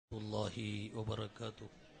الله وبركاته.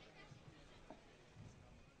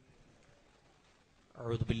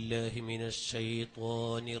 أعوذ بالله من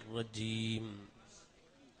الشيطان الرجيم.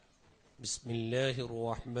 بسم الله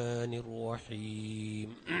الرحمن الرحيم.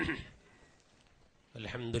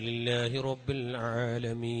 الحمد لله رب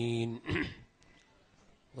العالمين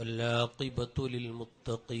والعاقبة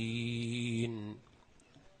للمتقين.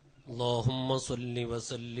 اللهم صل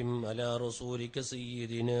وسلم على رسولك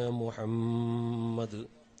سيدنا محمد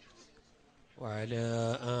وعلى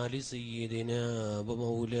آل سيدنا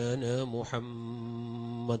ومولانا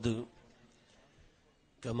محمد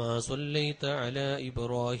كما صليت على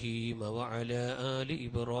إبراهيم وعلى آل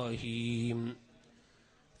إبراهيم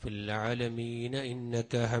في العالمين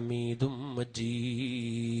إنك حميد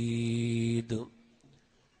مجيد.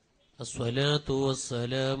 الصلاة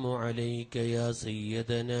والسلام عليك يا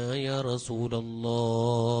سيدنا يا رسول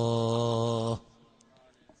الله.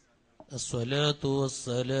 الصلاة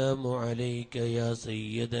والسلام عليك يا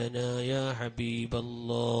سيدنا يا حبيب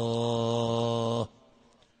الله.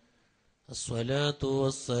 الصلاة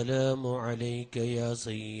والسلام عليك يا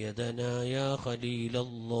سيدنا يا خليل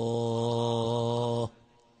الله.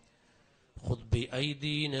 خذ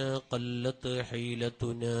بأيدينا قلت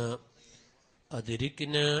حيلتنا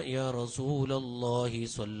أدركنا يا رسول الله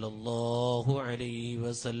صلى الله عليه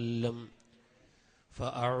وسلم.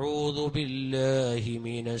 فأعوذ بالله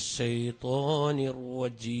من الشيطان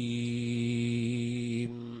الرجيم.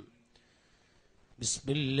 بسم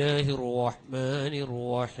الله الرحمن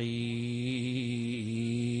الرحيم.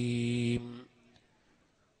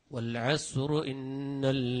 والعصر إن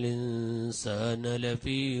الإنسان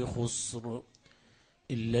لفي خسر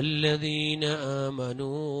إلا الذين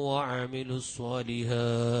آمنوا وعملوا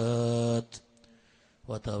الصالحات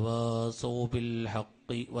وتواصوا بالحق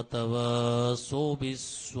وتواصوا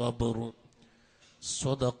بالصبر.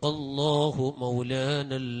 صدق الله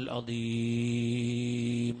مولانا العظيم.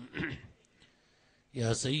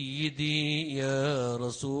 يا سيدي يا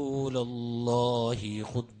رسول الله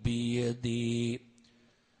خذ بيدي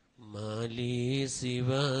ما لي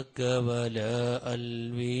سواك ولا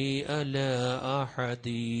ألوي على أحد.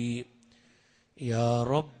 يا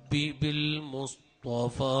ربي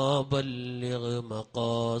بالمصطفى بلغ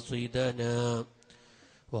مقاصدنا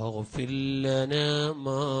واغفر لنا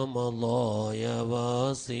ما مضى يا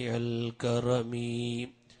واسع الكرم.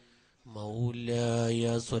 مولاي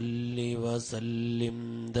صل وسلم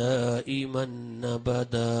دائما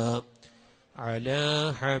أبدا على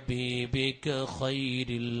حبيبك خير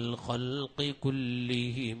الخلق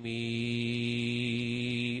كلهم.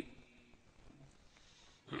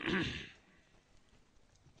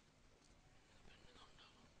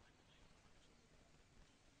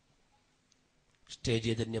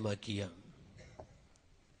 Stage ധന്യമാക്കിയ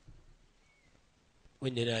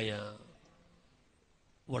വന്യരായ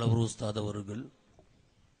വളവൂർ ഉസ്താദ് അവറുകൾ,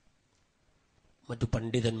 മറ്റു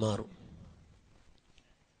പണ്ഡിതന്മാർ,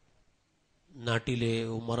 നാട്ടിലെ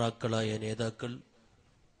ഉമറാക്കളായ നേതാക്കൾ,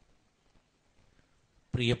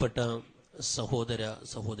 പ്രിയപ്പെട്ട സഹോദര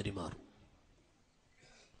സഹോദരിമാർ,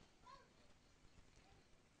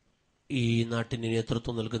 ഈ നാട്ടിന്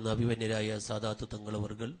നേതൃത്വം നൽകുന്ന അഭിമന്യരായ സാദാത്ത്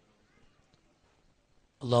തങ്ങളവർകൾ,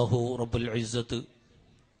 അല്ലാഹു റബ്ബുൽ ഇസ്സത്ത്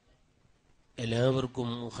എല്ലാവർക്കും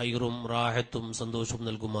ഖൈറും റാഹത്തും സന്തോഷവും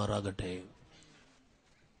നൽകുമാറാകട്ടെ.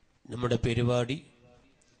 നമ്മുടെ പരിപാടി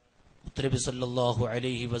മുത്തനബി സല്ലല്ലാഹു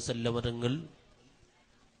അലൈഹി വസല്ലം തങ്ങൾ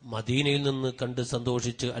മദീനയിൽ നിന്ന് കണ്ട്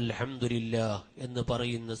സന്തോഷിച്ച് അൽഹംദുലില്ലാഹ് എന്ന്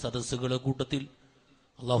പറയുന്ന സദസ്സുകളുടെ കൂട്ടത്തിൽ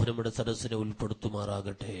അല്ലാഹു നമ്മുടെ സദസ്സിനെ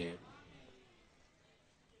ഉൾപ്പെടുത്തുമാറാകട്ടെ.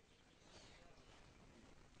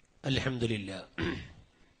 അൽഹംദുലില്ലാഹ്.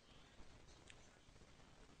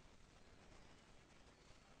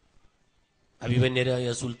 അഭിമന്യരായ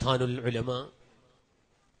സുൽത്താനുൽ ഉലമ,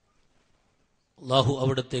 അല്ലാഹു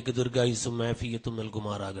അവിടത്തേക്ക് ദീർഘായുസ്സും ആഫിയത്തും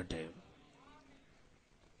നൽകുമാറാകട്ടെ.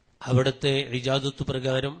 അവിടത്തെ ഇജാദത്ത്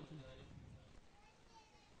പ്രകാരം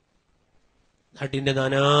നാട്ടിന്റെ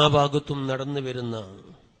നാനാഭാഗത്തും നടന്നു വരുന്ന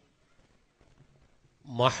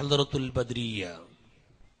മഹ്ലറത്തുൽ ബദ്രിയ,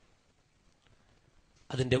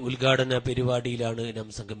 അതിന്റെ ഉദ്ഘാടന പരിപാടിയിലാണ് നാം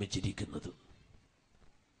സംഗമിച്ചിരിക്കുന്നത്.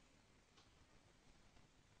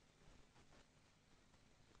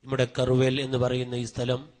 നമ്മുടെ കർവേൽ എന്ന് പറയുന്ന ഈ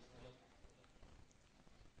സ്ഥലം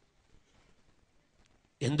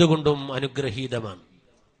എന്തുകൊണ്ടും അനുഗ്രഹീതമാണ്.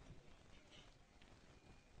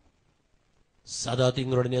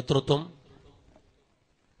 സാദാത്യങ്ങളുടെ നേതൃത്വം,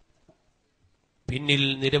 പിന്നിൽ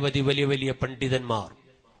നിരവധി വലിയ വലിയ പണ്ഡിതന്മാർ,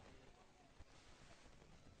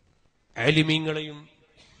 ആലിമീങ്ങളെയും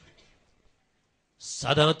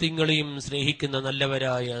സാദാത്യങ്ങളെയും സ്നേഹിക്കുന്ന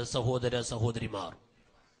നല്ലവരായ സഹോദര സഹോദരിമാർ,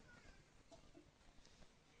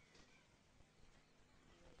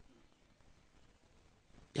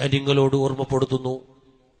 ഞാൻ നിങ്ങളോട് ഓർമ്മപ്പെടുത്തുന്നു,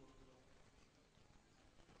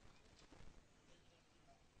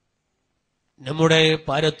 നമ്മുടെ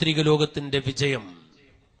പാരത്രിക ലോകത്തിന്റെ വിജയം,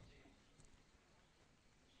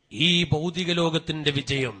 ഈ ഭൗതിക ലോകത്തിന്റെ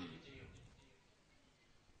വിജയം,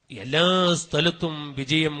 എല്ലാ സ്ഥലത്തും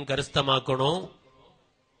വിജയം കരസ്ഥമാക്കണോ,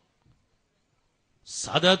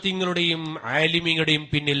 സാദാത്യങ്ങളുടെയും ആലിമീങ്ങളുടെയും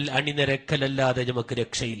പിന്നിൽ അണിനിരക്കലല്ലാതെ നമുക്ക്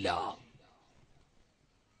രക്ഷയില്ല.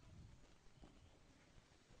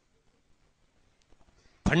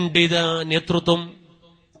 പണ്ഡിത നേതൃത്വം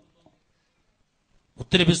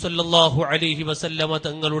മുത്തനബി സല്ലല്ലാഹു അലൈഹി വസല്ലമ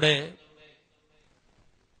തങ്ങളുടെ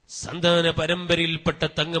സന്താന പരമ്പരയിൽപ്പെട്ട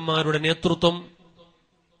തങ്ങന്മാരുടെ നേതൃത്വം,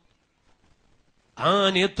 ആ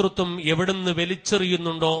നേതൃത്വം എവിടുന്ന്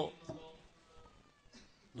വലിച്ചെറിയുന്നുണ്ടോ,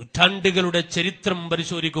 നൂറ്റാണ്ടുകളുടെ ചരിത്രം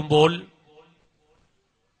പരിശോധിക്കുമ്പോൾ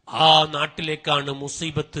ആ നാട്ടിലേക്കാണ്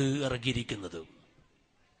മുസീബത്ത് ഇറങ്ങിയിരിക്കുന്നത്.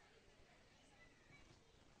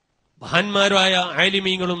 മഹാന്മാരായ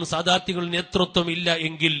ആലിമീങ്ങളും സാദാത്യങ്ങളും നേതൃത്വം ഇല്ല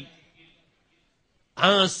എങ്കിൽ ആ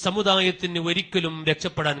സമുദായത്തിന് ഒരിക്കലും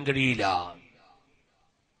രക്ഷപ്പെടാൻ കഴിയില്ല.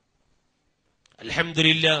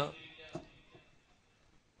 അൽഹംദുലില്ലാഹ്,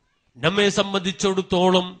 നമ്മെ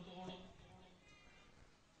സംബന്ധിച്ചിടത്തോളം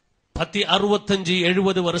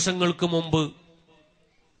 65-70 വർഷങ്ങൾക്ക് മുമ്പ്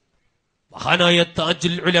മഹാനായ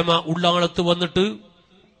താജുൽ ഉലമ ഉള്ളാളത്ത് വന്നിട്ട്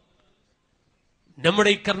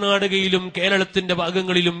നമ്മുടെ കർണാടകയിലും കേരളത്തിന്റെ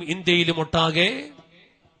ഭാഗങ്ങളിലും ഇന്ത്യയിലും ഒട്ടാകെ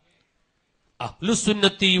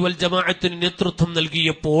അഹ്ലുസുന്നത്തി വൽ ജമാഅത്തിന് നേതൃത്വം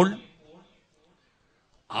നൽകിയപ്പോൾ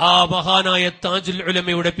ആ മഹാനായ താജുൽ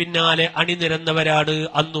ഉലമയുടെ പിന്നാലെ അണിനിരന്നവരാണ്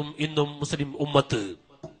അന്നും ഇന്നും മുസ്ലിം ഉമ്മത്ത്.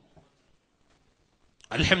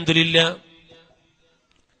 അൽഹംദുലില്ലാഹ്,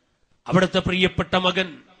 അവിടുത്തെ പ്രിയപ്പെട്ട മകൻ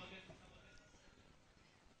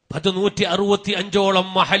 165ഓളം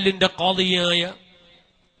മഹല്ലിന്റെ ഖാദിയായ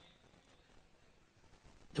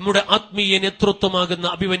നമ്മുടെ ആത്മീയ നേതൃത്വമാകുന്ന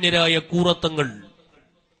അഭിമന്യരായ കൂറത്തങ്ങൾ,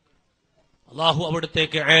 അല്ലാഹു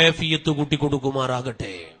അവിടത്തേക്ക് ആഫിയത്ത്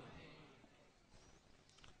കൂട്ടിക്കൊടുക്കുമാറാകട്ടെ.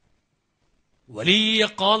 വലിയ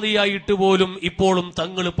ഖാദിയായിട്ട് പോലും ഇപ്പോഴും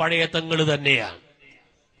തങ്ങൾ പഴയ തങ്ങൾ തന്നെയാണ്.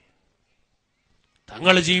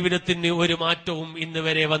 തങ്ങളുടെ ജീവിതത്തിന് ഒരു മാറ്റവും ഇന്ന്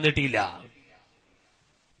വരെ വന്നിട്ടില്ല.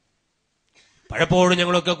 പലപ്പോഴും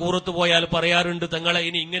ഞങ്ങളൊക്കെ കൂറത്ത് പോയാൽ പറയാറുണ്ട്, തങ്ങളെ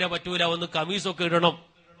ഇനി ഇങ്ങനെ പറ്റൂല, ഒന്ന് കമീസൊക്കെ ഇടണം,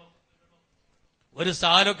 ഒരു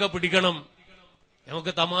സാലൊക്കെ പിടിക്കണം,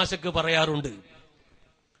 ഞങ്ങൾക്ക് തമാശക്ക് പറയാറുണ്ട്.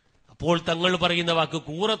 അപ്പോൾ തങ്ങൾ പറയുന്ന വാക്ക്,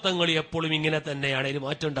 കൂറത്തങ്ങൾ എപ്പോഴും ഇങ്ങനെ തന്നെയാണ്, ഇതിന്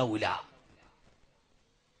മാറ്റം ഉണ്ടാവൂല.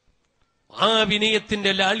 ആ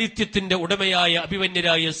വിനയത്തിന്റെ ലാളിത്യത്തിന്റെ ഉടമയായ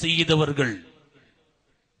അഭിമന്യരായ സയ്യിദ് അവർകൾ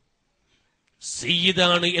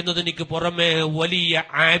സയ്യിദാണ് എന്നതിന് പുറമെ വലിയ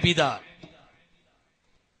ആബിദാണ്.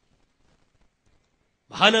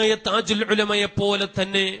 മഹാനായ താജുൽ ഉലമയെ പോലെ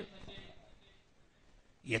തന്നെ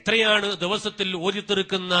എത്രയാണ് ദിവസത്തിൽ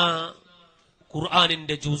ഓതിത്തീർക്കുന്ന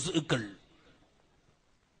ഖുർആനിന്റെ ജുസ്ഉകൾ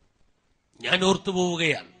ഞാൻ ഓർത്തു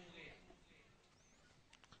പോവുകയാണ്.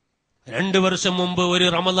 2 വർഷം മുമ്പ് ഒരു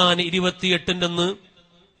റമദാൻ 28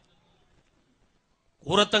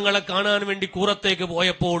 കൂറത്തങ്ങളെ കാണാൻ വേണ്ടി കൂറത്തേക്ക്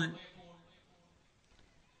പോയപ്പോൾ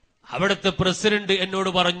അവിടുത്തെ പ്രസിഡന്റ് എന്നോട്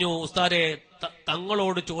പറഞ്ഞു, ഉസ്താദെ,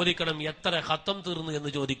 തങ്ങളോട് ചോദിക്കണം എത്ര ഖത്തം തീർന്നു എന്ന്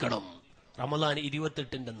ചോദിക്കണം. റമദാൻ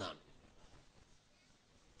 28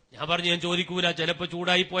 ഞാൻ പറഞ്ഞു, ഞാൻ ചോദിക്കൂല, ചിലപ്പോ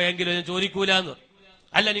ചൂടായി പോയെങ്കിലും ഞാൻ ചോദിക്കൂലെന്ന്.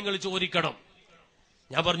 അല്ല, നിങ്ങൾ ചോദിക്കണം.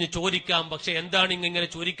 ഞാൻ പറഞ്ഞു, ചോദിക്കാം, പക്ഷെ എന്താണ് ഇങ്ങനെ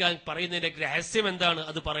ചോദിക്കാൻ പറയുന്നതിന്റെ രഹസ്യം എന്താണ്,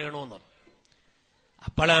 അത് പറയണോന്ന്.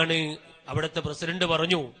 അപ്പോഴാണ് അവിടുത്തെ പ്രസിഡന്റ്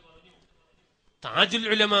പറഞ്ഞു, താജുൽ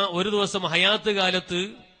ഉലമ ഒരു ദിവസം ഹയാത്ത് കാലത്ത്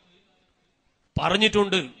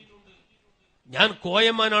പറഞ്ഞിട്ടുണ്ട്, ഞാൻ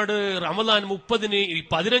കോയമാനാട് റമദാൻ 30-ന്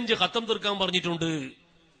 15 ഖത്തം തീർക്കാൻ പറഞ്ഞിട്ടുണ്ട്.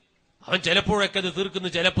 അവൻ ചിലപ്പോഴൊക്കെ അത് തീർക്കുന്നു,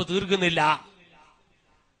 ചിലപ്പോ തീർക്കുന്നില്ല,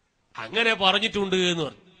 അങ്ങനെ പറഞ്ഞിട്ടുണ്ട് എന്ന്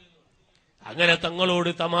പറഞ്ഞു. അങ്ങനെ തങ്ങളോട്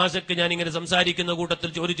തമാശക്ക് ഞാൻ ഇങ്ങനെ സംസാരിക്കുന്ന കൂട്ടത്തിൽ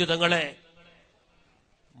ചോദിച്ചു, തങ്ങളെ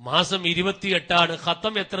മാസം 28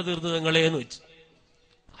 ഖത്തം എത്ര തീർന്നു തങ്ങളെ എന്ന് വെച്ചു.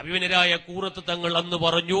 അഭിമന്യരായ കൂറത്ത് തങ്ങൾ അന്ന്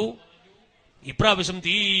പറഞ്ഞു, ഇപ്രാവശ്യം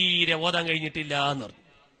തീരെ ഓതാൻ കഴിഞ്ഞിട്ടില്ല എന്ന് പറഞ്ഞു.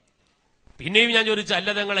 പിന്നെയും ഞാൻ ചോദിച്ചു, അല്ല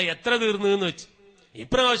തങ്ങളെ എത്ര തീർന്നു എന്ന് വെച്ച്.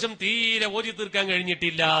 ഇപ്രാവശ്യം തീരെ ഓതി തീർക്കാൻ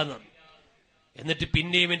കഴിഞ്ഞിട്ടില്ല എന്ന് പറഞ്ഞു. എന്നിട്ട്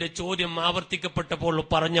പിന്നെയും എന്റെ ചോദ്യം ആവർത്തിക്കപ്പെട്ടപ്പോൾ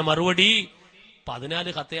പറഞ്ഞ മറുപടി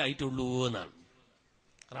 14 ഖത്തേ ആയിട്ടുള്ളൂ എന്നാണ്.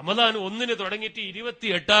 റമദാൻ 1-ന് തുടങ്ങിയിട്ട്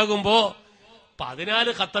 28 ആകുമ്പോ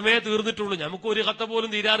 14 ഖത്തമേ തീർന്നിട്ടുള്ളൂ. നമുക്ക് ഒരു ഖത്ത പോലും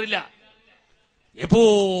തീരാറില്ല.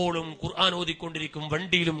 എപ്പോഴും ഖുർആൻ ഓതിക്കൊണ്ടിരിക്കും,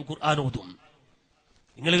 വണ്ടിയിലും ഖുർആൻ ഓതും.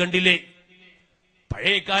 നിങ്ങൾ കണ്ടില്ലേ,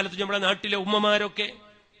 പഴയ കാലത്ത് നമ്മുടെ നാട്ടിലെ ഉമ്മമാരൊക്കെ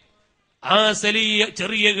ആ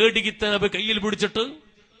ചെറിയ ഏടികിത്താബ് കയ്യിൽ പിടിച്ചിട്ട്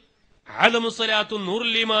ആലമുസ്സലാത്തും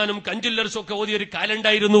നൂറുൽ ഈമാനും കഞ്ചുല്ലർസൊക്കെ ഓതിയൊരു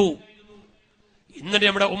കാലുണ്ടായിരുന്നു. ഇന്നലെ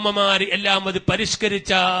നമ്മുടെ ഉമ്മമാര് എല്ലാം അത്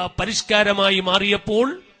പരിഷ്കാരമായി മാറിയപ്പോൾ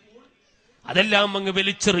അതെല്ലാം അങ്ങ്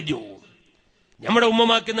വലിച്ചെറിഞ്ഞു. നമ്മുടെ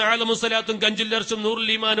ഉമ്മമാക്കുന്ന ആലമുസ്സലാത്തും കഞ്ചുല്ലർസും നൂറുൽ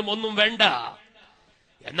ഈമാനും ഒന്നും വേണ്ട.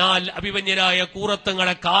 എന്നാൽ അഭിമന്യരായ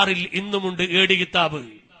കൂറത്തങ്ങളെ കാറിൽ ഇന്നുമുണ്ട് 7 കിതാബ്.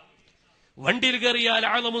 വണ്ടിയിൽ കയറിയാൽ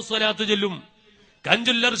ആലമുസ്സലാത്ത് ചൊല്ലും,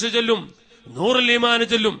 കഞ്ചുല്ലർസ് ചൊല്ലും, നൂറുൽ ഈമാൻ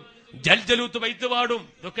ചൊല്ലും, ജൽജലൂത്ത് ബൈത്ത് പാടും.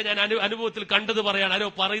 ഇതൊക്കെ ഞാൻ അനുഭവത്തിൽ കണ്ടത് പറയാണ്, ആരോ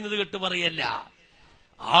പറയുന്നത് കേട്ട് പറയല്ല.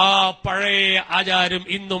 ആ പഴയ ആചാരം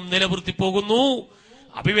ഇന്നും നിലനിർത്തി പോകുന്നു.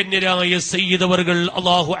 അഭിമന്യരായ സയ്യിദ് അവർകൾ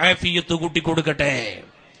അള്ളാഹു ആഫിയത്ത് കൂട്ടിക്കൊടുക്കട്ടെ,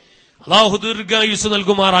 അള്ളാഹു ദീർഘായുസ്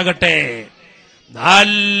നൽകുമാറാകട്ടെ.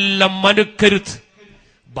 നല്ല മനുക്കരുത്ത്,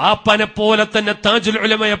 ബാപ്പനെ പോലെ തന്നെ താജുൽ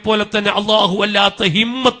ഉലമയെ പോലെ തന്നെ അള്ളാഹു വല്ലാത്ത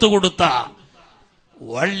ഹിമ്മത്ത് കൊടുത്ത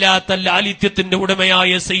വല്ലാത്ത ലാലിത്യത്തിന്റെ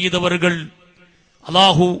ഉടമയായ സയ്യിദ് അവർകൾ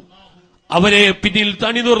അള്ളാഹു അവരെ പിന്നിൽ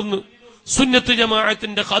തണിതുറന്ന് സുന്നത്ത്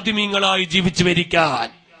ജമാഅത്തിന്റെ ഖാദിമീങ്ങളായി ജീവിച്ചു വരിക്കാൻ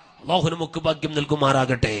അള്ളാഹു നമുക്ക് ഭാഗ്യം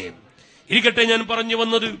നൽകുമാറാകട്ടെ. ഇരിക്കട്ടെ, ഞാൻ പറഞ്ഞു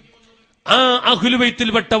വന്നത് ആ അഹ്ലു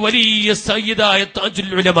ബൈത്തിൽപ്പെട്ട വലിയ സയ്യിദായ താജുൽ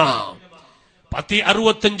ഉലമ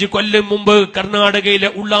 65 കൊല്ലം മുമ്പ് കർണാടകയിലെ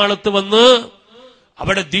ഉള്ളാളത്ത് വന്ന്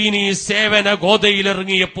അവിടെ ദീനീ സേവന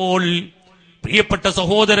ഗോതയിലിറങ്ങിയപ്പോൾ പ്രിയപ്പെട്ട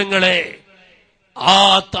സഹോദരങ്ങളെ, ആ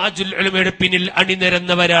താജുൽ ഉലമയുടെ പിന്നിൽ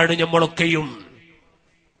അണിനിരന്നവരാണ് നമ്മളൊക്കെയും.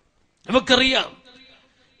 നമുക്കറിയാം,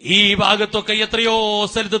 ഈ ഭാഗത്തൊക്കെ എത്രയോ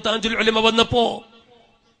സ്ഥലത്ത് താജുൽ ഉലമ വന്നപ്പോ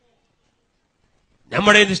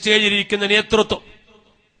നമ്മുടെ സ്റ്റേജിലിരിക്കുന്ന നേതൃത്വം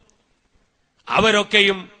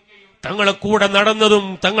അവരൊക്കെയും തങ്ങളെ കൂടെ നടന്നതും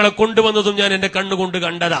തങ്ങളെ കൊണ്ടുവന്നതും ഞാൻ എന്റെ കണ്ണുകൊണ്ട്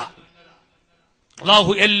കണ്ടതാ.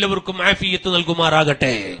 അല്ലാഹു എല്ലാവർക്കും ആഫിയത്ത്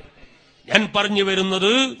നൽകുമാറാകട്ടെ. ഞാൻ പറഞ്ഞു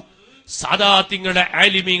വരുന്നത്, സാദാത്യങ്ങളെ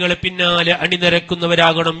ആലിമീങ്ങളെ പിന്നാലെ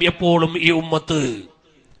അണിനിരക്കുന്നവരാകണം എപ്പോഴും ഈ ഉമ്മത്ത്.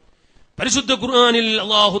 പരിശുദ്ധ ഖുർആനിൽ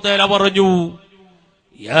അല്ലാഹു തആല പറഞ്ഞു,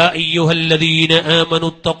 യാ അയ്യുഹല്ലദീന ആമനു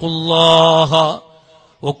തഖുല്ലാഹ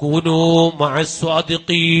വകൂനൂ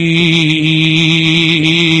മഅസ്സാദിഖീൻ.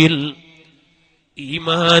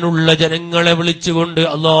 ഈമാനുള്ള ജനങ്ങളെ വിളിച്ചുകൊണ്ട്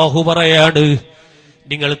അല്ലാഹു പറയാണ്,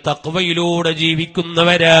 നിങ്ങൾ തഖ്വയിലൂടെ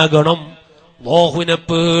ജീവിക്കുന്നവരാകണം, അല്ലാഹുവിനെ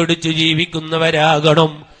പേടിച്ച്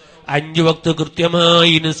ജീവിക്കുന്നവരാകണം, 5 വക്ത്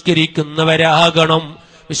കൃത്യമായി നിസ്കരിക്കുന്നവരാകണം,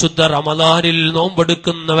 വിശുദ്ധ റമദാനിൽ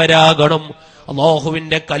നോമ്പെടുക്കുന്നവരാകണം,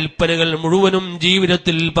 അല്ലാഹുവിന്റെ കൽപ്പനകൾ മുഴുവനും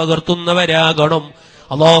ജീവിതത്തിൽ പകർത്തുന്നവരാകണം,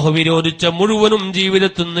 അല്ലാഹു വിരോധിച്ച മുഴുവനും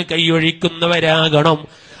ജീവിതത്തിൽ നിന്ന് കൈയൊഴിക്കുന്നവരാകണം.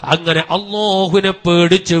 അങ്ങനെ അല്ലാഹുവിനെ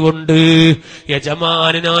പേടിച്ചുകൊണ്ട്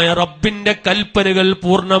യജമാനായ റബ്ബിന്റെ കൽപ്പനകൾ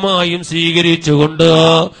പൂർണ്ണമായും സ്വീകരിച്ചുകൊണ്ട്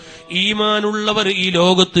ഈമാനുള്ളവർ ഈ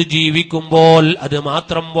ലോകത്ത് ജീവിക്കുമ്പോൾ അത്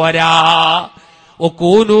മാത്രം പോരാ,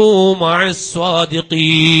 വകൂനൂ മഅസ്സാദിഖീൻ.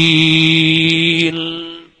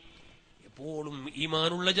 എപ്പോഴും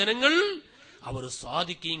ഈമാനുള്ള ജനങ്ങൾ അവർ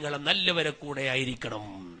സ്വാദിഖീങ്ങളെ നല്ലവരെ കൂടെ ആയിരിക്കണം.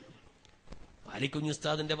 മാലിക്കുഞ്ഞ്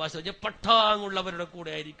ഉസ്താദിന്റെ ഭാഷ പട്ടാങ്ങുള്ളവരുടെ കൂടെ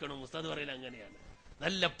ആയിരിക്കണം. ഉസ്താദ് പറയുന്നത് അങ്ങനെയാണ്,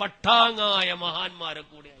 നല്ല പട്ടാങ്ങായ മഹാന്മാരെ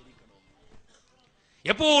കൂടെ ആയിരിക്കണം.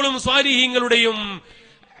 എപ്പോഴും സ്വാലിഹീങ്ങളുടെയും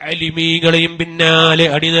അലിമീങ്ങളെയും പിന്നാലെ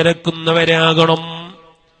അണിനിരക്കുന്നവരാകണം.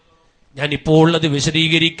 ഞാനിപ്പോൾ അത്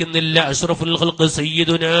വിശദീകരിക്കുന്നില്ല. അഷ്റഫുൽ ഖൽഖ്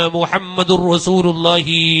സയ്യിദുനാ മുഹമ്മദുർ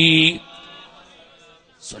റസൂലുള്ളാഹി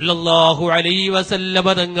സ്വല്ലല്ലാഹു അലൈഹി വസല്ലമ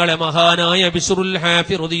തങ്ങളെ മഹാനായ ബിശ്റുൽ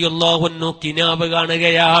ഹാഫി റളിയല്ലാഹു അൻഹു കിനാബ്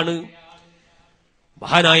കാണുകയാണ്.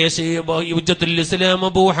 മഹാനായ ഹുജ്ജത്തുൽ ഇസ്ലാം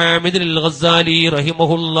അബൂ ഹാമിദ് അൽ ഗസ്സാലി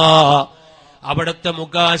റഹിമഹുല്ലാഹ് അവിടുത്തെ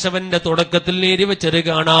മുകാശവന്റെ തുടക്കത്തിൽ എഴുതിവെച്ചത്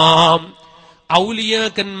കാണാം.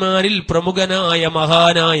 ഔലിയാക്കന്മാരിൽ പ്രമുഖനായ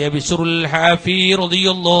മഹാനായ ബിശ്റുൽ ഹാഫി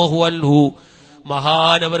റളിയല്ലാഹു അൻഹു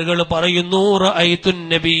മഹാനവറുകൾ പറയുന്നു, റഅയ്തുൻ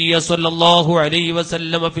നബിയ സ്വല്ലല്ലാഹു അലൈഹി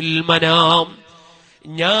വസല്ലമ ഫിൽ മനാം.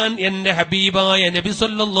 ഞാൻ എന്റെ ഹബീബായ നബി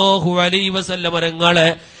സ്വല്ലല്ലാഹു അലൈഹി വസല്ലമ തങ്ങളെ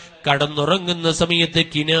കടന്നുറങ്ങുന്ന സമയത്ത്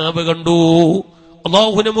കിനാബ് കണ്ടു.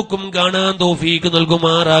 അല്ലാഹു നമുക്കും കാണാൻ തൗഫീഖ്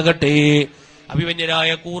നൽകുമാറാകട്ടെ. അഭിമന്യരായ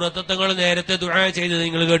കൂറത്തങ്ങൾ നേരത്തെ ദുആ ചെയ്തത്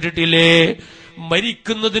നിങ്ങൾ കേട്ടിട്ടില്ലേ?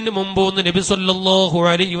 മരിക്കുന്നതിന് മുമ്പ് ഒന്ന് നബി സല്ലല്ലാഹു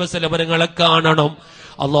അലൈഹി വസല്ലം തങ്ങളെ കാണണം.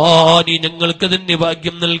 അല്ലാ, നീ ഞങ്ങൾക്ക് തന്നെ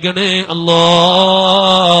ഭാഗ്യം നൽകണേ അല്ലാ.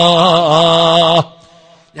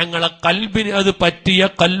 ഞങ്ങളെ കൽബിന് അത് പറ്റിയ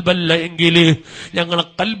കൽബല്ല എങ്കിൽ ഞങ്ങളെ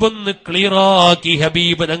കൽബൊന്ന് ക്ലിയറാക്കി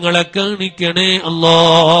ഹബീബ് ഞങ്ങളെ കാണിക്കണേ അല്ലാ.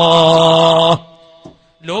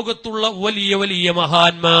 ലോകത്തുള്ള വലിയ വലിയ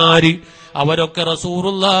മഹാന്മാര് അവരൊക്കെ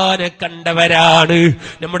റസൂലുള്ളാഹിനെ കണ്ടവരാണ്.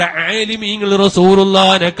 നമ്മുടെ ആലിമീങ്ങൾ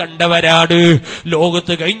റസൂലുള്ളാഹിനെ കണ്ടവരാണ്.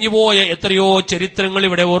 ലോകത്ത് കഴിഞ്ഞുപോയ എത്രയോ ചരിത്രങ്ങൾ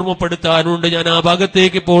ഇവിടെ ഓർമ്മപ്പെടുത്താനുണ്ട്. ഞാൻ ആ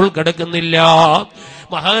ഭാഗത്തേക്ക് ഇപ്പോൾ കിടക്കുന്നില്ല.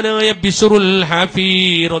 മഹാനായ ബിശ്റുൽ ഹാഫി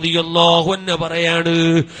റളിയല്ലാഹു അൻഹു പറയാണ്,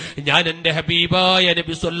 ഞാൻ എന്റെ ഹബീബായ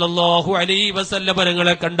നബി സല്ലല്ലാഹു അലൈഹി വസല്ലം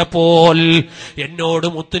തങ്ങളെ കണ്ടപ്പോൾ എന്നോട്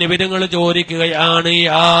മുത്തുനബി തങ്ങൾ ചോദിക്കുകയാണ്,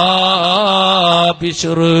 യാ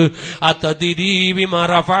ബിശ്ർ അതദ്രി ബിമാ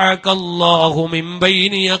റഫഅകല്ലാഹു മിൻ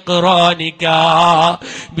ബൈനി യഖ്റാനിക.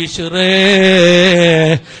 ബിശ്റേ,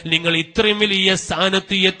 നിങ്ങൾ ഇത്രയും വലിയ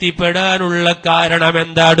സ്ഥാനത്ത് എത്തിപ്പെടാനുള്ള കാരണം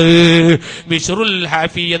എന്താണ്? ബിശ്റുൽ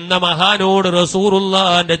ഹാഫി എന്ന മഹാനോട്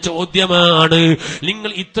റസൂലുള്ളാഹിന്റെ ചോദ്യമാണ്,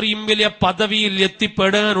 നിങ്ങൾ ഇത്രയും വലിയ പദവിയിൽ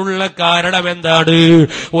എത്തിപ്പെടാനുള്ള കാരണം എന്താണ്?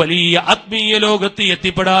 വലിയ ആത്മീയ ലോകത്ത്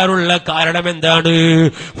എത്തിപ്പെടാനുള്ള കാരണം എന്താണ്?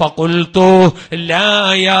 ഫഖുൽതു ലാ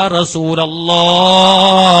യാ റസൂലല്ലാഹ്,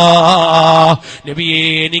 നബിയേ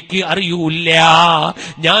എനിക്ക് അറിയൂല,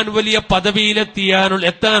 ഞാൻ വലിയ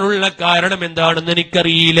പദവിയിലെത്താനുള്ള കാരണം എന്താണെന്ന്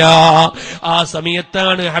എനിക്കറിയില്ല. ആ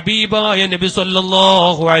സമയത്താണ് ഹബീബായ നബി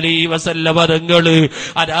സല്ലല്ലാഹു അലൈഹി വസല്ലം തങ്ങള്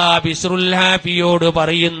അതാ ബിശ്റുൽ ഹാഫിയോട്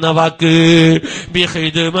പറയുന്ന വാക്ക്,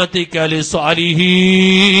 ബിഖിദ്മതിക ലിസ്വാലിഹീൻ,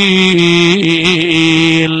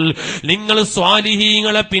 നിങ്ങൾ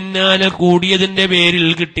സ്വാലിഹീങ്ങളെ പിന്നാലെ കൂടിയതിന്റെ പേരിൽ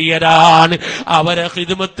കിട്ടിയതാണ്, അവരെ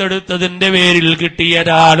ഖിദ്മത്തെടുത്തതിന്റെ പേരിൽ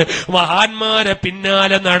കിട്ടിയതാണ്, മഹാന്മാരെ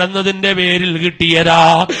പിന്നാലെ നടന്നതിന്റെ പേരിൽ കിട്ടിയതാ,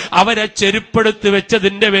 അവരെ ചെരുപ്പെടുത്ത്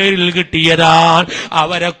വെച്ചതിന്റെ പേരിൽ കിട്ടിയതാണ്,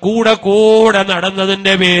 അവരെ കൂടെ കൂടെ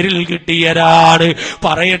നടന്നതിന്റെ പേരിൽ കിട്ടിയതാണ്.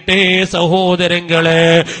 പറയട്ടെ സഹോദരങ്ങളെ,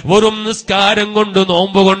 വെറും നിസ്കാരം കൊണ്ട്,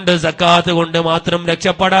 നോമ്പ് കൊണ്ട്, സക്കാത്ത് കൊണ്ട് മാത്രം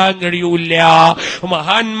രക്ഷപ്പെടാൻ കഴിയൂല.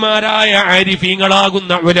 മഹാന്മാരായ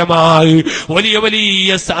ആരിഫീങ്ങളാകുന്ന ഉലമായി വലിയ വലിയ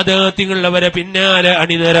സാദാത്തുള്ളവരെ പിന്നാലെ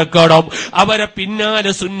അണിനിരക്കണം, അവരെ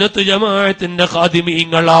പിന്നാലെ സുന്നത്ത് ജമാഅത്തിന്റെ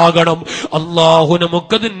ഖാദിമീങ്ങളാകണം. അല്ലാഹു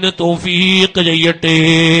നമുക്കതിന് തൗഫീഖ് ചെയ്യട്ടെ.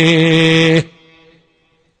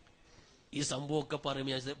 ഈ സംഭവമൊക്കെ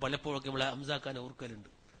പറയുമ്പോൾ പലപ്പോഴൊക്കെ നമ്മളെ ഹംസാക്കാൻ ഓർക്കലുണ്ട്.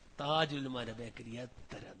 താജുലുമാരെ ബേക്കറി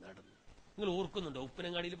എത്ര നടന്നു, നിങ്ങൾ ഓർക്കുന്നുണ്ടോ?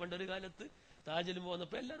 ഉപ്പനങ്ങാടിയിൽ പണ്ടൊരു കാലത്ത് താജുലും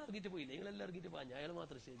പോന്നപ്പോ എല്ലാവരും ഇറങ്ങിയിട്ട് പോയില്ലേ? നിങ്ങളെല്ലാം ഇറങ്ങിയിട്ട് പോകാൻ, അയാൾ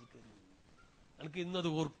മാത്രം സ്റ്റേജിൽ എനിക്ക് ഇന്നത്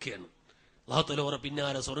ഓർക്കുകയാണ്. അല്ലാഹു തആല ഓറെ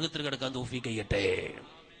പിന്നാലെ സ്വർഗത്തിൽ കിടക്കാൻ തൗഫീഖ് ചെയ്യട്ടെ.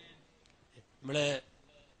 നമ്മളെ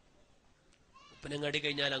ഉപ്പനങ്ങാടി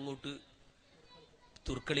കഴിഞ്ഞാൽ അങ്ങോട്ട്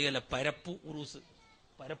തുർക്കളിയല്ല, പരപ്പു ഉറൂസ്,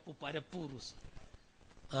 പരപ്പു ഉറൂസ്,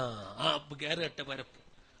 കേരട്ട പരപ്പ്,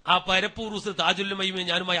 ആ പരപ്പു ഉറൂസ് താജുല്ലുമയും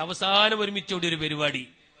ഞാനുമായി അവസാനം ഒരുമിച്ചോടി ഒരു പരിപാടി.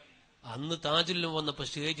 അന്ന് താജുല്ലും വന്നപ്പോ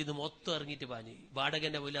സ്റ്റേജിൽ നിന്ന് മൊത്തം ഇറങ്ങിയിട്ട് പാഞ്ഞ്,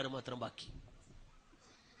 വാടകന്റെ മൊയിലാറ് മാത്രം ബാക്കി.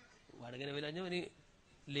 വാടകന്റെ മൊയിലാഞ്ഞവന്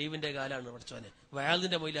ലൈവിന്റെ കാലാണ് പഠിച്ചോനെ,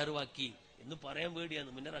 വയാളിന്റെ മൊയിലാറ് ബാക്കി എന്ന് പറയാൻ പേടിയാണ്.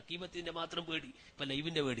 പിന്നെ റക്കീബത്തിന്റെ മാത്രം പേടി, ഇപ്പൊ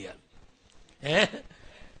ലൈവിന്റെ പേടിയാണ്.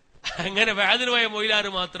 അങ്ങനെ വയാലിന് പോയ മൊയിലാറ്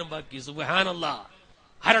മാത്രം ബാക്കി. സുബ്ഹാനല്ലാഹ്,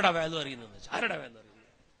 ആരടാ വേദം അറിയുന്നത്? ആരടാ വേദം അറിയുന്നത്?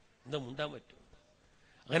 എന്താ മുണ്ടാൻ പറ്റും?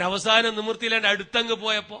 അങ്ങനെ അവസാനം നിവൃത്തിയിലെ അടുത്തങ്ങ്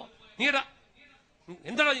പോയപ്പോ നീടാ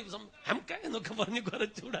എന്താടാ എന്നൊക്കെ പറഞ്ഞ്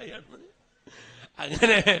കുറച്ചുകൂടായാണ്.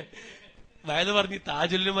 അങ്ങനെ വയത് പറഞ്ഞ്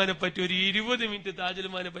താജുലുമാനെ പറ്റി ഒരു 20 മിനിറ്റ്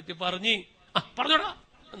താജുലുമാനെ പറ്റി പറഞ്ഞ് പറഞ്ഞോടാ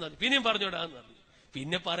എന്ന് പറഞ്ഞു. പിന്നെയും പറഞ്ഞോടാ എന്ന് പറഞ്ഞു.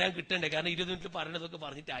 പിന്നെ പറയാൻ കിട്ടണ്ടേ, കാരണം 20 മിനിറ്റ് പറഞ്ഞതൊക്കെ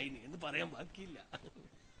പറഞ്ഞിട്ടായിന് എന്ന് പറയാൻ ബാക്കിയില്ല.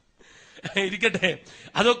 ഇരിക്കട്ടെ,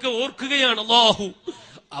 അതൊക്കെ ഓർക്കുകയാണ്. അല്ലാഹു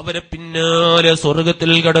അവരെ പിന്നാലെ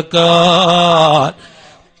സ്വർഗത്തിൽ കടക്കാൻ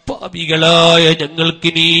പാപികളായ ഞങ്ങൾക്ക്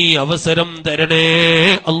നീ അവസരം തരണേ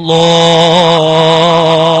അല്ലാഹ്.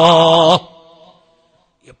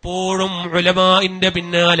 എപ്പോഴും ഉലമാഇന്റെ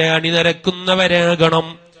പിന്നാലെ അണിനിരക്കുന്നവരാകണം,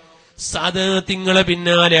 സാദാത്തിങ്ങളെ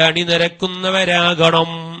പിന്നാലെ അണിനിരക്കുന്നവരാകണം.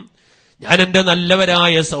 ഞാൻ എന്റെ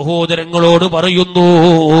നല്ലവരായ സഹോദരങ്ങളോട് പറയുന്നു,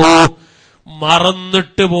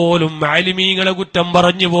 മറന്നിട്ട് പോലും ആലിമീങ്ങളെ കുറ്റം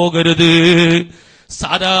പറഞ്ഞു പോകരുത്,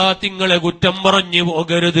 സാദാത്തിങ്ങളെ കുറ്റം പറഞ്ഞു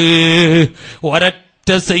പോകരുത്. ഒരൊറ്റ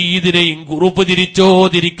സയ്യിദിനെയും കുറുപ്പ് തിരിച്ചോ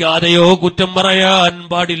തിരിക്കാതെയോ കുറ്റം പറയാൻ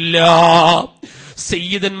പാടില്ല.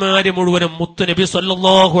 സയ്യിദന്മാര് മുഴുവനും മുത്തുനബി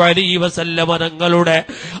സല്ലല്ലാഹു അലൈഹി വസല്ലമ തങ്ങളുടെ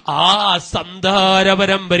ആ സന്താന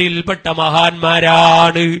പരമ്പരയിൽപ്പെട്ട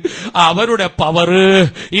മഹാന്മാരാണ്. അവരുടെ പവറ്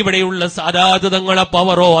ഇവിടെയുള്ള സാദാത്ത് തങ്ങളെ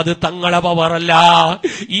പവറോ അത് തങ്ങളെ പവറല്ല,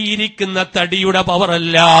 ഈ ഇരിക്കുന്ന തടിയുടെ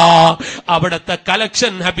പവറല്ല. അവിടത്തെ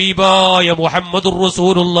കലക്ഷൻ ഹബീബായ മുഹമ്മദുർ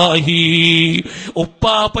റസൂലുള്ളാഹി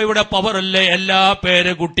ഉപ്പാപ്പയുടെ പവറല്ല എല്ലാ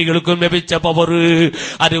പേരകുട്ടികൾക്കും ലഭിച്ച പവറ്.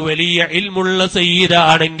 അത് വലിയ ഇൽമുള്ള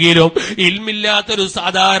സയ്യിദാണെങ്കിലും ഇൽമില്ലാത്ത ഒരു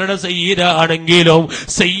സാധാരണ സയ്യിദാണെങ്കിലും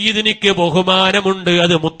സയ്യിദിനിക്ക് ബഹുമാനമുണ്ട്.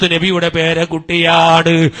 അത് മുത്തുനബിയുടെ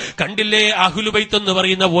പേരക്കുട്ടിയാണ്. കണ്ടില്ലേ, അഹ്ലുൽ ബൈത്ത് എന്ന്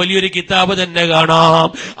പറയുന്ന വലിയൊരു കിതാബ് തന്നെ കാണാം.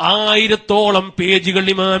 1000ഓളം പേജുകൾ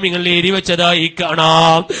ഇമാമിങ്ങൾ എഴുതിവെച്ചതായി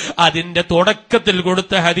കാണാം. അതിന്റെ തുടക്കത്തിൽ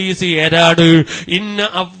കൊടുത്ത ഹദീസ് ഏതാണ്? ഇന്ന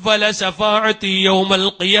അവ്വല ശഫാഅത്തി യൗമൽ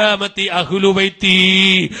ഖിയാമത്തി അഹ്ലുൽ ബൈത്തി.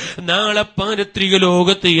 നാളെ പാരത്രിക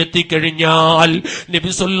ലോകത്ത് എത്തിക്കഴിഞ്ഞാൽ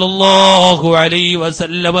നബി സല്ലല്ലാഹു അലൈഹി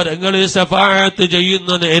വസല്ലം തങ്ങൾ ശഫാഅത്ത് ശഫാഅത്ത്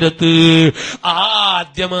ചെയ്യുന്ന നേരത്ത്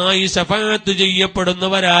ആദ്യമായി ശഫാഅത്ത്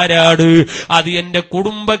ചെയ്യപ്പെടുന്നവരാരാണ്? അത് എന്റെ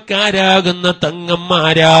കുടുംബക്കാരാകുന്ന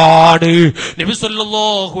തങ്ങന്മാരാണ്. നബി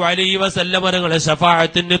സല്ലല്ലാഹു അലൈഹി വസല്ലം തങ്ങളെ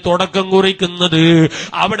ശഫാഅത്തിന് തുടക്കം കുറിക്കുന്നത്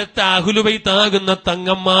അവിടുത്തെ അഹ്ലുബൈത്താകുന്ന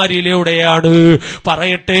തങ്ങന്മാരിലൂടെയാണ്.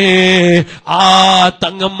 പറയട്ടെ, ആ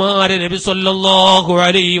തങ്ങന്മാരെ നബി സല്ലല്ലാഹു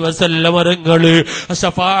അലൈഹി വസല്ലം തങ്ങൾ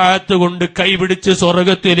ശഫാഅത്ത് കൊണ്ട് കൈപിടിച്ച്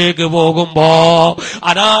സ്വർഗത്തിലേക്ക് പോകുമ്പോ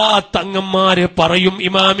അതാ തങ്ങന്മാരെ പറയും,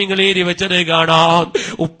 ഇമാമിങ്ങളേരി വെച്ചത് കാണാം,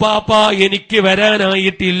 ഉപ്പാപ്പ എനിക്ക്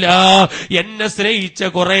വരാനായിട്ടില്ല, എന്നെ സ്നേഹിച്ച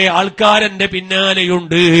കുറെ ആൾക്കാരെന്റെ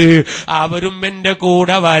പിന്നാലെയുണ്ട്, അവരും എന്റെ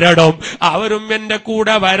കൂടെ വരണം, അവരും എന്റെ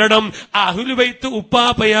കൂടെ വരണം. അഹ്ലുബൈത്ത്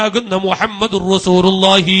ഉപ്പാപ്പയാകുന്ന മുഹമ്മദുർ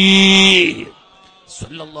റസൂലുള്ളാഹി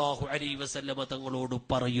സ്വല്ലല്ലാഹു അലൈഹി വസല്ലം തങ്ങളോട്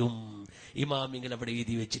പറയും. ഇമാമിങ്ങൾ അവിടെ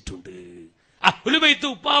എഴുതി വെച്ചിട്ടുണ്ട്. അഹ്ലുബൈത്ത്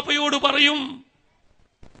ഉപ്പാപ്പയോട് പറയും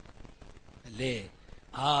അല്ലേ?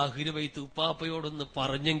 ആ അഹ്ലുബൈത്ത് ഉപ്പാപ്പയോടൊന്ന്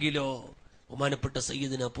പറഞ്ഞെങ്കിലോ? ബഹുമാനപ്പെട്ട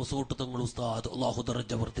സയ്യിദുനാ പുസൂട്ട് തങ്ങൾ ഉസ്താദ്, അല്ലാഹു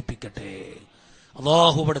ദറജ വർദ്ധിപ്പിക്കട്ടെ,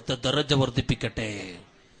 അല്ലാഹു അവിടുത്തെ ദറജ വർദ്ധിപ്പിക്കട്ടെ.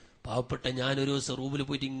 പാവപ്പെട്ട ഞാനൊരു റൂമിൽ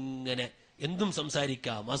പോയിട്ട് ഇങ്ങനെ എന്തും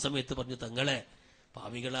സംസാരിക്കാം. ആ സമയത്ത് പറഞ്ഞു, തങ്ങളെ,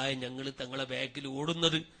 പാവികളായ ഞങ്ങൾ തങ്ങളെ ബാക്കിൽ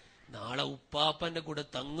ഓടുന്നത്, നാളെ ഉപ്പാപ്പന്റെ കൂടെ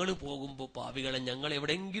തങ്ങള് പോകുമ്പോ പാവികളെ ഞങ്ങൾ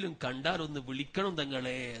എവിടെങ്കിലും കണ്ടാലൊന്ന് വിളിക്കണം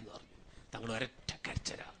തങ്ങളെ എന്ന് പറഞ്ഞു. തങ്ങൾ ഒരൊറ്റ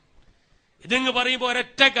കരച്ചല. ഇതെങ്ങ് പറയുമ്പോ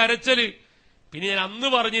ഒരൊറ്റ കരച്ചല്. പിന്നെ ഞാൻ അന്ന്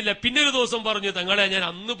പറഞ്ഞില്ല, പിന്നെ ഒരു ദിവസം പറഞ്ഞു, തങ്ങളെ ഞാൻ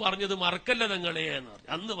അന്ന് പറഞ്ഞത് മറക്കല്ല തങ്ങളെ എന്ന് പറഞ്ഞു.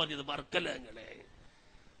 അന്ന് പറഞ്ഞത് മറക്കല്ല തങ്ങളെ.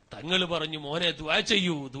 തങ്ങൾ പറഞ്ഞു, മോനെ ദുആ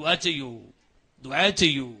ചെയ്യൂ, ദുആ ചെയ്യൂ, ദുആ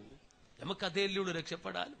ചെയ്യൂ. നമുക്ക് അതേലൂടെ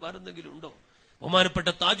രക്ഷപ്പെടാൻ വേറെന്തെങ്കിലും ഉണ്ടോ? ബഹുമാനപ്പെട്ട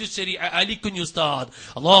താജുശ്ശേരി അലിക്കുഞ്ഞ് ഉസ്താദ്,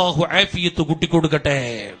 അല്ലാഹു ആഫിയത്ത് കൂട്ടിക്കൊടുക്കട്ടെ.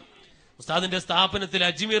 ഉസ്താദിന്റെ സ്ഥാപനത്തിൽ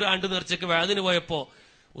അജ്മീർ ആണ്ട് നേർച്ചയ്ക്ക് വേദന പോയപ്പോ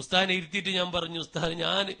ഉസ്താദിനെ ഇരുത്തിയിട്ട് ഞാൻ പറഞ്ഞു, ഉസ്താദ്,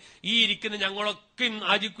 ഞാൻ ഈ ഇരിക്കുന്ന ഞങ്ങളൊക്കെ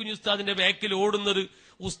ആജിക്കുഞ്ഞ് ഉസ്താദിന്റെ ബാക്കിൽ ഓടുന്നത്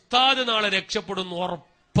ഉസ്താദ് നാളെ രക്ഷപ്പെടുന്നു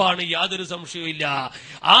ഉറപ്പാണ്, യാതൊരു സംശയവും.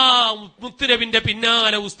 ആ മുത്തുനബിന്റെ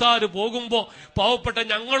പിന്നാലെ ഉസ്താദ് പോകുമ്പോ പാവപ്പെട്ട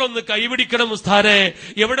ഞങ്ങളൊന്ന് കൈപിടിക്കണം ഉസ്താദേ,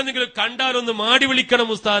 എവിടെന്നെങ്കിലും കണ്ടാലൊന്ന് മാടി വിളിക്കണം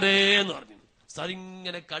ഉസ്താദേ എന്ന് പറഞ്ഞു. ഉസ്താദ്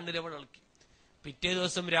ഇങ്ങനെ കണ്ണിലെവിടെ ഇളക്കി. പിറ്റേ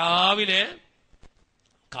ദിവസം രാവിലെ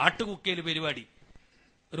കാട്ടുകുക്കയിൽ പരിപാടി,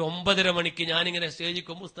 ഒരു 9:30 മണിക്ക് ഞാനിങ്ങനെ സ്റ്റേജിൽ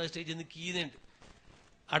കൊമ്പ് ഉസ്താദ് സ്റ്റേജിൽ നിന്ന് കീന്നുണ്ട്.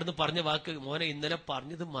 അവിടുന്ന് പറഞ്ഞ വാക്ക്, മോനെ ഇന്നലെ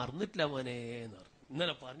പറഞ്ഞത് മറന്നിട്ടില്ല മോനെ എന്ന് പറഞ്ഞു.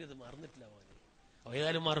 ഇന്നലെ പറഞ്ഞത് മറന്നിട്ടില്ല മോനെ.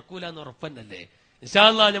 ഏതായാലും മറക്കൂല എന്ന് ഉറപ്പന്നല്ലേ. ഇൻഷാ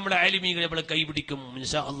അല്ലാഹ് നമ്മുടെ ആലിമീങ്ങളെ നമ്മളെ കൈപിടിക്കും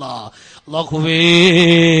ഇൻഷാ അല്ലാഹ്. അല്ലാഹുവേ,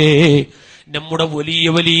 നമ്മുടെ വലിയ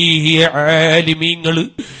വലിയ ആലിമീങ്ങള്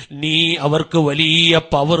നീ അവർക്ക് വലിയ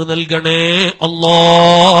പവർ നൽകണേ അല്ലാഹ്.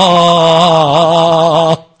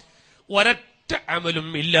 ഒരൊറ്റ അമലും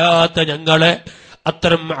ഇല്ലാത്ത ഞങ്ങളെ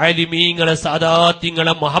അത്തരം ആലിമീങ്ങളെ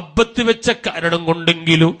സാദാത്യങ്ങളെ മഹബത്ത് വെച്ച കാരണം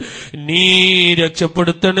കൊണ്ടെങ്കിലും നീ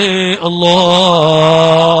രക്ഷപ്പെടുത്തണേ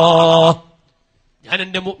അല്ലാഹ്. ഞാൻ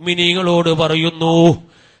എന്റെ മുഅ്മിനീങ്ങളോട് പറയുന്നു,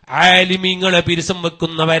 ആലിമീങ്ങളെ പിരിസം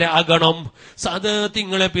വെക്കുന്നവരാകണം,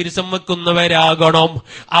 സാദാത്യങ്ങളെ പിരിസം വെക്കുന്നവരാകണം,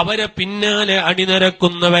 അവരെ പിന്നാലെ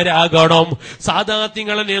അണിനിരക്കുന്നവരാകണം.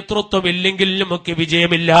 സാദാത്യങ്ങളെ നേതൃത്വമില്ലെങ്കിൽ നമുക്ക്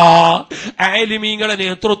വിജയമില്ല, ആലിമീങ്ങളെ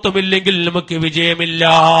നേതൃത്വമില്ലെങ്കിൽ നമുക്ക് വിജയമില്ല.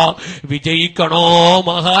 വിജയിക്കണോ,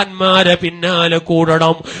 മഹാന്മാരെ പിന്നാലെ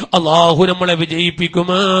കൂടണം. അല്ലാഹു നമ്മളെ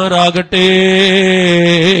വിജയിപ്പിക്കുമാറാകട്ടെ.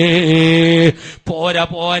 പോരാ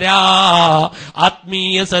പോരാ,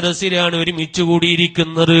 ആത്മീയ സദസ്സിലാണ് ഒരുമിച്ച്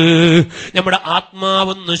കൂടിയിരിക്കുന്നത്. നമ്മുടെ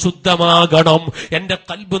ആത്മാവൊന്ന് ശുദ്ധമാകണം, എന്റെ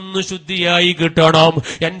കൽബൊന്ന് ശുദ്ധിയായി കിട്ടണം,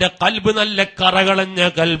 എന്റെ കൽബ് നല്ല കറകളഞ്ഞ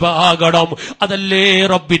കൽബാകണം. അതല്ലേ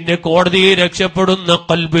റബ്ബിന്റെ കോടതി രക്ഷപ്പെടുന്ന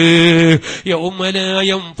കൽബ്. യൗമ ലാ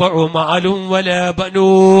യൻഫഉ മാലും വലാ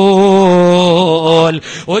ബനൂൻ.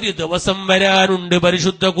 ഒരു ദിവസം വരാനുണ്ട്,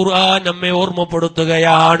 പരിശുദ്ധ ഖുർആൻ നമ്മെ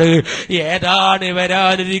ഓർമ്മപ്പെടുത്തുകയാണ്. ഏതാണ്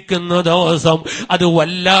വരാനിരിക്കുന്ന ദിവസം? അത്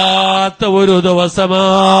വല്ലാത്ത ഒരു ദിവസമാണ്.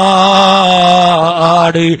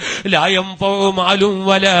 ലാ യൻഫഉ മാലും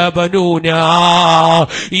വലാ ബനൂന.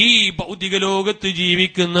 ഈ ഭൗതിക ലോകത്ത്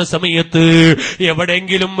ജീവിക്കുന്ന സമയത്ത്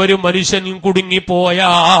എവിടെങ്കിലും ഒരു മനുഷ്യൻ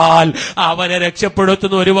കുടുങ്ങിപ്പോയാൽ അവനെ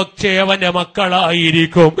രക്ഷപ്പെടുത്തുന്ന ഒരു പക്ഷേ അവന്റെ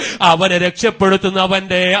മക്കളായിരിക്കും, അവനെ രക്ഷപ്പെടുത്തുന്ന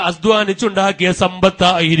അവന്റെ അധ്വാനിച്ചുണ്ടാക്കിയ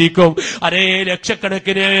സമ്പത്തായിരിക്കും. അതേ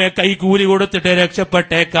ലക്ഷക്കണക്കിന് കൈകൂലി കൊടുത്തിട്ട്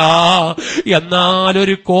രക്ഷപ്പെട്ടേക്കാ. എന്നാൽ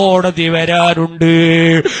ഒരു കോടതി വരാനുണ്ട്.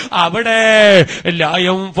 അവിടെ ലാ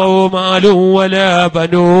യൻഫഉ മാലും വലാ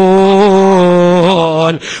ബനൂൻ.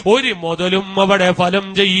 ഒരു മുതലും അവിടെ ഫലം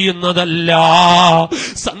ചെയ്യുന്നതല്ല,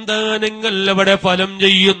 സന്താനങ്ങൾ അവിടെ ഫലം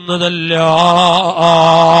ചെയ്യുന്നതല്ല,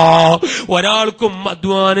 ഒരാൾക്കും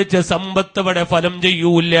അധ്വാനിച്ച സമ്പത്ത് അവിടെ ഫലം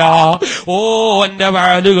ചെയ്യൂല. ഓ എന്റെ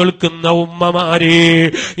വാല് കേൾക്കുന്ന ഉമ്മമാരെ,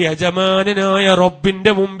 യജമാനായ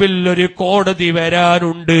റബ്ബിന്റെ മുമ്പിൽ ഒരു കോടതി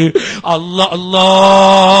വരാനുണ്ട്. അല്ലാ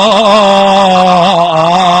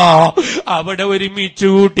അവിടെ ഒരുമിച്ച്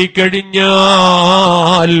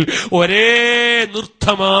കൂട്ടിക്കഴിഞ്ഞാൽ ഒരേ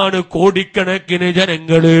നൃത്തമാണ് കോടിക്കണക്കിന്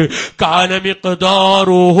ജനങ്ങള്.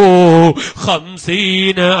 കാനമിഖ്ദാറുഹു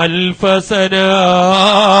 50,000 സന.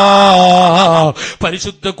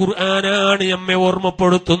 പരിശുദ്ധ ഖുർആനാണ് നമ്മെ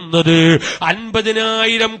ഓർമ്മപ്പെടുത്തുന്നത്.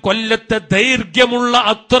 50,000 കൊല്ലത്തെ ദൈർഘ്യമുള്ള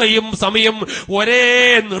അത്രയും സമയം ഒരേ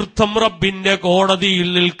നൃത്തം റബ്ബിന്റെ കോടതിയിൽ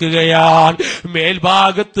നിൽക്കുകയാണ്.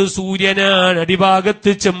 മേൽഭാഗത്ത് സൂര്യനാണ്,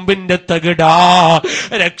 അടിഭാഗത്ത് ചെമ്പിന്റെ തകിടാ.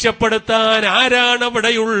 രക്ഷപ്പെടുത്താൻ ആരാണ്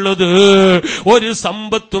അവിടെയുള്ളത്? ഒരു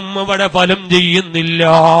സമ്പത്തും അവിടെ ഫലം ചെയ്യുന്നില്ല,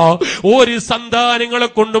 ഒരു സന്താനങ്ങളെ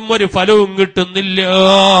കൊണ്ടും ഒരു ഫലവും കിട്ടുന്നില്ല.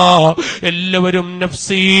 എല്ലാവരും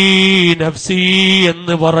നഫ്സി നഫ്സി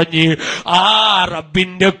എന്ന് പറഞ്ഞ് ആ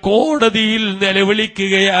റബ്ബിന്റെ കോടതിയിൽ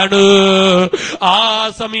നിലവിളിക്കുകയാണ്. ആ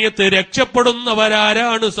സമയത്ത്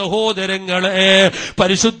രക്ഷപ്പെടുന്നവരാരാണ് സഹോദരങ്ങളെ?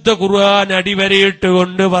 പരിശുദ്ധ ഖുർആൻ അടിവരയിട്ട്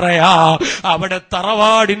കൊണ്ട് പറയാ, അവിടെ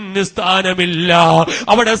തറവാടിന് സ്ഥാനമില്ല,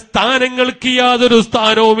 അവിടെ സ്ഥാനങ്ങൾക്ക് യാതൊരു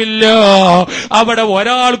സ്ഥാനവുമില്ല, അവിടെ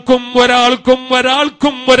ഒരാൾക്കും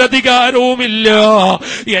ഒരധികാരവുമില്ല.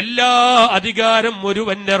 എല്ലാ അധികാരം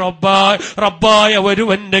ഒരുവന്റെ റബ്ബായ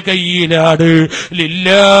ഒരുവന്റെ കയ്യിലാണ്.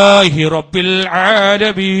 ലില്ലാഹി റബ്ബിൽ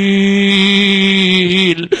ആലമീൻ.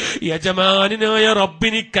 യജമാനായ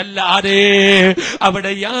റബ്ബിനിക്കല്ലാതെ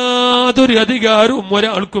അവിടെ യാതൊരു അധികാരവും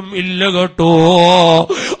ഒരാൾക്കും ഇല്ല കേട്ടോ.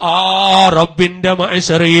 ആ റബ്ബിന്റെ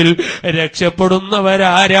മഹ്ശറിൽ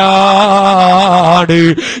രക്ഷപ്പെടുന്നവരാരാണ്?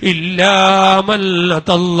 ഇല്ലാ മൻ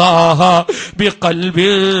അത്തല്ലാഹ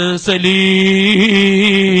ബിഖൽബിൻ സലീം.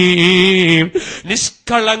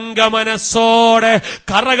 നിഷ്കളങ്ക മനസ്സോടെ,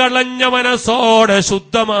 കറകളഞ്ഞ മനസ്സോടെ,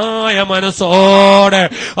 ശുദ്ധമായ മനസ്സോടെ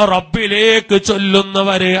റബ്ബിലേക്ക്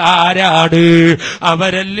ചൊല്ലുന്നവര് ആരാണ്?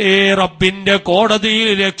 അവരല്ലേ റബ്ബിന്റെ കോടതിയിൽ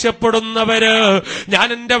രക്ഷപ്പെടുന്നവര്. ഞാൻ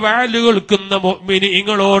എന്റെ വാല് കേൾക്കുന്ന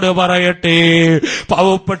മുഅ്മിനീങ്ങളോട് പറയട്ടെ,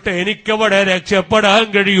 പാവപ്പെട്ട എനിക്കവിടെ രക്ഷപ്പെടാൻ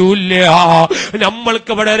കഴിയൂല,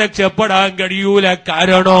 നമ്മൾക്കവിടെ രക്ഷപ്പെടാൻ കഴിയൂല.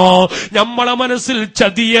 കാരണോ, നമ്മളെ മനസ്സിൽ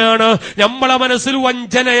ചതിയാണ്, നമ്മളെ മനസ്സിൽ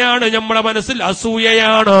വഞ്ചനയാണ്, നമ്മളെ മനസ്സിൽ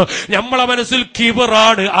അസൂയയാണ്, നമ്മളെ മനസ്സിൽ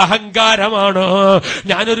കിബറാണ്, അഹങ്കാരമാണ്,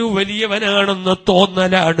 ഞാനൊരു വലിയവനാണെന്ന്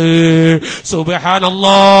തോന്നലാണ്.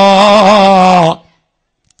 സുബ്ഹാനല്ലാഹ്.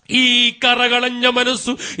 ഈ കറകളഞ്ഞ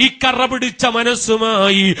മനസ്സു, ഈ കറ പിടിച്ച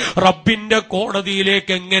മനസ്സുമായി റബ്ബിന്റെ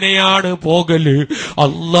കോടതിയിലേക്ക് എങ്ങനെയാണ് പോകല്?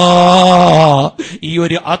 അല്ലാ, ഈ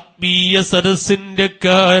ഒരു ആത്മീയ സരസിന്റെ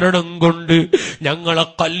കാരണം കൊണ്ട് ഞങ്ങളെ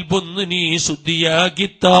കൽബൊന്ന് നീ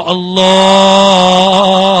ശുദ്ധിയാക്കിത്ത അല്ലാ.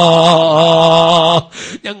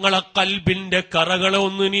 ഞങ്ങളെ കൽബിന്റെ കറകളെ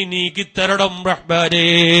ഒന്ന് നീ നീക്കിത്തരണം റഹ്മാനേ.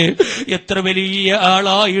 എത്ര വലിയ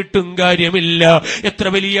ആളായിട്ടും കാര്യമില്ല, എത്ര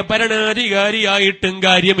വലിയ ഭരണാധികാരിയായിട്ടും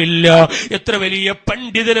കാര്യമില്ല, എത്ര വലിയ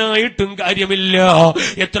പണ്ഡിതനായിട്ടും കാര്യമില്ല,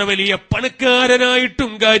 എത്ര വലിയ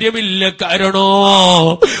പണക്കാരനായിട്ടും കാര്യമില്ല. കാരണോ,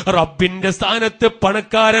 റബ്ബിന്റെ സ്ഥാനത്ത്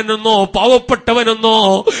പണക്കാരനെന്നോ പാവപ്പെട്ടവനെന്നോ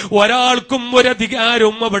ഒരാൾക്കും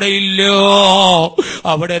ഒരധികാരവും അവിടെ ഇല്ല.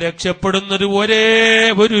 അവിടെ രക്ഷപ്പെടുന്നത് ഒരേ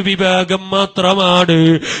ഒരു വിഭാഗം മാത്രമാണ്.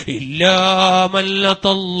 ഇല്ലാ മൻ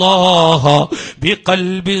അത്തല്ലാഹ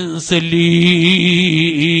ബിഖൽബിൻ സലീം.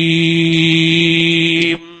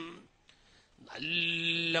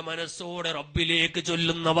 മനസ്സോടെ റബ്ബിലേക്ക്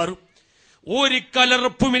ചൊല്ലുന്നവർ, ഒരു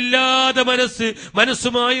കലർപ്പുമില്ലാതെ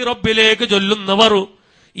മനസ്സുമായി റബ്ബിലേക്ക് ചൊല്ലുന്നവർ,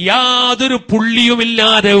 യാതൊരു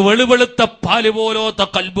പുള്ളിയുമില്ലാതെ വെളുവെളുത്ത പാല് പോലത്തെ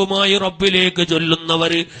കൽബുമായി റബ്ബിലേക്ക്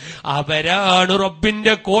ചൊല്ലുന്നവർ, അവരാണ്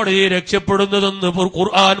റബ്ബിന്റെ കോടതിയെ രക്ഷപ്പെടുന്നതെന്ന്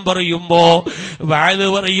ഖുർആൻ പറയുമ്പോ വാഴ്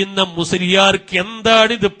പറയുന്ന മുസ്ലിയാർക്ക്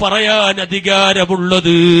എന്താണിത് പറയാൻ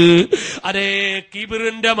അധികാരമുള്ളത്? അരേ,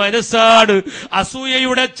 കിബിറിന്റെ മനസ്സാണ്,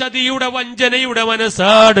 അസൂയയുടെ, ചതിയുടെ, വഞ്ചനയുടെ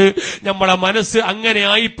മനസ്സാണ്. നമ്മളെ മനസ്സ് അങ്ങനെ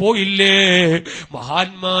ആയിപ്പോയില്ലേ?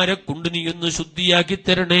 മഹാന്മാരെ കൊണ്ട് നീ ഒന്ന് ശുദ്ധിയാക്കി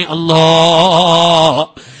തരണേ അല്ലാ.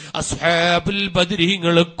 അസ്ഹാബുൽ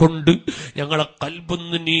ബദ്രീങ്ങളെ കൊണ്ട് ഞങ്ങളെ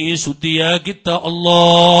കൽബൊന്ന് നീ ശുദ്ധിയാക്കിത്ത അല്ലാ.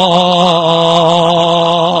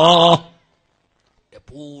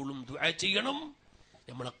 എപ്പോഴും ദുആ ചെയ്യണം,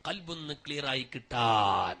 നമ്മളെ കൽബൊന്ന് ക്ലിയറായി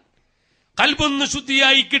കിട്ടാൻ, കൽബൊന്ന്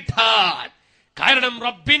ശുദ്ധിയായി കിട്ടാൻ. കാരണം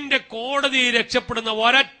റബ്ബിന്റെ കോടതി രക്ഷപ്പെടുന്ന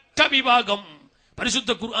ഒരൊറ്റ വിഭാഗം,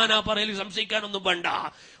 പരിശുദ്ധ ഖുർആനാ പറയൽ, സംശയിക്കാനൊന്നും വേണ്ട,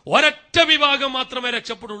 ഒരൊറ്റ വിഭാഗം മാത്രമേ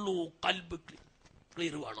രക്ഷപ്പെടുള്ളൂ. കൽബ്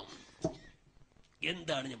ക്ലിയർ വേണം.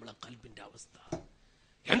 എന്താണ് നമ്മളെ കൽബിന്റെ അവസ്ഥ?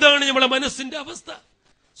 എന്താണ് നമ്മളെ മനസ്സിന്റെ അവസ്ഥ?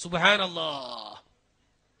 സുബ്ഹാനല്ലാഹ്.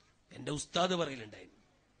 എന്റെ ഉസ്താദ് പറയലുണ്ടായിരുന്നു.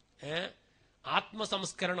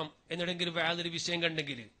 ആത്മസംസ്കരണം എന്നിടെങ്കിലും വേളൊരു വിഷയം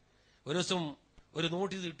കണ്ടെങ്കിൽ ഒരു ദിവസം ഒരു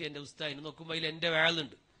നോട്ടീസ് കിട്ടി എന്റെ ഉസ്താദിന്. നോക്കുമ്പോൾ അതിൽ എന്റെ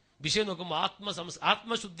വേളുണ്ട്. വിഷയം നോക്കുമ്പോൾ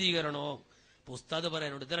ആത്മശുദ്ധീകരണോ. ഉസ്താദ്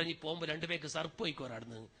പറയാനുണ്ട്, ഇതറ നീ പോകുമ്പോ 2 പേക്ക് സർപ്പ്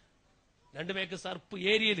പോയിക്കോറാടുന്ന്. 2 പേക്ക് സർപ്പ്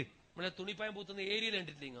ഏരിയയില് നമ്മളെ തുണിപ്പായം പൂത്തുന്ന ഏരിയയിൽ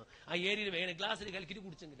കണ്ടിട്ടില്ല. ആ ഏരിയയിൽ വേണേ ഗ്ലാസ്സിൽ കലക്കിട്ട്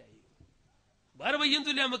കുടിച്ചെങ്കിലായി. വേറെ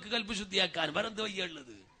വയ്യൊന്നുമില്ല നമുക്ക് കൽബ് ശുദ്ധിയാക്കാൻ. വേറെ എന്ത്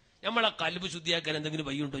വയ്യുള്ളത്? നമ്മളെ കൽബ് ശുദ്ധിയാക്കാൻ എന്തെങ്കിലും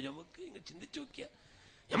വയ്യുണ്ടോ? നമുക്ക് ഇങ്ങനെ ചിന്തിച്ചു നോക്കിയാ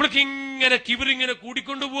നമ്മൾക്ക് ഇങ്ങനെ കിബിറിങ്ങനെ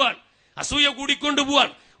കൂടിക്കൊണ്ടുപോവാൻ, അസൂയ കൂടിക്കൊണ്ടുപോവാൻ,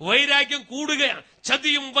 വൈരാഗ്യം കൂടുകയാണ്,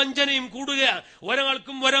 ചതിയും വഞ്ചനയും കൂടുകയാണ്.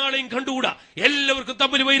 ഒരാൾക്കും ഒരാളെയും കണ്ടുകൂടാ. എല്ലാവർക്കും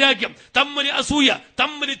തമ്മിൽ വൈരാഗ്യം, തമ്മിൽ അസൂയ,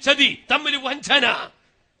 തമ്മിൽ ചതി, തമ്മിൽ വഞ്ചന,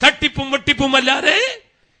 തട്ടിപ്പും വെട്ടിപ്പും അല്ലാതെ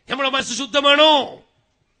നമ്മളെ മനസ്സ് ശുദ്ധമാണോ?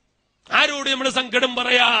 ആരോട് നമ്മളെ സങ്കടം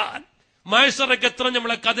പറയാൻ? മഹ്ശറക്ക് എത്ര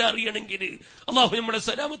നമ്മളെ കഥ അറിയണമെങ്കിൽ അള്ളാഹു നമ്മളെ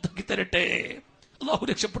സലാമത്താക്കി തരട്ടെ, അള്ളാഹു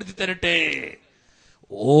രക്ഷപ്പെടുത്തി തരട്ടെ.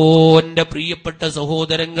 ഓ എന്റെ പ്രിയപ്പെട്ട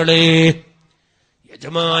സഹോദരങ്ങളെ,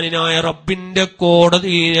 യജമാനായ റബ്ബിന്റെ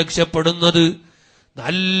കോടതി രക്ഷപ്പെടുന്നത്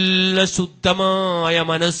നല്ല ശുദ്ധമായ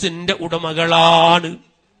മനസ്സിന്റെ ഉടമകളാണ്.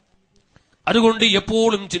 അതുകൊണ്ട്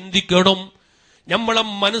എപ്പോഴും ചിന്തിക്കണം, നമ്മളെ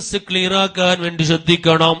മനസ്സ് ക്ലിയറാക്കാൻ വേണ്ടി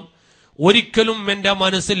ശ്രദ്ധിക്കണം. ഒരിക്കലും എന്റെ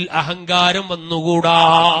മനസ്സിൽ അഹങ്കാരം വന്നുകൂടാ.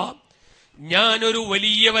 ഞാനൊരു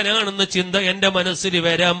വലിയവനാണെന്ന ചിന്ത എന്റെ മനസ്സിൽ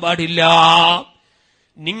വരാൻ പാടില്ല.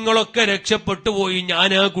 നിങ്ങളൊക്കെ രക്ഷപ്പെട്ടു പോയി,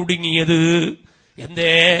 ഞാനാ കുടുങ്ങിയത്.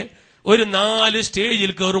 എന്തേ? ഒരു 4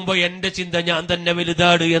 സ്റ്റേജിൽ കയറുമ്പോ എന്റെ ചിന്ത ഞാൻ തന്നെ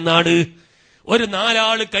വലുതാണ് എന്നാണ്. ഒരു 4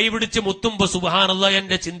 ആള് കൈപിടിച്ച് മുത്തുമ്പോ സുബ്ഹാനല്ലാഹ്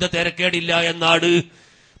എന്റെ ചിന്ത തിരക്കേടില്ല എന്നാണ്.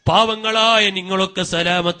 പാവങ്ങളായ നിങ്ങളൊക്കെ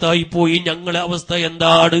സലാമത്തായി പോയി, ഞങ്ങളെ അവസ്ഥ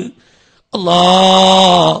എന്താണ്? അല്ലാ,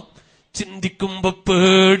 ചിന്തിക്കുമ്പോ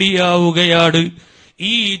പേടിയാവുകയാണ്.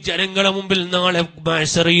 ഈ ജനങ്ങളെ മുമ്പിൽ നാളെ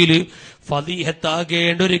മഹ്ശറയിൽ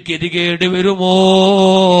ഫളീഹത്താകേണ്ട ഒരു ഗതികേട് വരുമോ?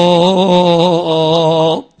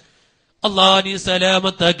 അല്ലാ, നീ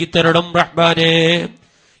സലാമത്താക്കി തരണം റഹ്മാനേ.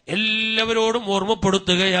 എല്ലാവരോടും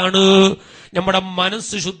ഓർമ്മപ്പെടുത്തുകയാണ്, നമ്മുടെ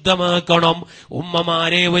മനസ്സ് ശുദ്ധമാക്കണം.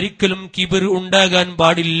 ഉമ്മമാരെ, ഒരിക്കലും കിബിർ ഉണ്ടാകാൻ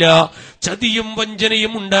പാടില്ല, ചതിയും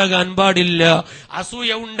വഞ്ചനയും ഉണ്ടാകാൻ പാടില്ല,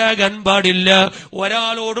 അസൂയ ഉണ്ടാകാൻ പാടില്ല,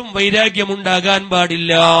 ഒരാളോടും വൈരാഗ്യം ഉണ്ടാകാൻ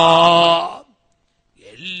പാടില്ല.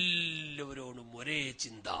 എല്ലാവരോടും ഒരേ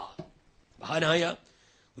ചിന്ത. മഹാനായ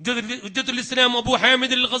ഹുജ്ജത്തുൽ ഇസ്ലാം അബൂ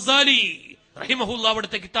ഹാമിദ് അൽ ഗസാലി റഹിമഹുല്ലാ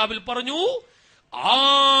അവിടുത്തെ കിതാബിൽ പറഞ്ഞു,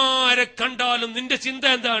 ആരെ കണ്ടാലും നിന്റെ ചിന്ത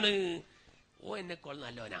എന്താണ്? ഓ എന്നെക്കാൾ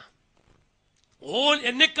നല്ലവനാ, ഓ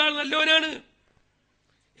എന്നെക്കാൾ നല്ലവനാണ്.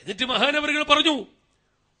 എന്നിട്ട് മഹാനവറുകൾ പറഞ്ഞു,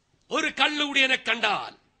 ഒരു കള്ളുകൂടിയനെ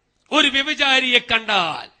കണ്ടാൽ, ഒരു വ്യഭിചാരിയെ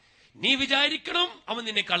കണ്ടാൽ നീ വിചാരിക്കണം അവൻ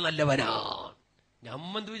നിന്നെക്കാൾ നല്ലവനാണ്.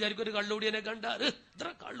 നമ്മെന്ത് വിചാരിക്കും? ഒരു കള്ളുകൂടിയനെ കണ്ടാൽ ഇത്ര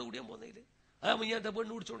കള്ളുകൂടിയാൻ പോകുന്നില്ലേ, ആ മുയ്യാത്ത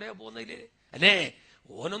പെണ്ണ് കുടിച്ചോണ്ടേ പോകുന്നില്ലേ അല്ലേ?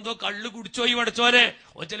 ഓനെന്തോ കള്ളു കുടിച്ചോ ഈ വടച്ചോനെ,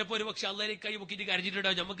 ഓൻ ചിലപ്പോ ഒരു പക്ഷെ അള്ളാഹിലേക്ക് കൈ പൊക്കിയിട്ട്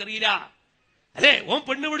കരഞ്ഞിട്ടുണ്ടാവും, നമുക്കറിയില്ല അല്ലെ? ഓൻ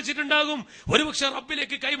പെണ്ണ് പിടിച്ചിട്ടുണ്ടാകും, ഒരു പക്ഷെ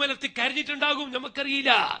റബ്ബിലേക്ക് കൈമലർത്തി കരഞ്ഞിട്ടുണ്ടാകും,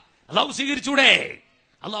 നമുക്കറിയില്ല. അള്ളാഹു സ്വീകരിച്ചൂടെ?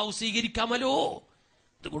 അള്ളാഹു സ്വീകരിക്കാമല്ലോ.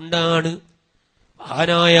 അതുകൊണ്ടാണ്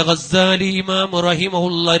മഹാനായ ഗസാലി ഇമാം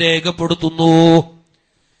റഹിമഹുല്ലാഹ് രേഖപ്പെടുത്തുന്നു,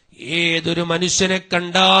 ഏതൊരു മനുഷ്യനെ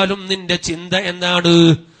കണ്ടാലും നിന്റെ ചിന്ത എന്താണ്?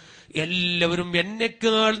 എല്ലാവരും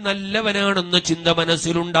എന്നെക്കാൾ നല്ലവനാണെന്ന ചിന്ത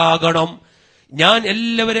മനസ്സിലുണ്ടാകണം. ഞാൻ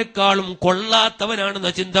എല്ലാവരെക്കാളും കൊള്ളാത്തവനാണെന്ന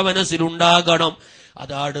ചിന്ത മനസ്സിലുണ്ടാകണം.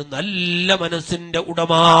 അതാണ് നല്ല മനസ്സിന്റെ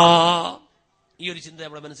ഉടമ. ഈ ഒരു ചിന്ത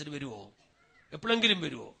നമ്മുടെ മനസ്സിൽ വരുമോ? എപ്പോഴെങ്കിലും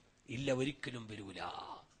വരുമോ? ഇല്ല, ഒരിക്കലും വരൂല.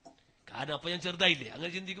 കാരണം അപ്പൊ ഞാൻ ചെറുതായില്ലേ?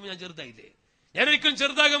 അങ്ങനെ ചിന്തിക്കുമ്പോൾ ഞാൻ ചെറുതായില്ലേ? ഞാൻ ഒരിക്കലും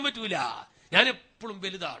ചെറുതാകാൻ പറ്റൂല. ഞാൻ എപ്പോഴും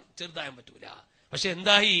വലുതാണ്, ചെറുതാകാൻ പറ്റൂല. പക്ഷെ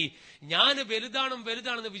എന്തായി? ഞാൻ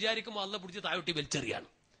വലുതാണെന്ന് വിചാരിക്കുമ്പോൾ അള്ളാഹ് പിടിച്ച് താഴോട്ടി വലിച്ചെറിയാണ്.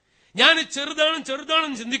 ഞാൻ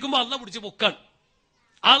ചെറുതാണെന്ന് ചിന്തിക്കുമ്പോൾ അള്ളാഹ് പിടിച്ച് പൊക്കാണ്.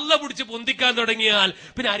 അള്ളാഹ് പിടിച്ച് പൊന്തിക്കാൻ തുടങ്ങിയാൽ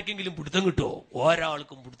പിന്നെ ആർക്കെങ്കിലും പിടുത്തം കിട്ടുമോ?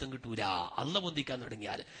 ഒരാൾക്കും പിടുത്തം കിട്ടൂല. അള്ളാഹ് പൊന്തിക്കാൻ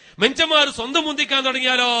തുടങ്ങിയാൽ, മനുഷ്യന്മാർ സ്വന്തം പൊന്തിക്കാൻ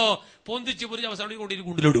തുടങ്ങിയാലോ പൊന്തിച്ച് പൊരിച്ച് അവസാനം കൊണ്ടിട്ട്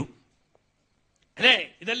കുണ്ടിലിടും അല്ലേ?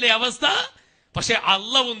 ഇതല്ലേ അവസ്ഥ? പക്ഷെ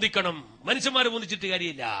അള്ളാഹ് പൊന്തിക്കണം, മനുഷ്യന്മാരെ പൊന്തിച്ചിട്ട്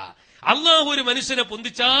കാര്യമില്ല. അള്ളാഹു ഒരു മനുഷ്യനെ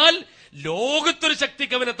പൊന്തിച്ചാൽ ലോകത്തൊരു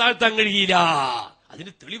ശക്തിക്ക് അവനെ താഴ്ത്താൻ കഴിയില്ല.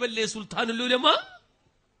 അതിന് തെളിവല്ലേ സുൽത്താനുൽ ഉലമ?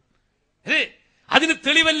 അല്ലേ? അതിന്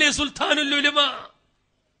തെളിവല്ലേ സുൽത്താനുൽ ഉലമ?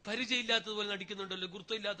 പരിചയമില്ലാത്തതുപോലെ നടിക്കുന്നുണ്ടല്ലോ,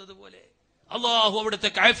 ഗുർത്തമില്ലാത്തതുപോലെ. അള്ളാഹു അവിടുത്തെ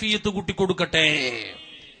കാഫിയത്ത് കൂട്ടിക്കൊടുക്കട്ടെ.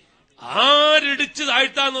 ആരിടിച്ച്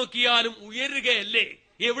താഴ്ത്താൻ നോക്കിയാലും ഉയരുകയല്ലേ?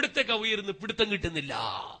 എവിടത്തേക്കാ ഉയർന്ന്? പിടുത്തം കിട്ടുന്നില്ല,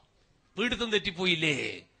 പിടുത്തം തെറ്റിപ്പോയില്ലേ?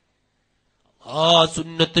 ആ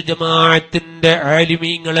സുന്നത്ത് ജമാഅത്തിന്റെ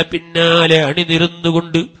ആലിമീങ്ങളെ പിന്നാലെ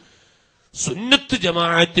അണിനിരന്നുകൊണ്ട് സുന്നത്ത്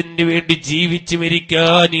ജമാഅത്തിന് വേണ്ടി ജീവിച്ചു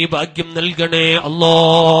മരിക്കാൻ ഈ ഭാഗ്യം നൽകണേ അല്ലാ.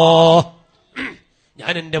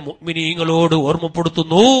 ഞാൻ എന്റെ മുഅ്മിനീങ്ങളോട്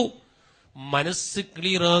ഓർമ്മപ്പെടുത്തുന്നു, മനസ്സ്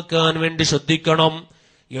ക്ലിയറാക്കാൻ വേണ്ടി ശ്രദ്ധിക്കണം.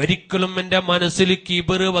 ഒരിക്കലും എന്റെ മനസ്സിൽ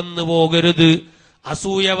കിബർ വന്നു പോകരുത്,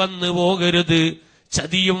 അസൂയ വന്നു പോകരുത്,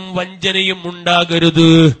 ചതിയും വഞ്ചനയും ഉണ്ടാകരുത്.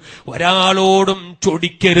 ഒരാളോടും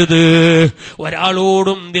ചൊടിക്കരുത്,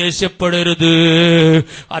 ഒരാളോടും ദേഷ്യപ്പെടരുത്.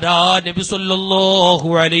 അതാ നബി സല്ലല്ലാഹു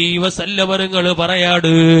അലൈഹി വസല്ലം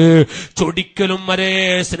പറയാണ്, ചൊടിക്കലും വരെ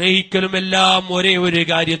സ്നേഹിക്കലും എല്ലാം ഒരേ ഒരു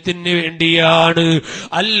കാര്യത്തിന് വേണ്ടിയാണ്.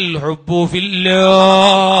 അൽ ഹുബ്ബു ഫില്ലാഹ്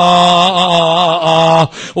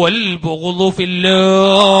വൽ ബുഗ്ളു ഫില്ലാഹ്.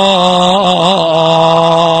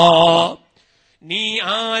 നീ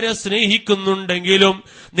ആരെ സ്നേഹിക്കുന്നുണ്ടെങ്കിലും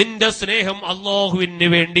നിന്റെ സ്നേഹം അല്ലാഹുവിന്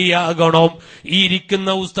വേണ്ടിയാകണം. ഈ ഇരിക്കുന്ന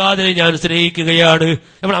ഉസ്താദിനെ ഞാൻ സ്നേഹിക്കുകയാണ്,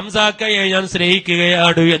 നമ്മൾ ഹംസാക്കയെ ഞാൻ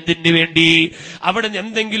സ്നേഹിക്കുകയാണ്. എന്തിനു വേണ്ടി? അവിടെ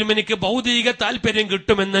എന്തെങ്കിലും എനിക്ക് ഭൗതിക താല്പര്യം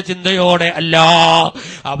കിട്ടുമെന്ന ചിന്തയോടെ അല്ല.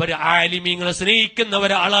 അവർ ആലിമീങ്ങളെ സ്നേഹിക്കുന്ന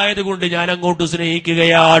ഒരാളായത് കൊണ്ട് ഞാൻ അങ്ങോട്ട്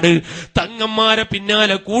സ്നേഹിക്കുകയാണ്. തങ്ങന്മാരെ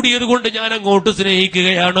പിന്നാലെ കൂടിയത് കൊണ്ട് ഞാൻ അങ്ങോട്ട്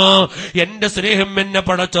സ്നേഹിക്കുകയാണ്. എന്റെ സ്നേഹം എന്നെ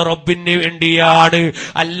പടച്ച റബ്ബിന് വേണ്ടിയാണ്,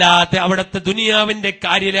 അല്ലാതെ അവിടുത്തെ ദുനിയാവിന്റെ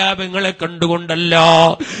കാര്യലാഭങ്ങളെ കണ്ടുകൊണ്ടല്ല.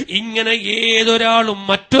 ഇങ്ങനെ ഏതൊരാളും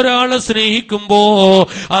മറ്റൊരാളെ സ്നേഹിക്കുമ്പോ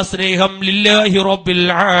ആ സ്നേഹം ലില്ലാഹി റബ്ബിൽ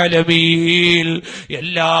ആലമീൻ,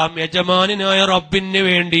 എല്ലാം യജമാനായ റബ്ബിന്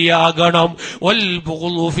വേണ്ടിയാകണം. വൽ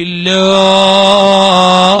ബുഗ്ളു ഫില്ലാഹ്,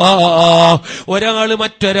 ഒരാള്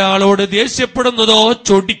മറ്റൊരാളോട് ദേഷ്യപ്പെടുന്നതോ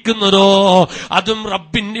ചൊടിക്കുന്നതോ അതും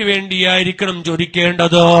റബ്ബിന് വേണ്ടിയായിരിക്കണം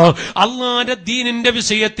ചൊടിക്കേണ്ടത്. അല്ലാഹുവിന്റെ ദീനിന്റെ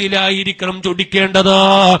വിഷയത്തിലായിരിക്കണം ചൊടിക്കേണ്ടത്,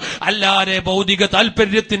 അല്ലാതെ ഭൗതിക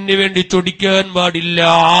താല്പര്യത്തിന് വേണ്ടി ചൊടിക്കാൻ പാടില്ല.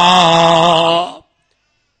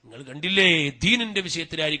 നിങ്ങൾ കണ്ടില്ലേ, ദീനിന്റെ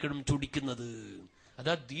വിഷയത്തിലായിരിക്കണം ചൊടിക്കുന്നത്.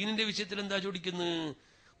 അതാ ദീനിന്റെ വിഷയത്തിൽ എന്താ ചൊടിക്കുന്നത്?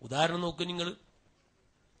 ഉദാഹരണം നോക്കൂ നിങ്ങൾ.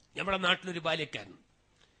 നമ്മുടെ നാട്ടിലൊരു ബാല്യക്കാരൻ,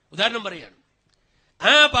 ഉദാഹരണം പറയാണ്.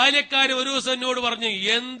 ആ ബാല്യക്കാരൻ ഒരു ദിവസം എന്നോട് പറഞ്ഞു,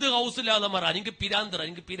 എന്ത് ഹൗസില്ലാതെ മറ, എനിക്ക് പിരാന്തറ,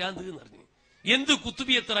 എനിക്ക് പിരാന്ത് എന്ന് പറഞ്ഞു. എന്ത്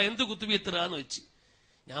കുത്തുബിയത്ര, എന്ത് കുത്തുബിയത്ര എന്ന് വെച്ച്.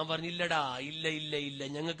 ഞാൻ പറഞ്ഞില്ലടാ, ഇല്ല ഇല്ല ഇല്ല,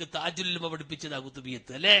 ഞങ്ങൾക്ക് താജുലുലമ പഠിപ്പിച്ചതാ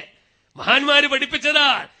കുത്തുബിയത്ത്, അല്ലെ, മഹാന്മാര് പഠിപ്പിച്ചതാ.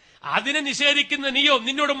 അതിനെ നിഷേധിക്കുന്ന നീയോ,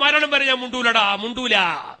 നിന്നോട് മരണം വരെ ഞാൻ മുണ്ടൂലടാ, മുണ്ടൂല.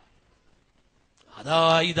 അതാ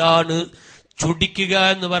ഇതാണ് ചൊടിക്കുക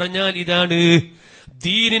എന്ന് പറഞ്ഞാൽ. ഇതാണ്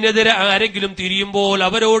ദീനിനെതിരെ ആരെങ്കിലും തിരിയുമ്പോൾ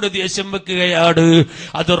അവരോട് ദേഷ്യം വെക്കുകയാണ്.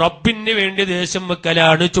 അത് റബ്ബിന് വേണ്ടി ദേഷ്യം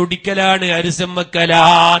വെക്കലാണ്, ചൊടിക്കലാണ്, അരിസം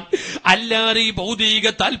വെക്കലാണ്. അല്ലാതെ ഈ ഭൗതിക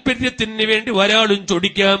താല്പര്യത്തിന് വേണ്ടി ഒരാളും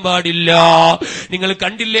ചൊടിക്കാൻ പാടില്ല. നിങ്ങൾ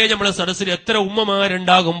കണ്ടില്ലേ, നമ്മളെ സദസ്സിൽ എത്ര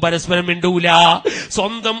ഉമ്മമാരുണ്ടാകും പരസ്പരം മിണ്ടൂല,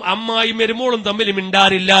 സ്വന്തം അമ്മായും മരുമോളും തമ്മിൽ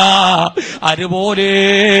മിണ്ടാറില്ല. അതുപോലെ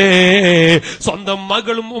സ്വന്തം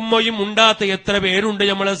മകളും ഉമ്മയും ഉണ്ടാത്ത എത്ര പേരുണ്ട്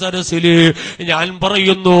നമ്മളെ സദസ്സില്. ഞാൻ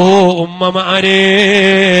പറയുന്നു ഉമ്മമാരെ,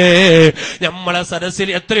 നമ്മളെ സദസ്സിൽ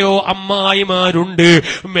എത്രയോ അമ്മായിമാരുണ്ട്,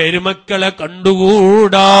 മരുമക്കളെ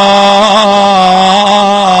കണ്ടുകൂടാ.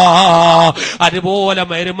 അതുപോലെ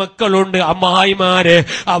മരുമക്കളുണ്ട്, അമ്മായിമാരെ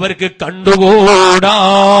അവർക്ക് കണ്ടുകൂടാ.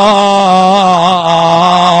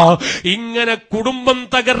 ഇങ്ങനെ കുടുംബം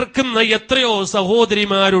തകർക്കുന്ന എത്രയോ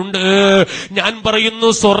സഹോദരിമാരുണ്ട്. ഞാൻ പറയുന്നു,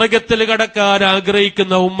 സ്വർഗത്തിൽ കടക്കാൻ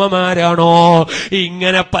ആഗ്രഹിക്കുന്ന ഉമ്മമാരാണോ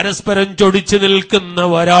ഇങ്ങനെ പരസ്പരം ചൊടിച്ചു നിൽക്കുന്ന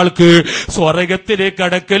ഒരാൾക്ക് സ്വർഗത്തിൽ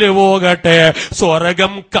കടക്കല് പോകട്ടെ,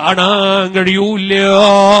 സ്വർഗം കാണാൻ കഴിയൂല.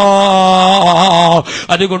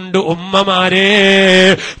 അതുകൊണ്ട് ഉമ്മമാരെ,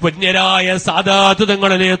 പുണ്യരായ സാദാത്ത്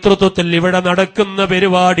തങ്ങളുടെ നേതൃത്വത്തിൽ ഇവിടെ നടക്കുന്ന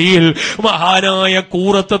പരിപാടിയിൽ മഹാനായ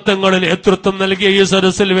കൂറത്ത് തങ്ങളുടെ നേതൃത്വം നൽകിയ ഈ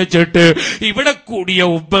സദസ്സിൽ വെച്ചിട്ട് ഇവിടെ കൂടിയ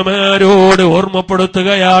ഉമ്മമാരോട്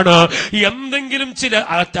ഓർമ്മപ്പെടുത്തുകയാണ്, എന്തെങ്കിലും ചില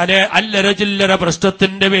അല്ലര ചില്ലര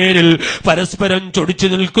പ്രശ്നത്തിന്റെ പേരിൽ പരസ്പരം ചൊടിച്ചു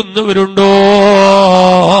നിൽക്കുന്നവരുണ്ടോ?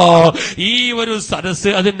 ഈ ഒരു സദസ്സ്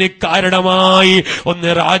അതിന് കാരണമായി ഒന്ന്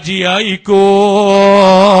രാജിയായിക്കോ.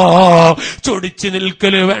 ചൊടിച്ചു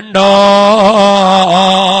നിൽക്കല് വേണ്ട.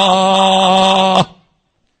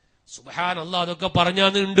 സുബ്ഹാനല്ലാഹ്, അതൊക്കെ പറഞ്ഞാൽ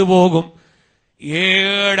നീണ്ടുപോകും.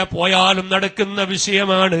 ഏടെ പോയാലും നടക്കുന്ന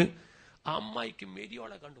വിഷയമാണ്. അമ്മായിക്ക്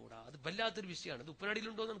മെരിയോളെ കണ്ടുകൂടാ, അത് വല്ലാത്തൊരു വിഷയമാണ്. ഇത്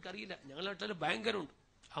ഉപ്പനടിയിലുണ്ടോന്ന് എനിക്കറിയില്ല, ഞങ്ങളുടെ നാട്ടിൽ ഭയങ്കരമുണ്ട്.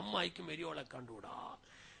 അമ്മായിക്ക് മെരിയോളെ കണ്ടുകൂടാ,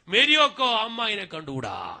 മെരിയോക്കോ അമ്മായിനെ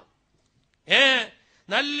കണ്ടുകൂടാ.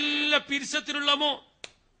 നല്ല പിരിസത്തിലുള്ള മോൻ,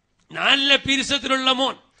 നല്ല പിരിസത്തിലുള്ള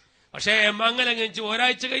മോൻ. പക്ഷേ മംഗലം കഴിച്ച്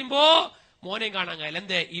ഒരാഴ്ച കഴിയുമ്പോ മോനെ കാണാൻ കഴിയില്ല.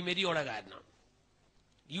 എന്തേ? ഈ മെരിയോടെ കാരണമാണ്.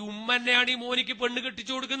 ഈ ഉമ്മന്നെയാണ് ഈ മോനിക്ക് പെണ്ണ്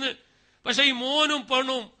കെട്ടിച്ചു കൊടുക്കുന്നത്. പക്ഷെ ഈ മോനും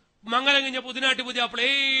പെണ്ണും മംഗലം കഴിഞ്ഞ പുതിനാട്ടി പുതിയ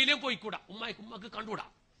അപ്പളേലും പോയിക്കൂടാ, ഉമ്മക്ക് കണ്ടുകൂടാ,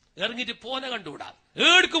 എറിഞ്ഞിട്ട് പോനെ കണ്ടുകൂടാ,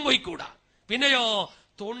 ഏടുക്കും പോയിക്കൂടാ. പിന്നെയോ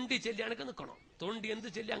തൊണ്ടി ചെല്ലി അനക്ക് നിൽക്കണം, തൊണ്ടി എന്ത്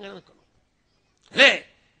ചെല്ലി അങ്ങനെ നിൽക്കണം, അല്ലേ?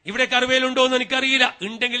 ഇവിടെ കർവേലുണ്ടോ എന്ന് എനിക്കറിയില്ല,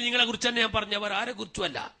 ഉണ്ടെങ്കിൽ നിങ്ങളെ കുറിച്ച് തന്നെ ഞാൻ പറഞ്ഞവർ, ആരെ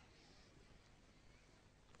കുറിച്ചുമല്ല.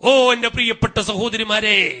 ഓ എന്റെ പ്രിയപ്പെട്ട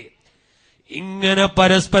സഹോദരിമാരെ, ഇങ്ങനെ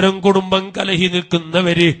പരസ്പരം കുടുംബം കലഹി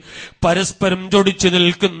നിൽക്കുന്നവര്, പരസ്പരം ചൊടിച്ചു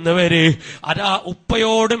നിൽക്കുന്നവര്, അതാ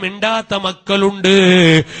ഉപ്പയോട് മിണ്ടാത്ത മക്കളുണ്ട്,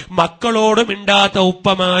 മക്കളോട് മിണ്ടാത്ത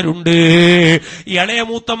ഉപ്പമാരുണ്ട്, ഇളയ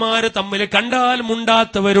മൂത്തമാര് തമ്മിൽ കണ്ടാൽ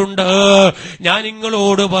മുണ്ടാത്തവരുണ്ട്. ഞാൻ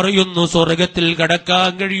നിങ്ങളോട് പറയുന്നു, സ്വർഗത്തിൽ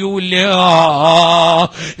കടക്കാൻ കഴിയൂല.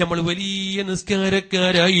 നമ്മൾ വലിയ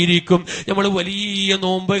നിസ്കാരക്കാരായിരിക്കും, നമ്മൾ വലിയ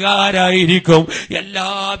നോമ്പുകാരായിരിക്കും, എല്ലാ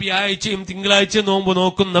വ്യാഴ്ചയും തിങ്കളാഴ്ച നോമ്പ്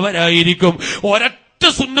നോക്കുന്നവരായിരിക്കും, ഒരൊറ്റ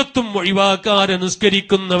സുന്നത്തും ഒഴിവാക്കാതെ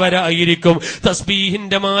നിസ്കരിക്കുന്നവരായിരിക്കും,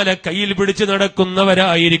 തസ്ബീഹിന്റെ മാല കയ്യിൽ പിടിച്ച്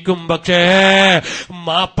നടക്കുന്നവരായിരിക്കും. പക്ഷേ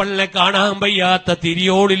മാപ്പള്ളിനെ കാണാൻ വയ്യാത്ത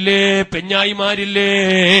തിരിയോളില്ലേ, പെഞ്ഞായിമാരില്ലേ,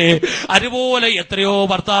 അതുപോലെ എത്രയോ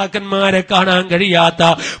ഭർത്താക്കന്മാരെ കാണാൻ കഴിയാത്ത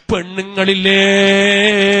പെണ്ണുങ്ങളില്ലേ,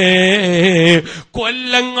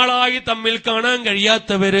 കൊല്ലങ്ങളായി തമ്മിൽ കാണാൻ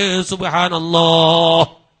കഴിയാത്തവര്. സുബ്ഹാനല്ലാഹ്.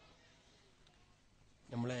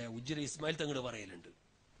 നമ്മളെ ഉജ്ര ഇസ്മായിൽ തങ്ങൾ പറയലുണ്ട്,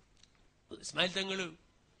 ഇസ്മായിൽ തങ്ങള്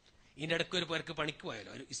ഇതിനിടയ്ക്ക് ഒരു പുരക്ക് പണിക്ക് പോയാലോ,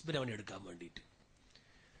 ഒരു ഇസ്മിന് പണി എടുക്കാൻ വേണ്ടിയിട്ട്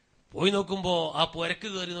പോയി നോക്കുമ്പോ, ആ പുരക്ക്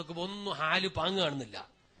കയറി നോക്കുമ്പോ ഒന്നും ഹാല് പാങ്ങ് കാണുന്നില്ല.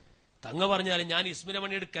 തങ്ങ പറഞ്ഞാലും ഞാൻ ഇസ്മിന്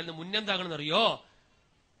പണി എടുക്കാൻ മുന്നെന്താകണമെന്നറിയോ,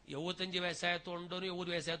 75 വയസ്സായത്തോണ്ടോ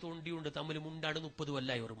 70 വയസ്സായത്തോണ്ടിയുണ്ട് തമ്മിൽ മുണ്ടാണ് 30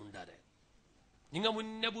 കൊല്ലായി അവർ മുണ്ടാതെ. നിങ്ങ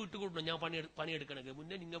മുന്നേ വീട്ട് കൂടണം, ഞാൻ പണിയെടുക്കണമെങ്കിൽ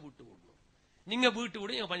മുന്നേ നിങ്ങ വീട്ട് കൂടണം, നിങ്ങ വീട്ട്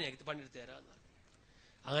കൂടെ ഞാൻ പണിയെടുത്ത് തരാന്ന്.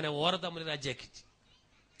 അങ്ങനെ ഓരോ തമ്മിൽ രാജ്യാക്കിച്ച്.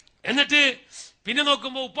 എന്നിട്ട് പിന്നെ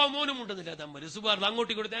നോക്കുമ്പോ ഉപ്പാമോനും ഉണ്ടെന്നില്ല തമ്മിൽ. സുബാർ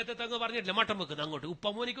അങ്ങോട്ട് ഇങ്ങോട്ട് നേരത്തെ തങ്ങ് പറഞ്ഞിട്ടില്ല, മട്ടം വെക്കുന്നത് അങ്ങോട്ട്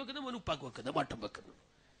ഉപ്പാമോനിക്ക് വെക്കുന്നത്, മോൻ ഉപ്പാക്ക് വെക്കുന്നത്, മട്ടം വെക്കുന്നു.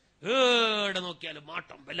 ഏടെ നോക്കിയാലും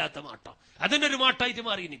മാട്ടം, വല്ലാത്ത മാട്ടം. അതിനൊരു മാട്ടായിട്ട്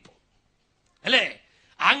മാറിയിനിപ്പോ അല്ലേ.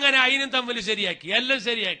 അങ്ങനെ അതിനും തമ്മിൽ ശരിയാക്കി, എല്ലാം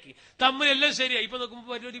ശരിയാക്കി, തമ്മിലെല്ലാം ശരിയായി. ഇപ്പൊ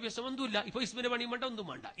നോക്കുമ്പോ ഒരു വിഷം ഒന്നുമില്ല, ഇപ്പൊ ഇസ്മിന്റെ പണി വേണ്ട, ഒന്നും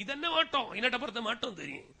വേണ്ട, ഇതന്നെ മാട്ടോ, ഇതിനട്ടപ്പുറത്തെ മാട്ടം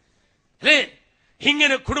തരും അല്ലേ.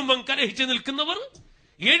 ഇങ്ങനെ കുടുംബം കലഹിച്ച് നിൽക്കുന്നവർ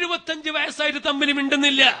 75 വയസ്സായിട്ട് തമ്മിൽ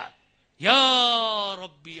മിണ്ടുന്നില്ല. യാ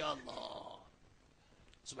റബ്ബി അല്ലാഹ്,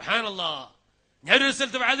 സുബ്ഹാനല്ലാഹ്. ഞാനൊരു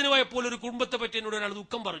സ്ഥലത്ത് വഅദിന് പോയപ്പോൾ ഒരു കുടുംബത്തെ പറ്റി എന്നോട് ഒരാൾ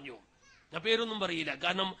ദുഃഖം പറഞ്ഞു. ഞാൻ പേരൊന്നും പറയില്ല,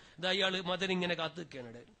 കാരണം ഇതാ ഇയാള് മദൻ ഇങ്ങനെ കാത്തു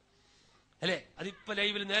നിൽക്കുകയാണ് അല്ലെ. അതിപ്പോ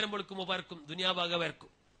ലൈവിൽ നേരം വെളുക്കുമ്പോ വരക്കും, ദുനിയാഭാഗ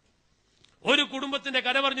വരക്കും. ഒരു കുടുംബത്തിന്റെ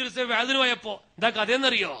കഥ പറഞ്ഞൊരു സ്ഥലത്ത് വഅദിന് പോയപ്പോ എന്താ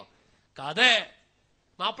കഥയെന്നറിയോ, കഥ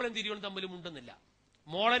മാപ്പിളയും തിരിയോളും തമ്മിൽ മുണ്ടുന്നില്ല.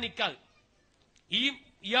 മോളെ നിക്കാഹ്,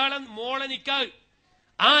 ഇയാളെ മോളെ നിക്കാഹ്,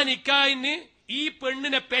 ആ നിക്കാഹിന് ഈ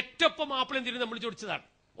പെണ്ണിനെ പെറ്റൊപ്പം മാപ്പിളയും തിരിയും നമ്മൾ ചൊടിച്ചതാണ്.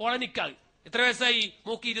 ഓളെ നിക്കാഹ് എത്ര വയസ്സായി,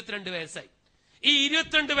 മോക്ക് 22 വയസ്സായി. ഈ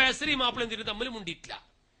 22 വയസ്സിൽ ഈ മാപ്പിളയും തിരിയും തമ്മിൽ മുണ്ടിയിട്ടില്ല.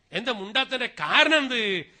 എന്താ മുണ്ടാത്തതിന്റെ കാരണം എന്ത്?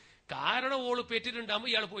 കാരണം ഓള് പെറ്റിട്ടുണ്ടാകുമ്പോ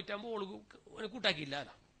ഇയാളെ പോയിട്ടാകുമ്പോ ഓള് കൂട്ടാക്കിയില്ല,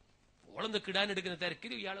 ഓളൊന്ന് കിടാനെടുക്കുന്ന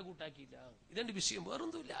തിരക്കിൽ ഇയാളെ കൂട്ടാക്കിയില്ല. ഇതെന്റെ വിഷയം,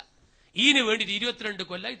 വേറൊന്നുമില്ല. ഇതിന് വേണ്ടിട്ട് 22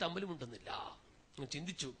 കൊല്ലായി തമ്മിൽ മുണ്ടുന്നില്ല.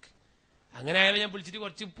 ചിന്തിച്ചു നോക്ക്. അങ്ങനെ ആയാലും ഞാൻ വിളിച്ചിട്ട്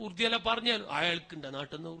കുറച്ച് പൂർത്തിയെല്ലാം പറഞ്ഞാലും അയാൾക്കുണ്ട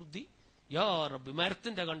നാട്ടുന്ന വൃത്തി. യാ റബ്ബി,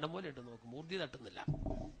 മരത്തിന്റെ കണ്ടം പോലെ ഇട്ട് നോക്കും, ഊർജി തട്ടുന്നില്ല.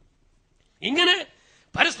 ഇങ്ങനെ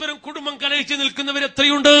പരസ്പരം കുടുംബം കലഹിച്ച് നിൽക്കുന്നവർ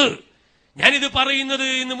എത്രയുണ്ട്. ഞാനിത് പറയുന്നത്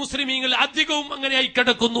ഇന്ന് മുസ്ലിമീങ്ങൾ അധികവും അങ്ങനെയായി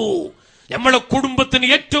കിടക്കുന്നു. നമ്മളെ കുടുംബത്തിന്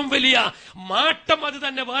ഏറ്റവും വലിയ മാറ്റം അത്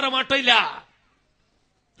തന്നെ, വേറെ മാറ്റമില്ല.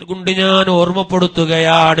 അതുകൊണ്ട് ഞാൻ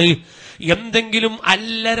ഓർമ്മപ്പെടുത്തുകയാണ്, എന്തെങ്കിലും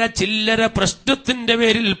അല്ലര ചില്ലര പ്രശ്നത്തിന്റെ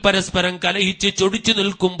പേരിൽ പരസ്പരം കലഹിച്ച് ചൊടിച്ചു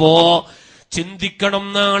നിൽക്കുമ്പോ ചിന്തിക്കണം,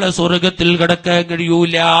 നാളെ സ്വർഗത്തിൽ കടക്കാൻ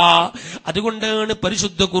കഴിയൂല. അതുകൊണ്ടാണ്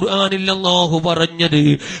പരിശുദ്ധ ഖുർആനിൽ അല്ലാഹു പറഞ്ഞത്,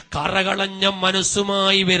 കറകളഞ്ഞ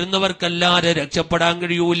മനസ്സുമായി വരുന്നവർക്കല്ലാതെ രക്ഷപ്പെടാൻ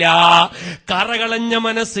കഴിയൂല. കറകളഞ്ഞ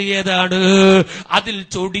മനസ്സ് ഏതാണ്? അതിൽ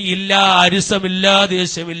ചൊടിയില്ല, അരിസമില്ല,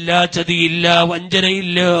 ദേഷ്യമില്ല, ചതിയില്ല,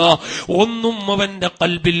 വഞ്ചനയില്ല, ഒന്നും അവന്റെ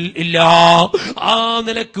ഖൽബിൽ ഇല്ല. ആ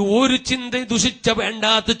നിലക്ക് ഒരു ചിന്ത, ദുഷിച്ച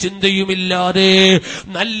വേണ്ടാത്ത ചിന്തയുമില്ലാതെ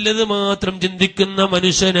നല്ലത് മാത്രം ചിന്തിക്കുന്ന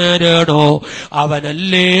മനുഷ്യനാരാണോ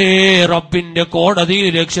അവനല്ലേ റബ്ബിന്റെ കോടതിയിൽ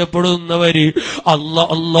രക്ഷപ്പെടുന്നവര്. അല്ലാ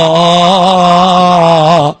അല്ലാ,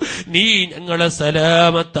 നീ ഞങ്ങളെ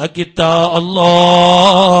സലാമത്താക്കിത്ത അല്ലാ.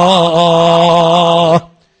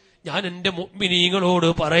 ഞാൻ എന്റെ മുഅ്മിനീങ്ങളോട്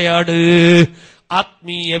പറയാണ്,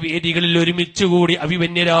 ആത്മീയ വേദികളിൽ ഒരുമിച്ചുകൂടി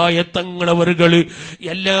അഭിമന്യരായ തങ്ങളവറുകള്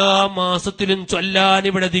എല്ലാ മാസത്തിലും ചൊല്ലാൻ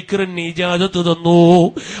ഇവിടെ ദിക്റിന് ഇജാസത്ത് തന്നു.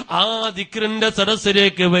 ആ ദിക്റിന്റെ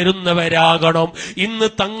സദസ്സിലേക്ക് വരുന്നവരാകണം. ഇന്ന്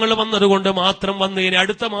തങ്ങൾ വന്നതുകൊണ്ട് മാത്രം വന്നതിന്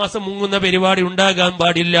അടുത്ത മാസം മുങ്ങുന്ന പരിപാടി ഉണ്ടാകാൻ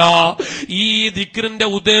പാടില്ല. ഈ ദിക്റിന്റെ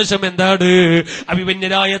ഉദ്ദേശം എന്താണ്?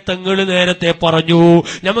 അഭിമന്യരായ തങ്ങള് നേരത്തെ പറഞ്ഞു,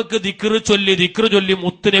 നമുക്ക് ദിക്റ് ചൊല്ലി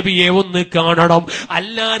മുത്തുനബിയെ ഒന്ന് കാണണം,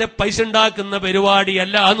 അല്ലാതെ പൈസ ഉണ്ടാക്കുന്ന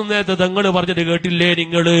പരിപാടിയല്ല. അന്ന് നേരത്തെ തങ്ങൾ പറഞ്ഞത് കേട്ടില്ലേ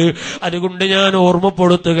നിങ്ങള്? അതുകൊണ്ട് ഞാൻ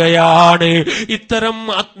ഓർമ്മപ്പെടുത്തുകയാണ്, ഇത്തരം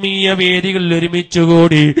ആത്മീയ വേദികളിൽ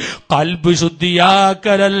ഒരുമിച്ചുകൂടി ഖൽബ് ശുദ്ധിയാക്കലല്ലാതെ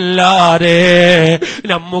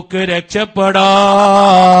നമുക്ക് രക്ഷപ്പെടാൻ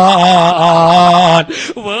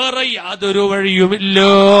വേറെ യാതൊരു വഴിയുമില്ല.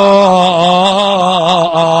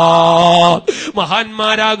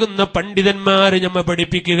 മഹാന്മാരാകുന്ന പണ്ഡിതന്മാര് നമ്മെ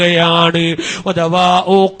പഠിപ്പിക്കുകയാണ്.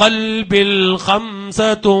 വദവാഉ ഖൽബിൽ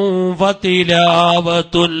ഖംസതുൻ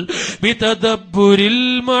ഫതിലാവതുൽ ബിതദബ്ബുരിൽ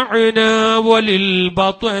മഅനാ വലിൽ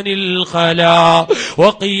ബത്നിൽ ഖലാ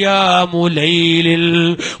വഖിയാമു ലൈലിൽ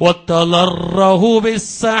വതളറഹു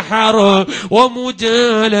ബിസ്സഹർ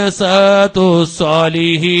വമുജാലസാതു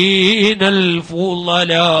സാലിഹീനൽ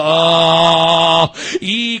ഫുളലാ.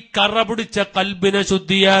 ഈ കറ പിടിച്ച കൽബിനെ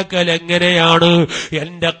ശുദ്ധിയാക്കൽ എങ്ങനെയാണ്?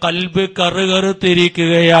 എന്റെ കൽബ്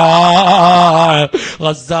കറുകറുത്തിരിക്കുകയാ.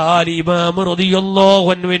 ഗസ്സാലി ഇമാം റളിയല്ലാഹു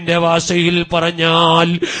അൻഹുവിന്റെ ഭാഷയിൽ പറഞ്ഞാൽ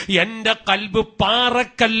എന്റെ കൽബ്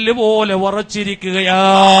പാറക്കല്ല് പോലെ ഉറച്ചിരിക്കുകയാ.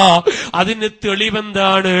 അതിന്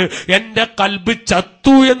തെളിവെന്താണ്? എന്റെ കൽബ്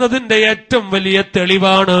ചത്തു എന്നതിന്റെ ഏറ്റവും വലിയ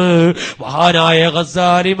തെളിവാണ് മഹാനായ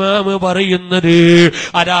ഗസ്സാലി ഇമാം പറയുന്നത്.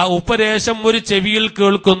 അതാ ഉപദേശം ഒരു ചെവിയിൽ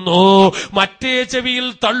കേൾക്കുന്നു, മറ്റേ ചെവിയിൽ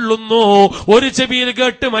തള്ളുന്നു, ഒരു ചെവിയിൽ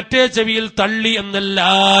കേട്ട് മറ്റേ ചെവിയിൽ തള്ളി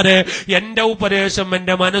എന്നല്ലാതെ എന്റെ ഉപദേശം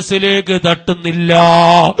എന്റെ മനസ്സിലേക്ക് തട്ടുന്നില്ല,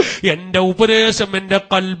 എന്റെ ഉപദേശം എന്റെ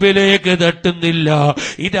കൽബിലേക്ക് തട്ടുന്നില്ല.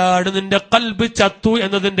 ഇതാണ് നിന്റെ കൽബ് ചത്തു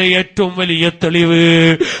എന്നതിന്റെ ഏറ്റവും വലിയ തെളിവ്.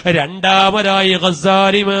 രണ്ടാമതായി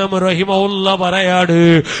ഗസ്സാലി ഇമാം റഹിമഹുല്ലാഹ് പറയാണ്,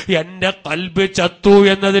 എന്റെ കൽബ് ചത്തു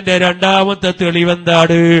എന്നതിന്റെ രണ്ടാമത്തെ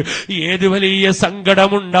തെളിവെന്താണ്? ഏത് വലിയ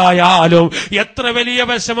സങ്കടമുണ്ടായാലും, എത്ര വലിയ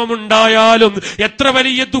വിഷമമുണ്ടായാലും, എത്ര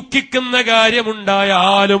വലിയ ദുഃഖിക്കുന്ന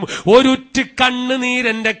കാര്യമുണ്ടായാലും ഒരുറ്റ്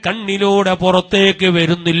കണ്ണുനീരെന്റെ കണ്ണിലൂടെ പുറത്തേക്ക്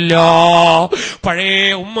വരുന്നില്ല. പഴയ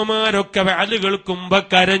ഉമ്മമാരൊക്കെ വഅദ് കേൾക്കുമ്പോ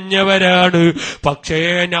കരഞ്ഞവരാണ്, പക്ഷേ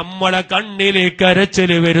നമ്മളെ കണ്ണില്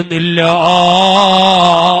കരച്ചില് വരുന്നില്ല.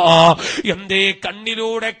 എന്തേ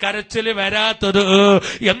കണ്ണിലൂടെ കരച്ചില് വരാത്തത്?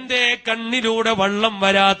 എന്തേ കണ്ണിലൂടെ വെള്ളം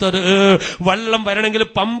വരാത്തത്? വെള്ളം വരണമെങ്കിൽ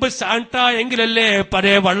പമ്പ് സ്റ്റാർട്ടായെങ്കിലല്ലേ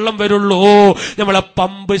പഴയ വെള്ളം വരുള്ളൂ. നമ്മളെ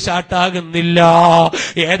പമ്പ് സ്റ്റാർട്ടാകുന്നില്ല.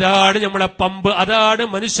 ഏതാണ് നമ്മളെ പമ്പ്? അതാണ്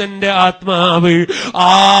മനുഷ്യന്റെ ആത്മാവ്.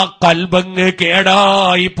 ആ കൽബങ്ങ്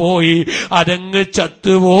കേടായി പോയി, അതങ്ങ്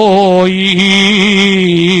ചത്തുപോയി.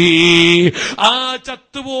 ആ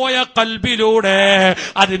ചത്തുപോയ കൽബിലൂടെ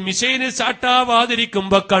അത് മിഷീന്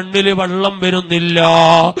സ്റ്റാർട്ടാവാതിരിക്കുമ്പോ കണ്ണില് വെള്ളം വരുന്നില്ല.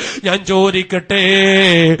 ഞാൻ ചോദിക്കട്ടെ,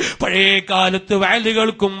 പഴയ കാലത്ത് വഅദ്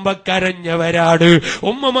കേൾക്കുമ്പോ കരഞ്ഞവരാണ്,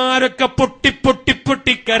 ഉമ്മമാരൊക്കെ പൊട്ടി പൊട്ടി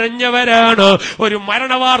പൊട്ടി കരഞ്ഞവരാണ്, ഒരു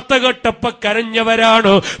മരണവാർത്ത കേട്ടപ്പോ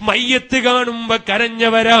കരഞ്ഞവരാണ്, മയ്യത്ത് കാണുമ്പോ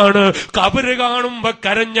കരഞ്ഞവരാണ്, ഖബറ് കാണുമ്പോ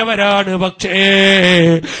കരഞ്ഞവരാണ്. പക്ഷേ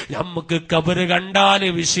നമുക്ക് ഖബറ് കണ്ടാല്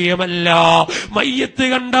വിഷയമല്ല, മയ്യത്ത്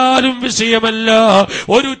കണ്ടാലും വിഷയമല്ല.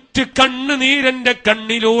 ഒരുറ്റ് കണ്ണുനീരെന്റെ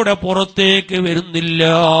കണ്ണിലൂടെ പുറത്തേക്ക് വരുന്നില്ല.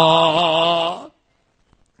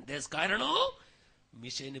 കാരണോ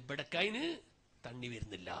മിഷീന് ബടക്കായിന് തണ്ണി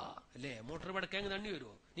വരുന്നില്ല. അല്ലേ? മോട്ടോർ ബടക്കായി തണ്ണി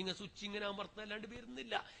വരുമോ? നിങ്ങൾ സ്വിച്ച് ഇങ്ങനെ അമർത്തല്ലാണ്ട്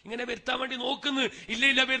വരുന്നില്ല. ഇങ്ങനെ വരുത്താൻ വേണ്ടി നോക്കുന്നു, ഇല്ല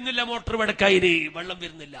ഇല്ല വരുന്നില്ല. മോട്ടോർ ബടക്കായിന് വെള്ളം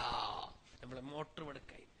വരുന്നില്ല. നമ്മളെ മോട്ടോർ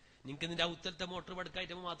ബടക്കായി നിനക്ക് നിന്റെ ഔത്തലത്തെ മോട്ടോർ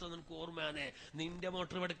ബടക്കായിട്ട് മാത്രം നിനക്ക് ഓർമ്മയാണ്. നിന്റെ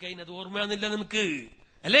മോട്ടോർ ബടക്കായിന് അത് ഓർമ്മയാന്നില്ല നിനക്ക്,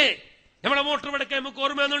 അല്ലേ? നമ്മളെ മോട്ടോർ ബടക്കായി നമുക്ക്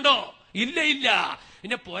ഓർമ്മയാന്നുണ്ടോ? ഇല്ല ഇല്ല.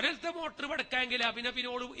 പിന്നെ പൊരലത്തെ മോട്ടോർ ബടക്കായെങ്കിലാ പിന്നെ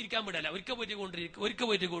ഓട് ഇരിക്കാൻ വിടല. ഒരിക്കൽ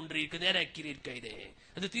പോയിട്ട് കൊണ്ടിരിക്കും നേരെ അക്കിരിക്കൈനെ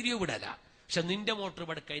അത് തിരികെ വിടല. പക്ഷെ നിന്റെ മോട്ടോർ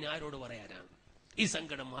ബടക്കായിന് ആരോട് പറയാനാ? ഈ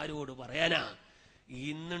സങ്കടം ആരോട് പറയാനാ?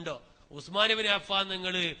 ഇന്നുണ്ടോ? ഉസ്മാൻ ഇബ്നു അഫ്ഫാൻ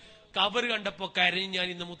നിങ്ങള് ഖബർ കണ്ടപ്പോ കരഞ്ഞ് ഞാൻ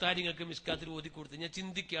ഇന്ന് മുത്താരിങ്ങൾക്ക് മിസ്കാത്തിൽ ഓതി കൊടുത്ത് ഞാൻ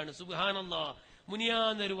ചിന്തിക്കുകയാണ്. സുബ്ഹാനല്ലാഹ്,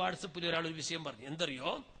 മുനിയാന്നൊരു വാട്സപ്പിൽ ഒരാൾ ഒരു വിഷയം പറഞ്ഞു. എന്തറിയോ?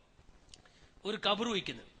 ഒരു ഖബർ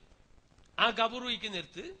വയ്ക്കുന്നത്, ആ ഖബർ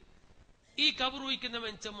വയ്ക്കുന്നിടത്ത് ഈ ഖബർ വയ്ക്കുന്ന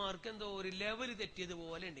മനുഷ്യന്മാർക്ക് എന്തോ ഒരു ലെവല്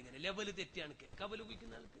തെറ്റിയതുപോലെ ഉണ്ട്. ഇങ്ങനെ ലെവല് തെറ്റിയാണ് ഖബർ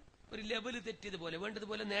വയ്ക്കുന്ന ആൾക്ക് ഒരു ലെവല് തെറ്റിയതുപോലെ,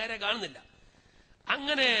 വേണ്ടതുപോലെ നേരെ കാണുന്നില്ല.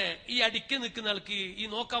 അങ്ങനെ ഈ അടിക്ക് നിൽക്കുന്ന ആൾക്ക് ഈ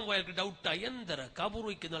നോക്കാൻ പോയാൾക്ക് ഡൗട്ടായി, എന്തറ ഖബർ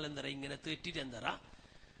വയ്ക്കുന്ന ആൾ എന്തറ ഇങ്ങനെ തെറ്റിട്ട് എന്തറ?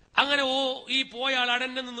 അങ്ങനെ ഈ പോയ ആൾ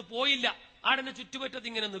അടന്നെ നിന്ന് പോയില്ല. ആടന്നെ ചുറ്റുപറ്റത്ത്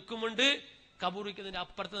ഇങ്ങനെ നിൽക്കുമുണ്ട്. ഖബർ വയ്ക്കുന്നതിന്റെ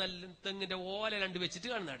അപ്പുറത്ത് നല്ല തെങ്ങിന്റെ ഓല രണ്ട് വെച്ചിട്ട്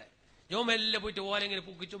കാണുന്നവിടെ. യോമെല്ലാം പോയിട്ട് ഓല ഇങ്ങനെ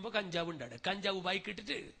പൊക്കിച്ചുമ്പോ കഞ്ചാവ് ഉണ്ടാടെ. കഞ്ചാവ്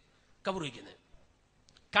വായിക്കിട്ടിട്ട് ഖബർ വയ്ക്കുന്നത്,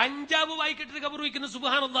 കഞ്ചാവ് വായിക്കിട്ടിട്ട് ഖബർ വയ്ക്കുന്നത്.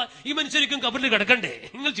 സുബ്ഹാനല്ലാഹ്, ഈ മനുഷ്യരിക്കും ഖബറിൽ കിടക്കണ്ടേ?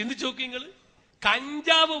 നിങ്ങൾ ചിന്തിച്ചു നോക്കി. നിങ്ങൾ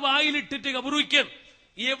കഞ്ചാവ് വായിലിട്ടിട്ട് ഖബർ വയ്ക്കും.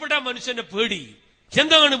 എവിടെ മനുഷ്യന്റെ പേടി?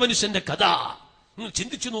 എന്താണ് മനുഷ്യന്റെ കഥ? നിങ്ങൾ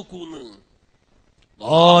ചിന്തിച്ചു നോക്കൂന്ന്.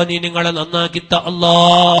 നീ നിങ്ങളെ നന്നാക്കിത്ത അല്ലാ,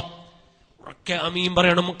 ഉറക്കെ ആമീൻ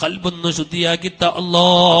പറയണം. കൽബൊന്ന് ശുദ്ധിയാക്കിത്ത അല്ലാ.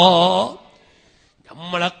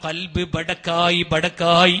 നമ്മളെ കൽബ്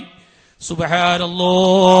ബടക്കായി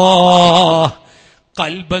സുബ്ഹാനല്ലാഹ്,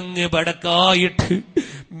 കൽബങ്ങ് ബടക്കായിട്ട്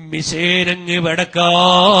മിശേരങ്ങ് ബടക്കാട്.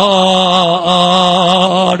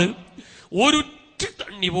 ഒരു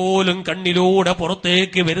തണ്ണി പോലും കണ്ണിലൂടെ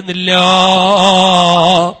പുറത്തേക്ക് വരുന്നില്ല.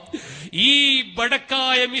 ഈ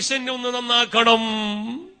ബടക്കായ മിഷൻ ഒന്ന് നന്നാക്കണം.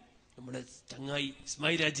 നമ്മുടെ ചങ്ങായി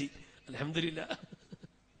ഇസ്മായിൽ രാജി, അൽഹംദുലില്ലാഹ്.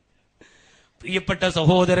 പ്രിയപ്പെട്ട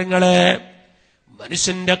സഹോദരങ്ങളെ,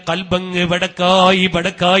 മനുഷ്യന്റെ കൽബങ്ങ് വടക്കായി.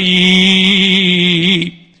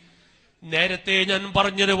 നേരത്തെ ഞാൻ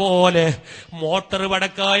പറഞ്ഞതുപോലെ മോട്ടർ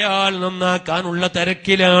വടക്കായാൽ നന്നാക്കാനുള്ള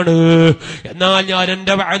തിരക്കിലാണ്. എന്നാൽ ഞാൻ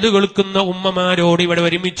എന്റെ വഅദ് കേൾക്കുന്ന ഉമ്മമാരോട്, ഇവിടെ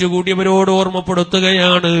ഒരുമിച്ച് കൂടിയവരോട്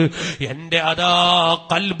ഓർമ്മപ്പെടുത്തുകയാണ്, എന്റെ അതാ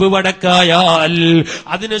കൽബ് വടക്കായാൽ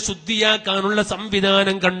അതിനെ ശുദ്ധിയാക്കാനുള്ള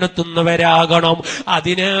സംവിധാനം കണ്ടെത്തുന്നവരാകണം.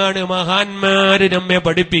 അതിനാണ് മഹാന്മാര് നമ്മെ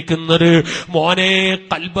പഠിപ്പിക്കുന്നത്. മോനെ,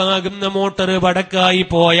 കൽബാകുന്ന മോട്ടർ വടക്കായി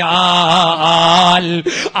പോയാൽ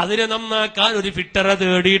അതിനെ നന്നാക്കാൻ ഒരു ഫിറ്ററെ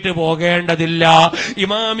തേടിയിട്ട് പോകേണ്ടതില്ല.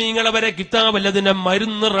 ഇമാമിങ്ങൾ അവരെ കിതാബിൽ അതിനെ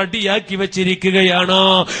മരുന്ന് റെഡിയാക്കി വെച്ചിരിക്കുകയാണ്.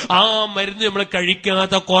 ആ മരുന്ന് നമ്മൾ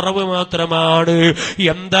കഴിക്കാത്ത കുറവ് മാത്രമാണ്.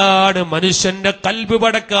 എന്താണ്? മനുഷ്യന്റെ കൽബ്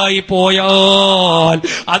വടക്കായി പോയാൽ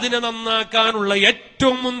അതിനെ നന്നാക്കാനുള്ള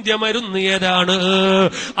ഏറ്റവും മുന്തിയ മരുന്ന് ഏതാണ്?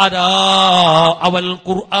 അതാ അവൻ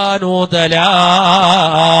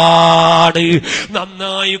ഖുർആനോദലാണ്.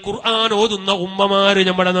 നന്നായി ഖുർആൻ ഓതുന്ന ഉമ്മമാര്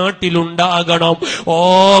നമ്മുടെ നാട്ടിലുണ്ടാകണം. ഓ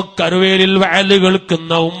കർവേലിൽ വഅദ്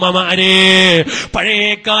കേൾക്കുന്ന ഉമ്മമാര്, പഴയ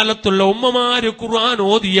കാലത്തുള്ള ഉമ്മമാര് ഖുർആൻ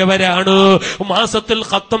ഓതിയവരാണ്, മാസത്തിൽ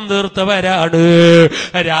ഖത്തം തീർത്തവരാണ്,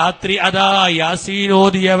 രാത്രി അതാ യാസീൻ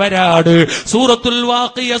ഓതിയവരാണ്, സൂറത്തുൽ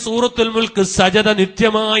വാഖിയ, സൂറത്തുൽ മുൽക്ക്, സജദ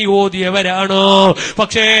നിത്യമായി ഓതിയവരാണ്.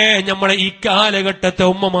 പക്ഷേ നമ്മുടെ ഈ കാലഘട്ടത്തെ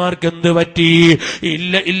ഉമ്മമാർക്ക് എന്ത് പറ്റി?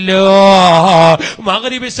 ഇല്ല.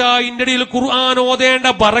 മഗ്രിബ് ഇശാഇന്റെ ഇടയിൽ ഖുർആൻ ഓതേണ്ട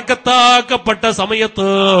ബറക്കത്താക്കപ്പെട്ട സമയത്ത്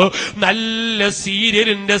നല്ല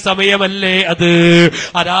സീരിയലിന്റെ സമയമല്ലേ അത്?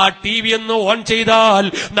 അതാ TV ഒന്ന് ഓൺ ചെയ്താൽ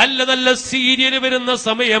നല്ല നല്ല സീരിയൽ വരുന്ന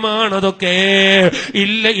സമയമാണ് അതൊക്കെ.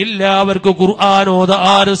 ഇല്ല, അവർക്ക് ഖുർആൻ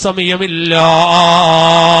ഓതാൻ സമയമില്ല.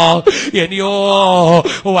 ഇനിയോ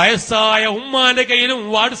വയസ്സായ ഉമ്മാന്റെ കയ്യിലും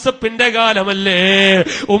വാട്സപ്പിന്റെ കാലമല്ലേ?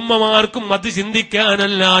 ഉമ്മമാർക്കും അത്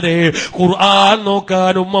ചിന്തിക്കാനല്ലാതെ ഖുർആൻ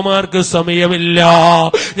നോക്കാൻ ഉമ്മമാർക്ക് സമയമില്ല.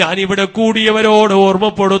 ഞാനിവിടെ കൂടിയവരോട്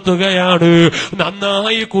ഓർമ്മപ്പെടുത്തുകയാണ്,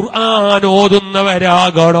 നന്നായി ഖുർആൻ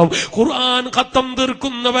ഓതുന്നവരാകണം, ഖുർആൻ ഖത്തം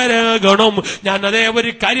തീർക്കുന്നവരാകണം. ഞാൻ അതേ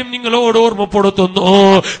ഒരു കാര്യം നിങ്ങളോട് ഓർമ്മപ്പെടുത്തുന്നു.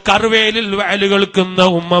 കർവേലിൽ വഅദ് കേൾക്കുന്ന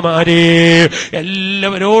ഉമ്മമാരെ,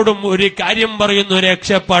 എല്ലാവരോടും ഒരു കാര്യം പറയുന്നു,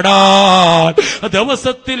 രക്ഷപ്പെടാൻ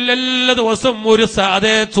ദിവസത്തിൽ എല്ലാ ദിവസവും ഒരു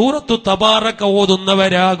അതേ സൂറത്തു തബാറക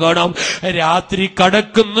ഓതുന്നവരാകണം. രാത്രി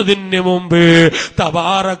കടക്കുന്നതിന് മുമ്പ്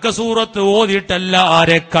തബാറക സൂറത്ത് ഓതിയിട്ടല്ല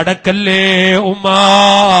ആരെ കടക്കല്ലേ ഉമ്മ,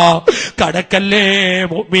 കടക്കല്ലേ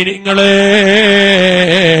മുഅ്മിനീങ്ങളെ.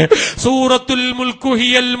 സൂറത്തുൽ മുൽക്ക്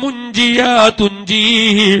ഹിയൽ മുൻജിയാ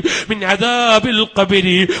തുൻജീഹി മിൻ അദാബിൽ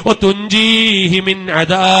ഖബരി വതുൻജീഹി മിൻ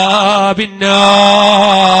അദാബിൻ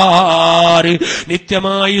നാർ.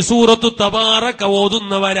 നിത്യമായി സൂറത്തു തബാറക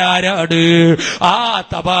ഓതുന്നവരാരാണ്? ആ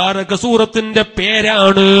തബാറക സൂറത്തിന്റെ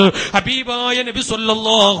പേരാണ് ഹബീബായ നബി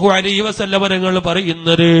സല്ലല്ലാഹു അലൈഹി വസല്ലം തങ്ങൾ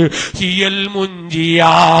പറയുന്നത് ഹിയൽ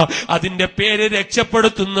മുൻജിയാ, അതിന്റെ പേര്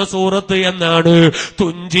രക്ഷപ്പെടുത്തുന്ന സൂറത്ത് എന്നാണ്.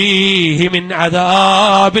 തുൻജീഹി മിൻ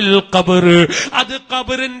അദാബിൽ ഖബർ, അത്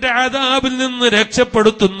ഖബറിന്റെ അദാബിൽ നിന്ന്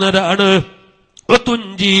രക്ഷപ്പെടുത്തുന്നതാണ്.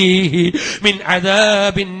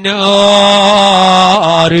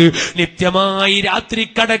 നിത്യമായി രാത്രി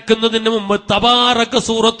കടക്കുന്നതിന് മുമ്പ് തബാറക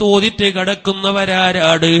സൂറത്ത് ഓതിട്ട്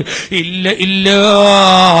കടക്കുന്നവരാരാണ്? ഇല്ല,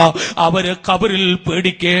 അവര് ഖബറിൽ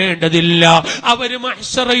പേടിക്കേണ്ടതില്ല, അവര്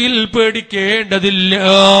മഹ്ശറയിൽ പേടിക്കേണ്ടതില്ല.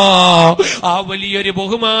 ആ വലിയൊരു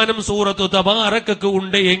ബഹുമാനം സൂറത്ത് തബാറകക്ക്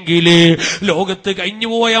ഉണ്ട് എങ്കിൽ ലോകത്ത്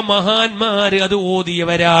കഴിഞ്ഞുപോയ മഹാന്മാര് അത്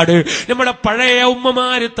ഓതിയവരാണ്. നമ്മുടെ പഴയ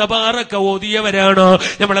ഉമ്മമാര് തബാറക ഓതിയവരാണ്.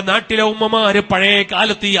 നമ്മുടെ നാട്ടിലെ ഉമ്മമാര് പഴയ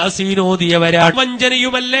കാലത്ത് യാസീൻ ഓതിയവരാണ്.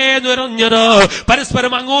 വഞ്ചനയുമല്ലേ നിറഞ്ഞത്,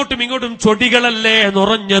 പരസ്പരം അങ്ങോട്ടും ഇങ്ങോട്ടും ചൊടികളല്ലേ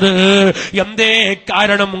നിറഞ്ഞത്. എന്തേ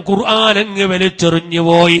കാരണം? ഖുർആൻ അങ്ങ് വലിച്ചെറിഞ്ഞു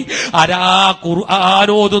പോയി. ആരാ ഖുർആൻ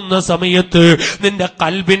ഓതുന്ന സമയത്ത് നിന്റെ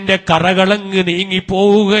കൽബിന്റെ കറകളങ്ങ്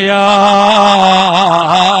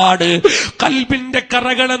നീങ്ങിപ്പോവുകയാണ്. കൽബിന്റെ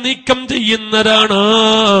കറകളെ നീക്കം ചെയ്യുന്നതാണ്.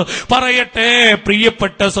 പറയട്ടെ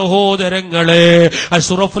പ്രിയപ്പെട്ട സഹോദരങ്ങളെ,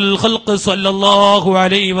 അഷ്റഫുൽ ഖൽഖ് സല്ലല്ലാഹു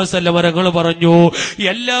അലൈഹി വസല്ലം തങ്ങൾ പറഞ്ഞു,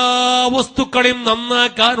 എല്ലാ വസ്തുക്കളെയും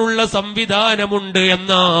നന്നാക്കാനുള്ള സംവിധാനമുണ്ട്,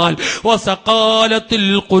 എന്നാൽ വസഖാലത്തുൽ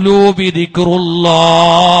ഖുലൂബി ദിക്റുല്ലാഹ്,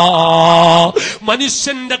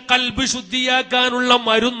 മനുഷ്യന്റെ കൽബ് ശുദ്ധിയാക്കാനുള്ള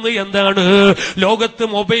മരുന്ന് എന്താണ്? ലോകത്ത്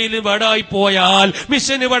മൊബൈൽ വടായി പോയാൽ,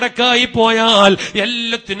 മിഷൻ വടക്കായി പോയാൽ,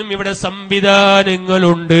 എല്ലാത്തിനും ഇവിടെ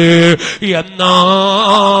സംവിധാനങ്ങളുണ്ട്. എന്നാൽ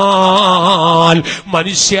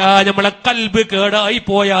മനുഷ്യ നമ്മളെ കൽബ് കേടായി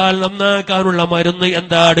പോയാൽ നന്നാക്കാനുള്ള മരുന്ന്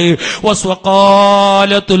എന്താണ്?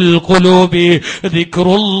 വസ്വഖാലത്തുൽ ഖുലൂബി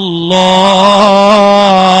ദിക്റുല്ലാഹ്,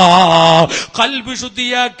 ഖൽബ്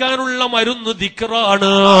ശുദ്ധിയാക്കാനുള്ള മരുന്ന്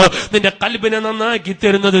ദിക്റാണ്. നിന്റെ ഖൽബിനെ നന്നാക്കി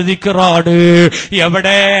തരുന്നത് ദിക്റാണ്.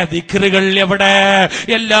 എവിടെ ദിക്റുകൾ? എവിടെ?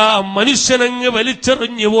 എല്ലാം മനുഷ്യനങ്ങ്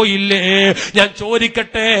വലിച്ചെറിഞ്ഞു പോയില്ലേ? ഞാൻ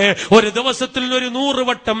ചോദിക്കട്ടെ, ഒരു ദിവസത്തിൽ ഒരു 100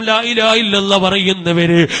 വട്ടം ലാ ഇലാഹ ഇല്ലല്ലാഹ്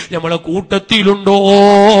പറയുന്നവര് നമ്മളെ കൂട്ടത്തിലുണ്ടോ?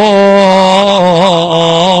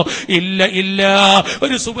 ഇല്ല, ഇല്ല.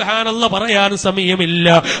 ഒരു സുബ്ഹാനല്ലാഹ് പറയാൻ സമയമില്ല,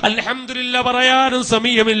 അൽഹംദുലില്ലാഹ് പറയാനും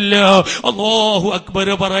സമയമില്ല, അല്ലാഹു അക്ബർ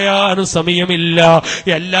പറയാനും സമയമില്ല.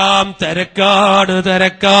 എല്ലാം തിരക്കാണ്,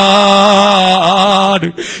 തിരക്കാണ്.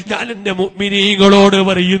 ഞാൻ എന്റെ മുഅ്മിനീങ്ങളോട്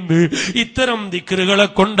പറയുന്നു, ഇത്തരം ദിക്റുകളെ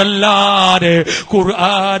കൊണ്ടല്ലാതെ,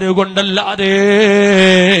 ഖുർആൻ കൊണ്ടല്ലാതെ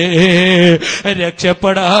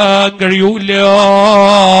രക്ഷപ്പെടാൻ കഴിയൂല.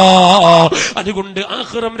 അതുകൊണ്ട്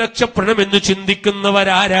ആഖിറം രക്ഷപ്പെടണമെന്ന്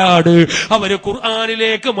ചിന്തിക്കുന്നവരാരാണ്? അവര്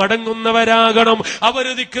ഖുർആനിലേക്ക് മടങ്ങുന്നവരാകണം,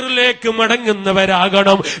 അവര് ദിക്റിലേക്ക്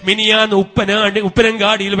മടങ്ങുന്നവരാകണം. മിനിയാൻ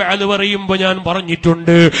ഉപ്പനങ്കാടിയിൽ വഅദ് പറയുമ്പോ ഞാൻ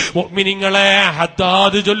പറഞ്ഞിട്ടുണ്ട്, മുഅ്മിനീങ്ങളെ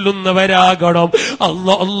ഹദ്ദാദ് ചൊല്ലുന്നവരാകണം.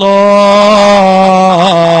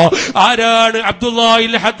 ആരാണ്?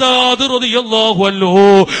 അബ്ദുല്ലാഹിൽ ഹദ്ദാദ് റളിയല്ലാഹു അൻഹു.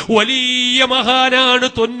 വലിയ മഹാനാണ്,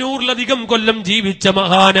 90ലധികം കൊല്ലം ജീവിച്ച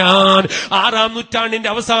മഹാനാണ്. 6-ാം നൂറ്റാണ്ടിന്റെ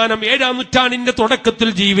അവസാനം 7-ാം നൂറ്റാണ്ടിന്റെ തുടക്കത്തിൽ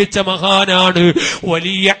ജീവിച്ച മഹാനാണ്.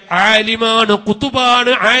 വലിയ ആലിമാണ്,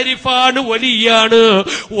 കുതുബാണ്, ആരിഫാണ്, വലിയാണ്,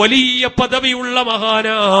 വലിയ പദവിയുള്ള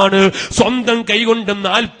മഹാനാണ്. സ്വന്തം കൈകൊണ്ട്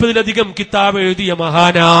 40ലധികം കിതാബ് എഴുതിയ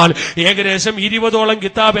മഹാനാണ്. ഏകദേശം 20ഓളം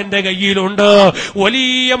കിതാബ് എന്റെ കയ്യിലുണ്ട്.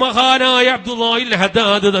 വലിയ മഹാനായ അബ്ദുല്ലാഹിൽ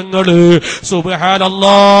ഹദ്ദാദ് തങ്ങള്, സുബ്ഹാനല്ലാഹ്,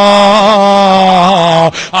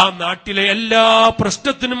 ആ നാട്ടിലെ എല്ലാ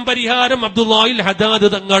പ്രശ്നത്തിനും പരിഹാരം അബ്ദുല്ലാഹിൽ ഹദ്ദാദ്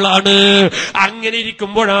തങ്ങളാണ്. അങ്ങനെ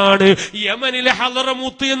ഇരിക്കുമ്പോഴാണ് യമനിലെ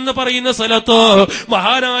ഹളറമൂത്ത് എന്ന് പറയുന്ന സ്ഥലത്ത്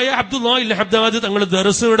മഹാനായ അബ്ദുല്ലാഹിൽ ഹദ്ദാദ് തങ്ങൾ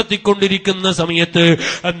ദർസ് നടത്തിക്കൊണ്ടിരിക്കുന്ന സമയത്ത്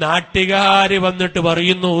നാട്ടുകാര് വന്നിട്ട്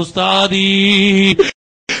പറയുന്നു, ഉസ്താദി,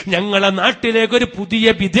 ഞങ്ങളെ നാട്ടിലേക്ക് ഒരു പുതിയ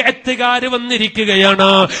ബിദ്അത്തുകാര് വന്നിരിക്കുകയാണ്,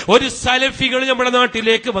 ഒരു സലഫികൾ നമ്മുടെ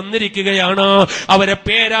നാട്ടിലേക്ക് വന്നിരിക്കുകയാണ്. അവരെ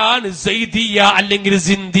പേരാണ് സൈദിയ അല്ലെങ്കിൽ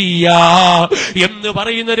സിന്ദിയ എന്ന്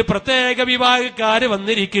പറയുന്ന ഒരു പ്രത്യേക വിഭാഗക്കാര്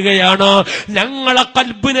വന്നിരിക്കുകയാണ്. ഞങ്ങളെ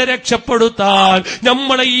ഖൽബിനെ രക്ഷപ്പെടുത്താൻ,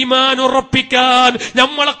 നമ്മളെ ഈമാൻ ഉറപ്പിക്കാൻ,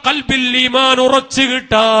 നമ്മളെ ഖൽബിൽ ഈമാൻ ഉറച്ചു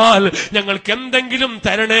കിട്ടാൻ ഞങ്ങൾക്ക് എന്തെങ്കിലും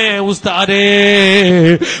തരണേ ഉസ്താദേ.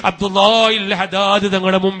 അബ്ദുല്ലാഹിൽ ഹദ്ദാദ്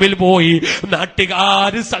തങ്ങളുടെ മുമ്പിൽ പോയി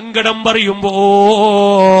നാട്ടുകാര് സങ്കടം പറയുമ്പോ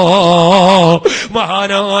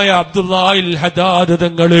മഹാനായ അബ്ദുല്ലാഹിൽ ഹദ്ദാദ്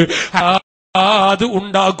തങ്ങള് അത്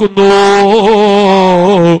ഉണ്ടാക്കുന്നു.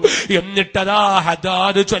 എന്നിട്ടതാ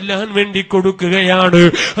ഹദ്ദാദ് ചൊല്ലാൻ വേണ്ടി കൊടുക്കുകയാണ്.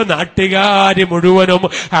 നാട്ടുകാര് മുഴുവനും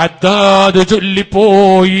ഹദ്ദാദ്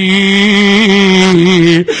ചൊല്ലിപ്പോയി.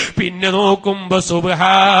 പിന്നെ നോക്കുമ്പോ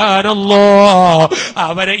സുബ്ഹാനല്ലാഹ്,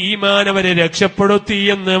 അവരെ ഈമാൻ അവരെ രക്ഷപ്പെടുത്തി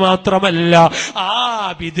എന്ന് മാത്രമല്ല, ആ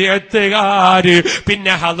ബിദ്അത്തുകാര്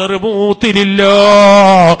പിന്നെ ഹളറമൂത്തിലില്ല,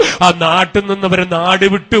 ആ നാട്ടിൽ നിന്ന് അവരെ നാട്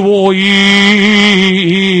വിട്ടുപോയി.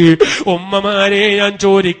 ഉമ്മമാരെ ഞാൻ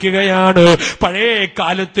ചോദിക്കുകയാണ്, പഴയ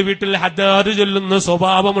കാലത്ത് വീട്ടിൽ ഹദ്ദാദ് ചൊല്ലുന്ന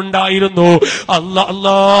സ്വഭാവമുണ്ടായിരുന്നു.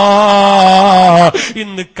 അല്ലാ,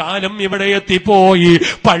 ഇന്ന് കാലം ഇവിടെ എത്തിപ്പോയി.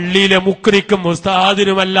 പള്ളിയിലെ മുക്രിക്കും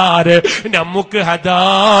ഉസ്താദിനുമല്ലാതെ നമുക്ക്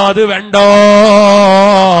ഹദ്ദാദ് വേണ്ട.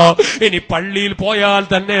 ഇനി പള്ളിയിൽ പോയാൽ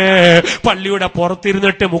തന്നെ പള്ളിയുടെ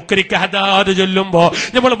പുറത്തിരുന്നിട്ട് മുക്രിക്ക് ഹദ്ദാദ് ചൊല്ലുമ്പോ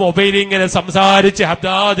നമ്മൾ മൊബൈലിൽ ഇങ്ങനെ സംസാരിച്ച്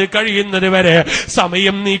ഹദ്ദാദ് കഴിയുന്നത് വരെ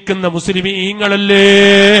സമയം നീക്കുന്ന മുസ്ലിമീങ്ങളല്ലേ.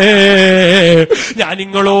 ഞാൻ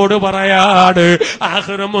നിങ്ങളോട് പറയാണ്,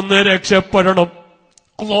 ആഖിറം ഒന്ന് രക്ഷപ്പെടണം,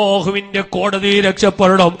 അല്ലാഹുവിന്റെ കോടതി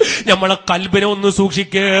രക്ഷപ്പെടണം, നമ്മളെ ഖൽബിനെ ഒന്ന്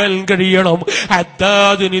സൂക്ഷിക്കാൻ കഴിയണം.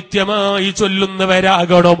 ഹദ്ദാദ് നിത്യമായി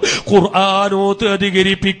ചൊല്ലുന്നവരാകണം, ഖുർആനോത്ത്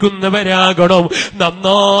അധികരിപ്പിക്കുന്നവരാകണം,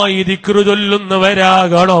 നന്നായി ദിക്റ്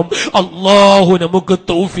ചൊല്ലുന്നവരാകണം. അല്ലാഹു നമുക്ക്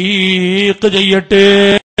തൗഫീഖ് ചെയ്യട്ടെ.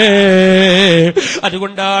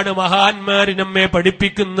 അതുകൊണ്ടാണ് മഹാന്മാര് നമ്മെ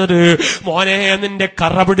പഠിപ്പിക്കുന്നത്, മോനെ നിന്റെ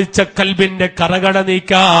കറ പിടിച്ച കൽബിന്റെ കറകട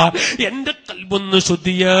നീക്കാ, എന്റെ കൽബൊന്ന്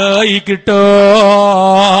ശുദ്ധിയായി കിട്ടാൻ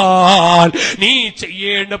നീ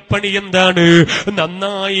ചെയ്യേണ്ട പണി എന്താണ്?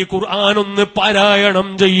 നന്നായി ഖുർആനൊന്ന് പാരായണം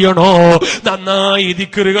ചെയ്യണോ, നന്നായി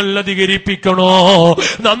ദിക്റുകൾ അധികരിപ്പിക്കണോ,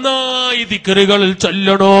 നന്നായി ദിക്റുകൾ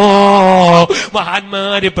ചൊല്ലണോ,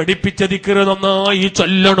 മഹാന്മാര് പഠിപ്പിച്ച ദിക്റ് നന്നായി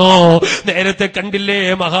ചൊല്ലണോ. നേരത്തെ കണ്ടില്ലേ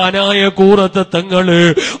മഹാനായ കൂറത്തെ തങ്ങൾ തങ്ങള്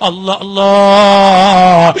അല്ലാ അല്ലാ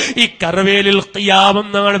ഈ കർവേലിൽ ഖിയാമം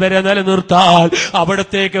നാൾ വരെ നിലനിർത്താൽ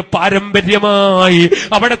അവിടത്തേക്ക് പാരമ്പര്യമായി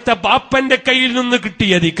അവിടത്തെ ബാപ്പന്റെ കയ്യിൽ നിന്ന്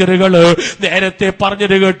കിട്ടിയ ദിക്റുകള് നേരത്തെ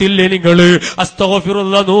പറഞ്ഞത് കേട്ടില്ലേ നിങ്ങള്?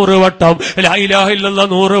 അസ്തഗ്ഫിറുല്ലാഹ് 100 വട്ടം, ലാ ഇലാഹ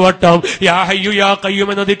ഇല്ലല്ലാഹ് 100 വട്ടം, യാ ഹയ്യു യാ ഖയ്യൂം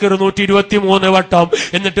എന്ന ദിക്ർ 123 വട്ടം,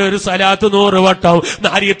 എന്നിട്ട് ഒരു സലാത്ത് 100 വട്ടം,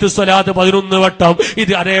 നാരിയത്ത് സ്വലാത്ത് 11 വട്ടം.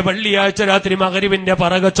 ഇത് അതേ വെള്ളിയാഴ്ച രാത്രി മഗ്രിബിന്റെ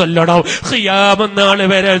പറക ചൊല്ലണം, ഖിയാമം നാൾ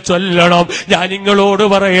വരെ ചൊല്ലണം. ഞാൻ നിങ്ങളോട്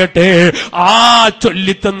പറയട്ടെ, ആ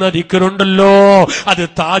ചൊല്ലിത്തന്ന ദിക്റുണ്ടല്ലോ അത്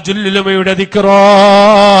താജുൽ ഉലമയുടെ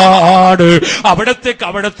ദിക്റാണ്.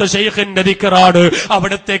 അവിടത്തെ ശൈഖിന്റെ ദിക്റാണ്.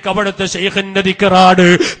 അവിടത്തെ ശൈഖിന്റെ ദിക്റാണ്.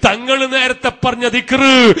 തങ്ങൾ നേരത്തെ പറഞ്ഞ ദിക്ർ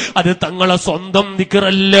അത് തങ്ങളെ സ്വന്തം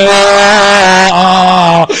ദിക്റല്ല,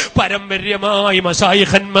 പാരമ്പര്യമായി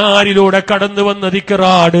മശായിഖന്മാരിലൂടെ കടന്നു വന്ന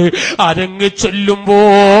ദിക്റാണ്. അതങ്ങ് ചൊല്ലുമ്പോ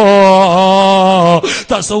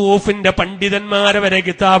തസവൂഫിന്റെ പണ്ഡിതന്മാരെ വരെ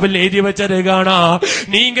കിതാബിൽ എഴുതി വെച്ചത് കാണാ.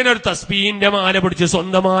 നീ ഇങ്ങനെ ഒരു തസ്ബീഹിന്റെ മാല പിടിച്ച്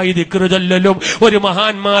സ്വന്തമായി ദിക്ർ ചൊല്ലലും ഒരു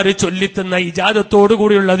മഹാന്മാര് ചൊല്ലിത്തുന്ന ഇജാദത്തോടു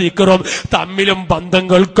കൂടിയുള്ള ദിക്റും തമ്മിലും ബന്ധം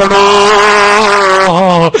കേൾക്കണോ?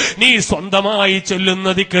 നീ സ്വന്തമായി ചൊല്ലുന്ന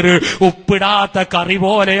ദിക്ർ ഉപ്പിടാത്ത കറി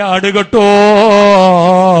പോലെയാണ് കേട്ടോ.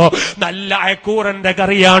 നല്ല അയക്കൂറന്റെ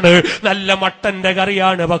കറിയാണ്, നല്ല മട്ടന്റെ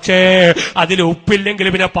കറിയാണ്. പക്ഷേ അതിൽ ഉപ്പില്ലെങ്കിൽ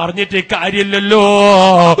പിന്നെ പറഞ്ഞിട്ട് കാര്യമില്ലല്ലോ.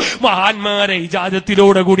 മഹാന്മാരെ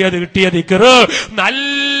ഇജാദത്തിലൂടെ കൂടി അത് കിട്ടിയ ദിക്ർ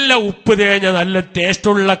നല്ല ഉപ്പ് തേഞ്ഞ നല്ല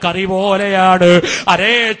ടേസ്റ്റുള്ള കറി പോലെയാണ്.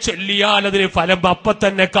 അരേ ചൊല്ലിയാൽ അതിന് ഫലം അപ്പ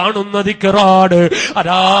തന്നെ കാണുന്ന ദിക്റാണ്.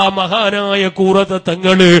 അതാ മഹാനായ കൂറത്ത്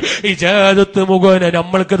തങ്ങള് ഇജാദത്ത് മുഖേന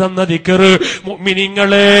നമ്മൾക്ക് തന്ന ദിക്ർ.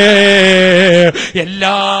 മുഅ്മിനീങ്ങളെ,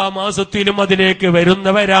 എല്ലാ മാസത്തിലും അതിലേക്ക്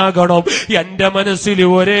വരുന്നവരാകണം. എന്റെ മനസ്സിൽ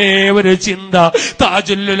ഒരേ ഒരു ചിന്ത,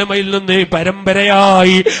 താജുൽ ഉലമയിൽ നിന്ന്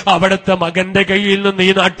പരമ്പരയായി അവിടുത്തെ മകന്റെ കയ്യിൽ നിന്ന്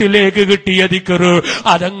ഈ നാട്ടിലേക്ക് കിട്ടിയ ദിക്ർ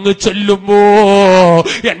അതങ്ങ് ചൊല്ലുമ്പോ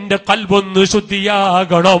എന്റെ കൽബൊന്ന്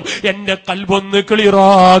ശുദ്ധിയാകണം, എന്റെ കൽബൊന്ന്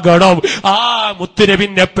ക്ലിയറാകണം. ആ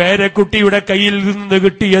മുത്തുനബിന്റെ പേരക്കുട്ടിയുടെ കയ്യിൽ നിന്ന്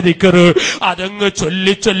കിട്ടിയ ദിക്ർ അതങ്ങ്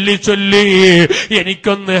ചൊല്ലി ചൊല്ലി ചൊല്ലി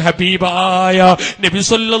എനിക്കൊന്ന് ഹബീബായ നബി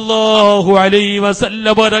സല്ലല്ലാഹു അലൈഹി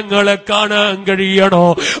വസല്ലം തങ്ങളെ കാണാൻ കഴിയണോ?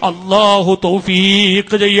 അല്ലാഹു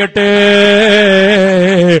തൗഫീഖ് ചെയ്യട്ടെ.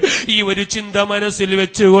 ഈ ഒരു ചിന്ത മനസ്സിൽ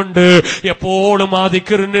വെച്ചുകൊണ്ട് എപ്പോഴും ആ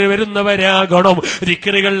ദിക്റിന് വരുന്നവരാകണം,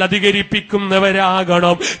 ദിക്റുകൾ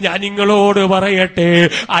അധികരിപ്പിക്കുന്നവരാകണം. ഞാൻ നിങ്ങളോട് പറയട്ടെ,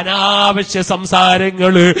 അനാവശ്യ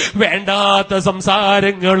സംസാരങ്ങള്, വേണ്ടാത്ത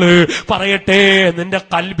സംസാരങ്ങള് പറയട്ടെ, നിന്റെ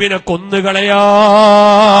കൽബിനെ കൊന്നുകളയാണ്.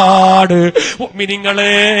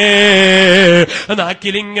 മുഅ്മിനീങ്ങളെ,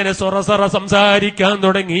 നാക്കിലിങ്ങനെ സൊറസൊറ സംസാരിക്കാൻ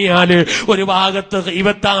തുടങ്ങിയാല് ഒരു ഭാഗത്ത്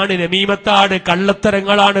ഗീബത്താണ്, നമീമത്താണ്,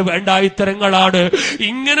 കള്ളത്തരങ്ങളാണ്, വേണ്ടായിത്തരങ്ങളാണ്.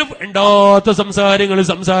 ഇങ്ങനെ വേണ്ടാത്ത സംസാരങ്ങൾ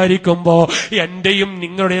സംസാരിക്കുമ്പോ എന്റെയും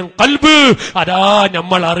നിങ്ങളുടെയും കൽബ് അതാ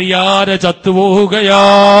നമ്മൾ അറിയാതെ ചത്തുപോവുകയാണ്.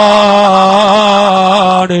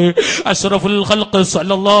 അഷ്റഫുൽ ഖൽഖ്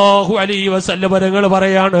സല്ലല്ലാഹു അലൈഹി വസല്ലം തങ്ങൾ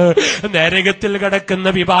പറയാണ്, നരകത്തിൽ കിടക്കുന്ന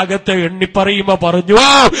വിഭാഗത്തെ എണ്ണിപ്പറയുമ്പോ പറഞ്ഞു,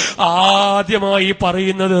 ആദ്യമായി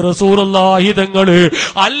പറയുന്നത് റസൂലുള്ളാഹി തങ്ങള്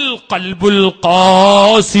അൽ ഖൽബുൽ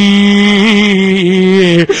ഖാസി,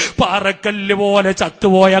 പാറക്കല്ല് പോലെ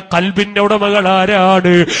ചത്തുപോയ കൽബിന്റെ ഉടമകൾ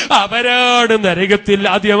ആരാണ്? അവരാണ് നരകത്തിൽ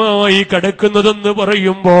ആദ്യമായി കിടക്കുന്നതെന്ന്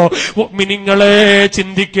പറയുമ്പോ മുഅ്മിനീങ്ങളെ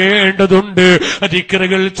ചിന്തിക്കേണ്ടതുണ്ട്.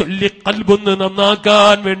 ദിക്റുകൾ ചൊല്ലി കൽബൊന്ന്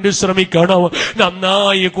നന്നാക്കാൻ വേണ്ടി ശ്രമിക്കണം.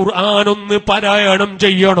 നന്നായി ഖുർആനൊന്ന് പാരായണം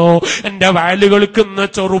ചെയ്യണോ? എന്റെ വാല് കേൾക്കുന്ന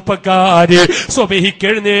ചെറുപ്പക്കാര് സുബഹിക്ക്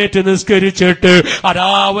എഴുന്നേറ്റ് നിസ്കരിച്ചിട്ട്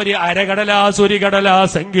അതാ ഒരു അരകടലാസ് ഒരു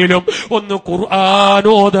കടലാസെങ്കിലും ഒന്ന്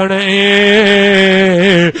ഖുർആനോദണേ.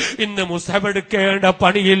 ഇന്ന് മുസ്ഹഫ് എടുക്കേണ്ട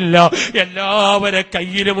പണിയില്ല, എല്ലാവരുടെ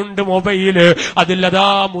കയ്യിലുമുണ്ട് മൊബൈല്, അതിലതാ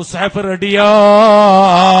മുസ്ഹഫ്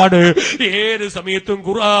റെഡിയാണ്. ഏത് സമയത്തും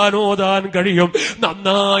ഖുർആൻ ഓതാൻ കഴിയും.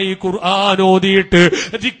 നന്നായി ഖുർആൻ ഓതിയിട്ട്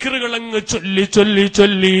ദിക്റുകൾ അങ്ങ് ചൊല്ലി ചൊല്ലി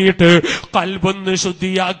ചൊല്ലിയിട്ട് കൽബൊന്ന്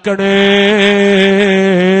ശുദ്ധിയാക്കണേ.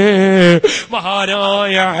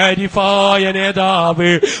 മഹാനായ ആരിഫായ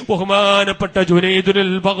നേതാവ് ബഹുമാനപ്പെട്ട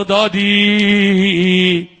ജുനൈദുൽ ബഗ്ദാദി,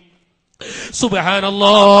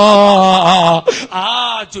 സുബ്ഹാനല്ലാഹ്, ആ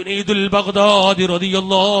ജുനൈദുൽ ബഗ്ദാദി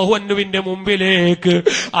റളിയല്ലാഹു അൻഹുവിന്റെ മുമ്പിലേക്ക്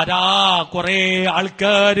അതാ കുറെ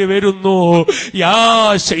ആൾക്കാര് വരുന്നു. യാ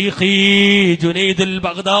ശൈഖി, ജുനൈദുൽ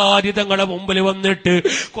ബഗ്ദാദി തങ്ങളുടെ മുമ്പിൽ വന്നിട്ട്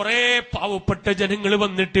കുറെ പാവപ്പെട്ട ജനങ്ങൾ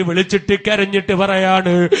വന്നിട്ട് വിളിച്ചിട്ട് കരഞ്ഞിട്ട്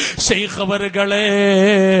പറയാണ്, ശൈഖ് അവറുകളെ,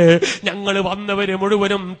 ഞങ്ങൾ വന്നവര്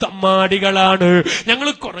മുഴുവനും തമ്മാടികളാണ്, ഞങ്ങൾ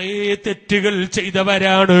കുറെ തെറ്റുകൾ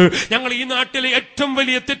ചെയ്തവരാണ്, ഞങ്ങൾ ഈ നാട്ടിലെ ഏറ്റവും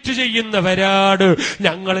വലിയ തെറ്റ് ചെയ്യുന്നവരാണ്.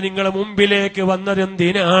 ഞങ്ങൾ നിങ്ങളെ മുമ്പിലേക്ക്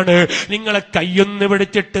വന്നതെന്തിനാണ്? നിങ്ങളെ കയ്യൊന്ന്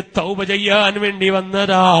പിടിച്ചിട്ട് തൗബ ചെയ്യാൻ വേണ്ടി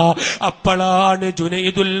വന്നതാ. അപ്പോഴാണ്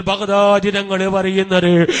ജുനൈദുൽ ബഗ്ദാദി തങ്ങൾ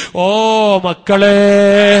പറയുന്നത്, ഓ മക്കളെ,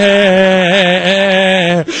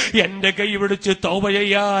 എന്റെ കൈ പിടിച്ച് തൗബ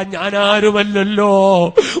ചെയ്യാൻ ഞാൻ ആരുമല്ലല്ലോ.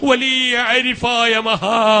 വലിയ ആരിഫായ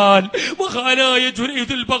മഹാനായ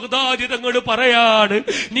ജുനൈദുൽ ബഗ്ദാദി തങ്ങൾ പറയാണ്,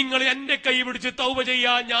 നിങ്ങൾ എന്റെ കൈ പിടിച്ച് തൗബ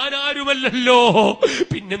ചെയ്യാൻ ഞാൻ ആരുമല്ലല്ലോ,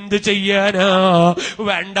 പിന്നെന്ത് ചെയ്യാനാ?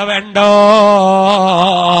 വേണ്ട വേണ്ട,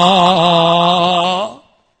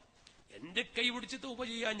 എന്റെ കൈ പിടിച്ച് തൗബ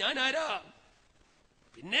ചെയ്യാൻ ഞാൻ ആരാ?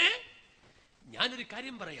 പിന്നെ ഞാനൊരു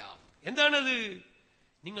കാര്യം പറയാം. എന്താണത്?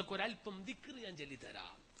 നിങ്ങൾക്കൊരൽപ്പം ദിക്ർ ഞാൻ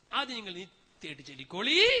ചൊല്ലിത്തരാം. അത് നിങ്ങൾ നിത്യമായിട്ട്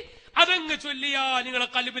ചൊല്ലിക്കോളി. അതങ്ങ് ചൊല്ലിയാ നിങ്ങളെ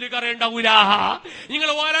കൽബിൽ കറയുണ്ടാവൂല,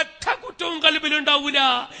 നിങ്ങളെ ഒരൊറ്റ കുറ്റവും കൽബിലുണ്ടാവൂല.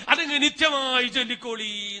 അതങ്ങ് നിത്യമായി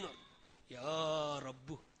ചൊല്ലിക്കോളി. യാ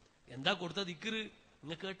റബ്ബു, എന്താ കൊടുത്ത ദിക്ർ?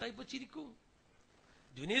 നിങ്ങൾ കേട്ടാ ഇപ്പൊ ചിരിക്കും.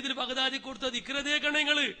 ജുനൈദുൽ ബഗ്ദാദി കൊടുത്ത ദിക്ർ അതേക്കണ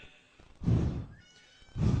നിങ്ങള്.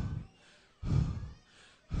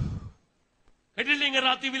 കേട്ടില്ലേ? നിങ്ങൾ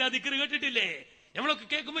റാത്തീബിൽ ആ ദിക്ർ കേട്ടിട്ടില്ലേ? നമ്മളൊക്കെ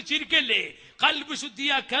കേൾക്കുമ്പോ ചിരിക്കല്ലേ? കൽബ്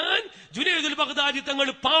ശുദ്ധിയാക്കാൻ ജുനൈദുൽ ബഗ്ദാദി തങ്ങൾ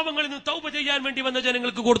പാവങ്ങളിൽ നിന്ന് തൗബ ചെയ്യാൻ വേണ്ടി വന്ന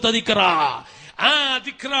ജനങ്ങൾക്ക് കൊടുത്ത ദിക്റാ. ആ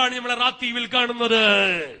ദിക്റാണ് നമ്മളെ റാത്തീബിൽ കാണുന്നത്.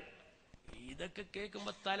 ഇതൊക്കെ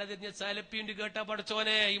കേൾക്കുമ്പോ തലതിരിഞ്ഞ സലപ്പിയുണ്ട് കേട്ടാ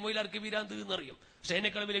പഠിച്ചോനെ ഈ മൊയിലാർക്ക് വീരാന്ത് എന്നറിയും. പക്ഷെ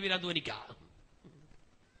എന്നെക്കാളും വലിയ വീരാന്ത് വനിക്കാം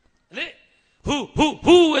അല്ലേ? ഹു ഹു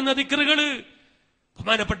ഹു എന്ന ദിക്റുകള്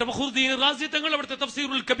ബഹുമാനപ്പെട്ട ഫഖ്റുദ്ദീൻ റാസി തങ്ങൾ അവിടുത്തെ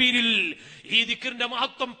തഫ്സീറുൽ കബീരിൽ ഈ ദിക്റിന്റെ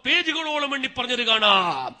മഹത്വം പേജുകളോളം എണ്ണി പറഞ്ഞത്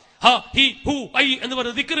കാണാം. ഹ ഹി ഹു ഐ എന്ന്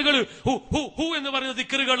പറയുന്ന ദിക്റുകൾ, ഹു ഹു ഹു എന്ന് പറയുന്ന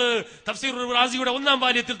ദിക്റുകൾ തഫ്സീറുൽ റാസിയുടെ 1-ാം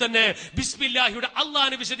വാല്യത്തിൽ തന്നെ ബിസ്മില്ലാഹിയുടെ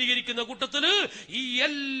അല്ലാഹനെ വിശദീകരിക്കുന്ന കൂട്ടത്തില് ഈ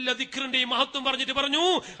എല്ലാ ദിക്റിന്റെയും മഹത്വം പറഞ്ഞിട്ട് പറഞ്ഞു,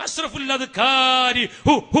 അഷ്റഫുൽ അദ്കാരി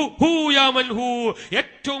ഹു ഹു ഹു യാ മൽഹു,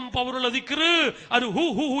 ഏറ്റവും പവറുള്ള ദിക്ർ അത് ഹു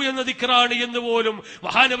ഹു ഹു എന്ന ദിക്റാണ് എന്ന് പോലും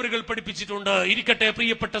മഹാനവറുകൾ പഠിപ്പിച്ചിട്ടുണ്ട്. ഇരിക്കട്ടെ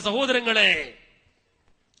പ്രിയപ്പെട്ട സഹോദരങ്ങളെ,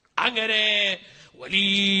 അങ്ങനെ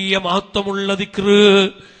വലിയ മഹത്വമുള്ള ദിക്ർ,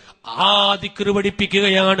 ആ ദിക്ർ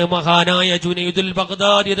പഠിപ്പിക്കുകയാണ് മഹാനായ ജുനൈദുൽ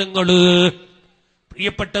ബഗ്ദാദി തങ്ങള്.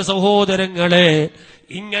 പ്രിയപ്പെട്ട സഹോദരങ്ങളെ,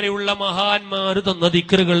 ഇങ്ങനെയുള്ള മഹാന്മാർ തന്ന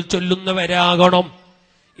ദിക്റുകൾ ചൊല്ലുന്നവരാകണം.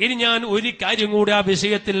 ഇനി ഞാൻ ഒരു കാര്യം കൂടി ആ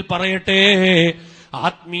വിഷയത്തിൽ പറയട്ടെ.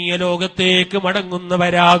 ആത്മീയ ലോകത്തേക്ക്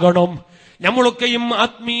മടങ്ങുന്നവരാകണം. നമ്മളൊക്കെയും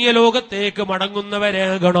ആത്മീയ ലോകത്തേക്ക്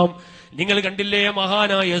മടങ്ങുന്നവരാകണം. നിങ്ങൾ കണ്ടില്ലേ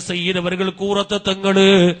മഹാനായ സയ്യിദ് അവറുകൾ കൂറത്തെ തങ്ങള്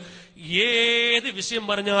ഏത് വിഷയം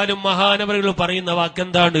പറഞ്ഞാലും മഹാനവറുകൾ പറയുന്ന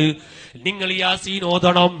വാക്കെന്താണ്? നിങ്ങൾ യാസീൻ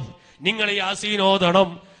ഓതണം, നിങ്ങൾ യാസീൻ ഓതണം,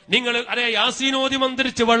 നിങ്ങൾ യാസീനോതി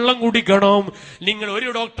മന്ത്രിച്ച് വെള്ളം കുടിക്കണം. നിങ്ങൾ ഒരു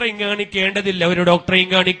ഡോക്ടറെയും കാണിക്കേണ്ടതില്ല, ഒരു ഡോക്ടറെയും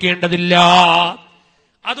കാണിക്കേണ്ടതില്ല.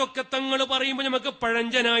 അതൊക്കെ തങ്ങൾ പറയുമ്പോൾ നമുക്ക്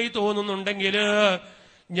പഴഞ്ചനായി തോന്നുന്നുണ്ടെങ്കിൽ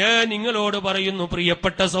ഞാൻ നിങ്ങളോട് പറയുന്നു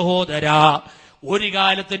പ്രിയപ്പെട്ട സഹോദരാ, ഒരു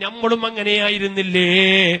കാലത്ത് നമ്മളും അങ്ങനെയായിരുന്നില്ലേ?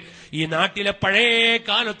 ഈ നാട്ടിലെ പഴയ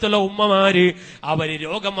കാലത്തുള്ള ഉമ്മമാര് അവര്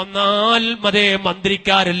രോഗം വന്നാൽ മതേ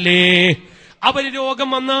മന്ത്രിക്കാരല്ലേ? അവര് രോഗം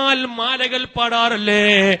വന്നാൽ മാലകൾ പാടാറല്ലേ?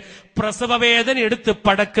 പ്രസവ വേദന എടുത്ത്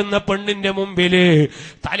പടക്കുന്ന പെണ്ണിന്റെ മുമ്പില്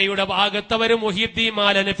തലയുടെ ഭാഗത്തവര് മുഹ്യിദ്ദീൻ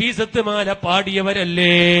മാല, നഫീസത്ത് മാല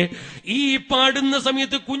പാടിയവരല്ലേ? ഈ പാടുന്ന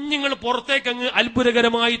സമയത്ത് കുഞ്ഞുങ്ങൾ പുറത്തേക്കങ്ങ്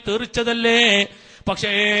അത്ഭുതകരമായി തെറിച്ചതല്ലേ?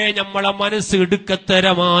 പക്ഷേ നമ്മളെ മനസ്സ്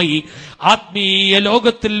ഇടുക്കത്തരമായി ആത്മീയ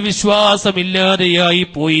ലോകത്തിൽ വിശ്വാസമില്ലാതെയായി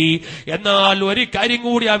പോയി. എന്നാൽ ഒരു കാര്യം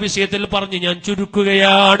കൂടി ആ വിഷയത്തിൽ പറഞ്ഞ് ഞാൻ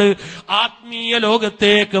ചുരുക്കുകയാണ്. ആത്മീയ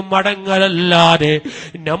ലോകത്തേക്ക് മടങ്ങലല്ലാതെ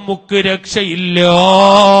നമുക്ക് രക്ഷയില്ല.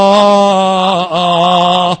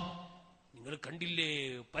 നിങ്ങൾ കണ്ടില്ലേ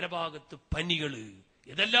പല ഭാഗത്ത് പനികള്,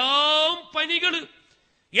 ഏതെല്ലാം പനികള്,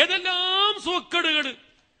 ഏതെല്ലാം സൂക്കേടുകള്,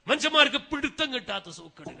 മനുഷ്യന്മാർക്ക് പിടുത്തം കിട്ടാത്ത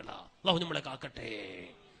സൂക്കേടുകളാ. അള്ളാഹു നമ്മളെ കാക്കട്ടെ,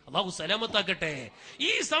 അള്ളാഹു സലാമത്താക്കട്ടെ.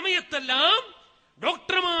 ഈ സമയത്തെല്ലാം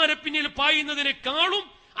ഡോക്ടർമാരെ പിന്നിൽ പായുന്നതിനേക്കാളും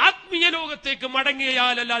ആത്മീയ ലോകത്തേക്ക്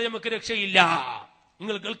മടങ്ങിയാലല്ലാതെ നമുക്ക് രക്ഷയില്ല.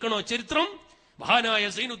 നിങ്ങൾ കേൾക്കണോ ചരിത്രം? മഹാനായ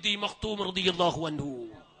സൈനുദ്ദീൻ മഖ്തൂം റളിയല്ലാഹു അൻഹു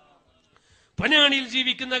പൊന്നാനിയിൽ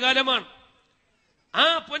ജീവിക്കുന്ന കാലമാണ്. ആ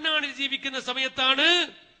പൊന്നാനിയിൽ ജീവിക്കുന്ന സമയത്താണ്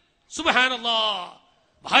സുബ്ഹാനല്ലാഹ്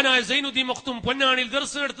മഹാനായ സൈനുദ്ദീൻ മഖ്തൂം പൊന്നാനിയിൽ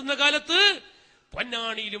ദർസ് നടത്തുന്ന കാലത്ത്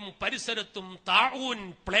പൊന്നാനിയിലും പരിസരത്തും താഊൻ,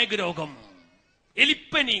 പ്ലേഗ് രോഗം,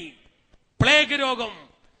 എലിപ്പനി, പ്ലേഗ് രോഗം,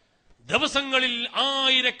 ദിവസങ്ങളിൽ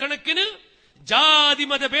ആയിരക്കണക്കിന് ജാതി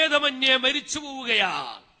മതഭേദമന്യേ മരിച്ചു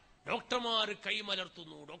പോവുകയാണ്. ഡോക്ടർമാർ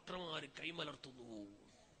കൈമലർത്തുന്നു, ഡോക്ടർമാർ കൈമലർത്തുന്നു.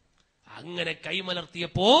 അങ്ങനെ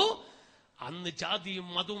കൈമലർത്തിയപ്പോ അന്ന് ജാതിയും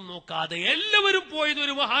മതവും നോക്കാതെ എല്ലാവരും പോയത്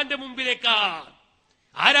ഒരു മഹാന്റെ മുമ്പിലേക്കാണ്.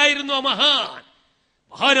 ആരായിരുന്നു ആ മഹാൻ?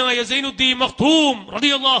 മഹാനായ സൈനുദ്ദീൻ മഖ്തൂം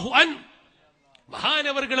റളിയല്ലാഹു അൻഹു.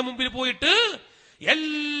 മഹാനവറുകളുടെ മുമ്പിൽ പോയിട്ട്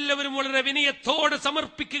എല്ലാവരും വളരെ വിനയത്തോടെ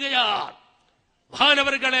സമർപ്പിക്കുകയാണ്.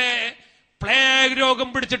 മഹാനവറുകളെ പ്ലേഗ് രോഗം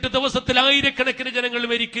പിടിച്ചിട്ട് ദിവസത്തിൽ ആയിരക്കണക്കിന് ജനങ്ങൾ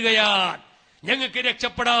മരിക്കുകയാണ്, ഞങ്ങൾക്ക്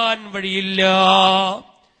രക്ഷപ്പെടാൻ വഴിയില്ല.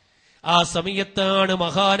 ആ സമയത്താണ്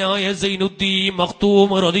മഹാനായ സൈനുദ്ദീൻ മഖ്തൂം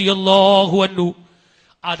റളിയല്ലാഹു അൻഹു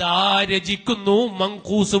അതാ രചിക്കുന്നു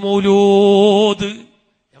മങ്കൂസ് മൗലൂദ്.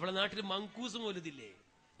 നമ്മുടെ നാട്ടിൽ മങ്കൂസ് മൗലൂദില്ലേ?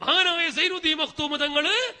 മഹാനായ സൈനുദ്ദീൻ മഖ്തൂം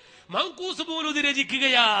തങ്ങള് മങ്കൂസ് മൗലൂദ്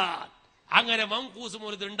രചിക്കുകയാണ്. അങ്ങനെ മങ്കൂസ്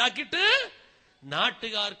മൗലൂദ് ഉണ്ടാക്കിയിട്ട്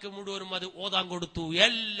നാട്ടുകാർക്ക് മുഴുവനും അത് ഓതാൻ കൊടുത്തു.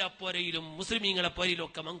 എല്ലാ പൊരയിലും മുസ്ലിമീങ്ങളെ പൊരയിലും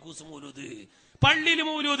ഒക്കെ മങ്കൂസ് മൗലൂദ്, പള്ളിയിൽ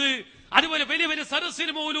മൗലൂദ്, അതുപോലെ വലിയ വലിയ സരസിൽ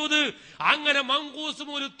മൗലൂദ്. അങ്ങനെ മങ്കൂസ്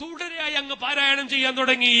മൗലൂദ് തുടരെയായി അങ്ങ് പാരായണം ചെയ്യാൻ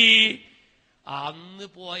തുടങ്ങി. അന്ന്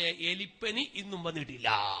പോയ എലിപ്പനി ഇന്നും വന്നിട്ടില്ല.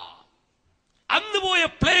 അന്ന് പോയ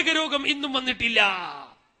പ്ലേഗ് രോഗം ഇന്നും വന്നിട്ടില്ല.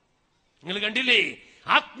 നിങ്ങൾ കണ്ടില്ലേ?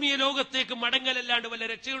 ആത്മീയ ലോകത്തേക്ക് മടങ്ങലല്ലാണ്ട് വല്ല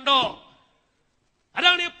രക്ഷയുണ്ടോ?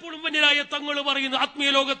 അതാണ് എപ്പോഴും വന്യരായ തങ്ങൾ പറയുന്നത്, ആത്മീയ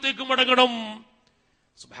ലോകത്തേക്ക് മടങ്ങണം.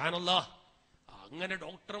 സുബ്ഹാനല്ലാഹ്. അങ്ങനെ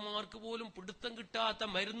ഡോക്ടർമാർക്ക് പോലും പിടുത്തം കിട്ടാത്ത,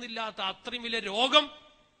 മരുന്നില്ലാത്ത അത്രയും വലിയ രോഗം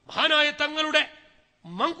മഹാനായ തങ്ങളുടെ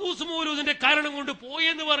മങ്കൂസ് മൗലൂദിന്റെ കാരണം കൊണ്ട്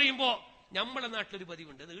പോയെന്ന് പറയുമ്പോ നമ്മളെ നാട്ടിലൊരു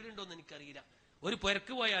പതിവുണ്ട്. അത് ഈടുണ്ടോന്ന് എനിക്കറിയില്ല. ഒരു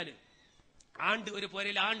പുരക്ക് പോയാല് ഒരു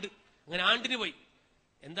പുരയിൽ അങ്ങനെ ആണ്ടിന് പോയി.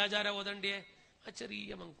 എന്താ ചാര ഓതണ്ടിയെ? ആ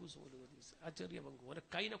ചെറിയ മങ്കൂസ് മൗലൂദ്, ആ ചെറിയ മങ്കൂസ്, ഓന്റെ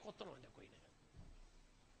കൈനെ കൊത്തണോ? എന്റെ കൊയിനെ,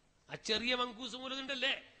 ആ ചെറിയ മങ്കൂസ് മൗലൂദ്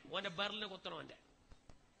ഉണ്ടല്ലേ, ഓന്റെ ബർലിനെ കൊത്തണോ? എന്റെ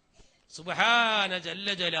സുബ്ഹാന ജല്ല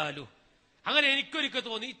ജലാലു. അങ്ങനെ എനിക്കൊരിക്കൽ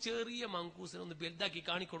തോന്നി, ചെറിയ മങ്കൂസിനെ ഒന്ന് വലുതാക്കി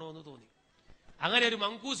കാണിക്കണോ എന്ന് തോന്നി. അങ്ങനെ ഒരു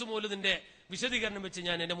മങ്കൂസ് മൗലൂദിന്റെ വിശദീകരണം വെച്ച്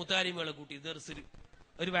ഞാൻ എന്റെ മുത്താലിമകളെ കൂട്ടി ദർസിൽ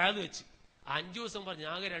ഒരു വാത് വെച്ച് 5 ദിവസം പറഞ്ഞു.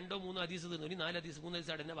 ആകെ 2-3 ഹദീസ് തീർന്നു. ഇനി 4 ഹദീസ് 3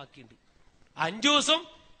 ഹദീസ് അവിടെ ബാക്കിയുണ്ട്. 5 ദിവസം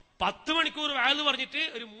 10 മണിക്കൂർ വാത് പറഞ്ഞിട്ട്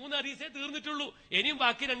ഒരു 3 ഹദീസേ തീർന്നിട്ടുള്ളൂ. ഇനിയും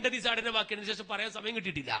ബാക്കി 2 ഹദീസ് അവിടെ ബാക്കിയതിനു ശേഷം പറയാൻ സമയം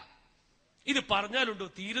കിട്ടിയിട്ടില്ല. ഇത് പറഞ്ഞാലുണ്ടോ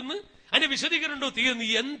തീർന്ന്? അതിന്റെ വിശദീകരണം ഉണ്ടോ തീർന്ന്?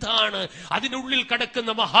 എന്താണ് അതിനുള്ളിൽ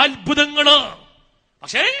കിടക്കുന്ന മഹാത്ഭുതങ്ങള്?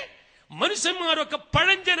 പക്ഷേ മനുഷ്യന്മാരൊക്കെ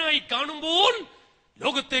പഴഞ്ചനായി കാണുമ്പോൾ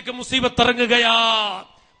ലോകത്തേക്ക് മുസീബത്ത് ഇറങ്ങുകയാണ്,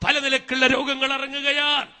 പല നിലക്കുള്ള രോഗങ്ങൾ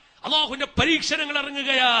ഇറങ്ങുകയാണ്, അല്ലാഹുവിന്റെ പരീക്ഷണങ്ങൾ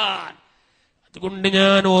ഇറങ്ങുകയാണ്. അതുകൊണ്ട്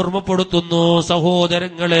ഞാൻ ഓർമ്മപ്പെടുത്തുന്നു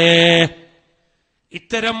സഹോദരങ്ങളെ,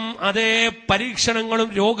 ഇത്തരം അതേ പരീക്ഷണങ്ങളും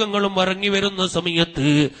രോഗങ്ങളും ഇറങ്ങി വരുന്ന സമയത്ത്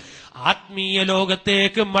ആത്മീയ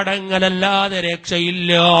ലോകത്തേക്ക് മടങ്ങലല്ലാതെ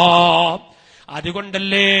രക്ഷയില്ല.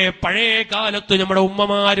 അതുകൊണ്ടല്ലേ പഴയ കാലത്ത് നമ്മുടെ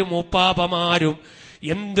ഉമ്മമാരും ഉപ്പാപ്പമാരും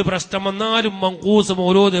എന്ത് പ്രശ്നം വന്നാലും മങ്കൂസ്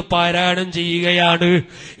മൗലൂദ് പാരായണം ചെയ്യുകയാണ്.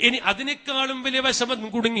 ഇനി അതിനേക്കാളും വലിയ വിഷമം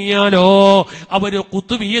കുടുങ്ങിയാലോ അവര്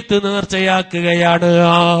കുത്തുബിയത്ത് നേർച്ചയാക്കുകയാണ്.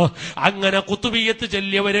 അങ്ങനെ കുത്തുബിയത്ത്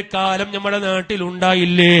ചൊല്ലിയവര് കാലം നമ്മുടെ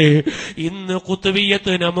നാട്ടിലുണ്ടായില്ലേ? ഇന്ന്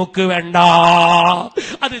കുത്തുബിയത്ത് നമുക്ക് വേണ്ട,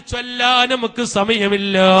 അത് ചൊല്ലാൻ നമുക്ക്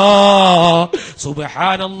സമയമില്ല.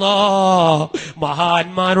 സുബ്ഹാനല്ലാഹ്.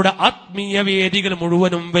 മഹാന്മാരുടെ ആത്മീയ വേദികൾ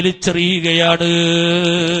മുഴുവനും വലിച്ചെറിയുകയാണ്.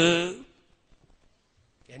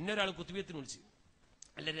 എന്നെ ഒരാൾ കുത്തുബിയത്തിന് വിളിച്ചു,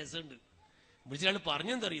 നല്ല രസമുണ്ട്. വിളിച്ചയാൾ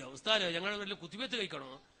പറഞ്ഞെന്തറിയോ? ഉസ്താദ് ഞങ്ങളുടെ വീട്ടിൽ കുത്തുബിയത്ത് കഴിക്കണോ,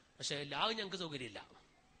 പക്ഷെ ലാഗ് ഞങ്ങൾക്ക് സൗകര്യമില്ല,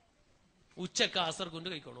 ഉച്ചക്ക് അസർ കൊണ്ട്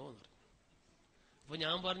കഴിക്കണോ എന്ന് പറഞ്ഞു. അപ്പൊ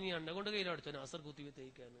ഞാൻ പറഞ്ഞു, എന്നെ കൊണ്ട് കയ്യിലടിച്ചോ അസർ കുത്തിബിയത്ത്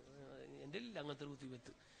കഴിക്കാൻ? എന്റെ ഇല്ല അങ്ങനത്തെ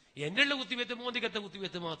കുത്തിബിയത്ത്. എന്റെ ഉള്ള കുത്തിബിയത്ത് മോന്തിക്കത്തെ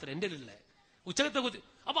കുത്തിബിയത്ത് മാത്രം എന്റെ ഉള്ള ഉച്ചകത്തെ കുത്തി.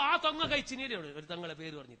 അപ്പൊ ആ തൊങ്ങ കഴിച്ചിനിയാണ് ഒരു തങ്ങളെ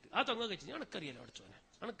പേര് പറഞ്ഞിട്ട്, ആ തൊങ്ങ കഴിച്ചിനി അണക്കറിയാലോ അടിച്ചോനെ,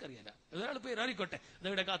 അണക്കറിയാല ഒരാൾ പേര് അറിയിക്കോട്ടെ.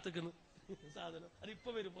 അതെവിടെ കാത്തിക്കുന്നു സാധനം, അതിപ്പോ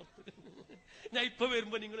വരും പുറത്ത്. ഞാൻ ഇപ്പൊ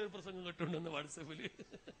വരുമ്പോ നിങ്ങളൊരു പ്രസംഗം കേട്ടുണ്ടെന്ന് വാട്സാപ്പില്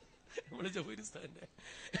നമ്മള് ജബീരിസ്ഥാന്റെ.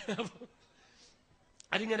 അപ്പൊ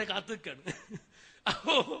അതിങ്ങനെ കാത്തിക്കാണ്.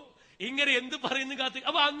 അപ്പോ ഇങ്ങനെ എന്ത് പറയുന്നു കാത്ത്.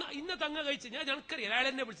 അപ്പൊ ഇന്ന തങ്ങ കഴിച്ച് ഞാൻ ഞങ്ങൾക്കറിയാം, അയാൾ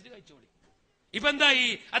എന്നെ വിളിച്ചിട്ട് കഴിച്ചോളി. ഇപ്പൊ എന്തായി?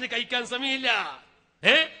 അത് കഴിക്കാൻ സമയമില്ല,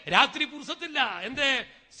 രാത്രി പുരുഷത്തില്ല. എന്തേ?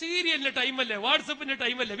 സീരിയലിന്റെ ടൈമല്ലേ, വാട്സപ്പിന്റെ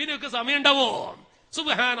ടൈമല്ലേ, ഇതിനൊക്കെ സമയം ഉണ്ടാവോ?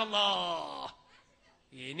 സുബ്ഹാനല്ലാഹ്.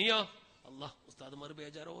 ഇനിയോ അല്ലാഹ് ഉസ്താദ്മാർ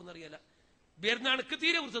ബേജാറോ എന്നറിയാല, ബേർന്നാണക്ക്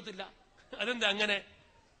തീരെ പുരുഷത്തില്ല. അതെന്താ അങ്ങനെ?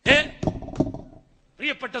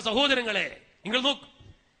 പ്രിയപ്പെട്ട സഹോദരങ്ങളെ, നിങ്ങൾ നോക്ക്,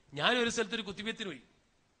 ഞാനൊരു സ്ഥലത്തൊരു കുത്തിബിയത്തിന് പോയി.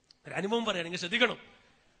 ഒരു അനുഭവം പറയാൻ നിങ്ങൾ ശ്രദ്ധിക്കണം.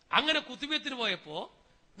 അങ്ങനെ കുത്തിബിയത്തിന് പോയപ്പോ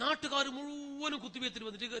നാട്ടുകാർ മുഴുവനും കുത്തിബിയത്തിന്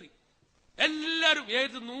വന്നിട്ട് കയറി. എല്ലാരും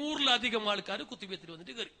 100-ലധികം ആൾക്കാർ കുത്തിബിയത്തിന്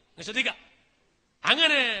വന്നിട്ട് കയറി. ശ്രദ്ധിക്കാം.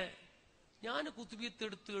 അങ്ങനെ ഞാൻ കുത്തിബിയത്ത്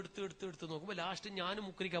എടുത്ത് നോക്കുമ്പോ ലാസ്റ്റ് ഞാനും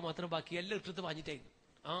മുക്കരിക്കാൻ മാത്രം ബാക്കി, എല്ലാം ഇട്ടത്ത് വാങ്ങിട്ടായിരുന്നു,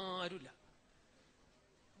 ആരുമില്ല.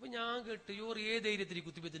 അപ്പൊ ഞാൻ കേട്ട് ഏ ധൈര്യത്തിൽ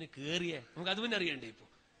കുത്തിബിയത്തിന് കേറിയേ? നമുക്ക് അത് പിന്നെ അറിയണ്ടേ. ഇപ്പൊ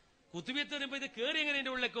കുത്തിബിയത്ത് വരുമ്പോ ഇത് കേറി എങ്ങനെ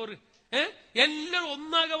എന്റെ ഉള്ളിലേക്ക് ഒരു എല്ലാവരും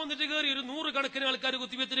ഒന്നാകെ വന്നിട്ട് കയറി. ഒരു 100 കണക്കിന് ആൾക്കാർ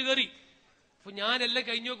കുത്തിബിയത്തിന് കയറി. അപ്പൊ ഞാനെല്ലാം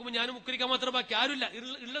കഴിഞ്ഞു നോക്കുമ്പോ ഞാനും മുക്കരിക്കാൻ മാത്രം ബാക്കി, ആരുമില്ല.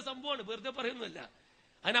 ഉള്ള സംഭവമാണ്, വെറുതെ പറയുന്നതല്ല.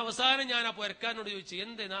 അതിന് അവസാനം ഞാൻ ആ പുരക്കാരനോട് ചോദിച്ചു,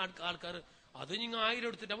 എന്താ ആൾക്കാർ? അത് നിങ്ങൾ 1000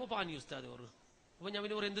 എടുത്തിട്ട് അപ്പൊ പാനി ഉസ്താദ് പറഞ്ഞു. അപ്പൊ ഞാൻ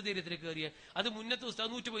പിന്നെ എന്ത് ധൈര്യത്തിലേക്ക് കയറിയ? അത് മുന്നത്തെ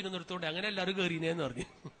ഉസ്താദ് 111 എടുത്തോണ്ട് അങ്ങനെ എല്ലാവരും കയറിനേന്ന് പറഞ്ഞു.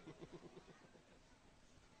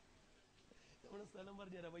 നമ്മള് സ്ഥലം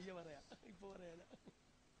പറഞ്ഞുതരാം, വയ്യ പറയാ, ഇപ്പൊ പറയാല.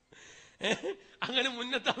 അങ്ങനെ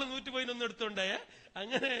മുന്നത്താള് 111 എടുത്തോണ്ടേ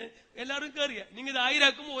അങ്ങനെ എല്ലാവരും കയറിയ. നിങ്ങൾ ഇത് 1000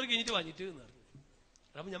 ആക്കുമ്പോ ഒരു കഴിഞ്ഞിട്ട് വാങ്ങിട്ട് എന്ന് പറഞ്ഞു.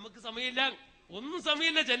 അപ്പൊ നമുക്ക് സമയമില്ല, ഒന്നും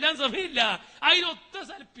സമയമില്ല, ചെല്ലാൻ സമയമില്ല. അതിനൊത്ത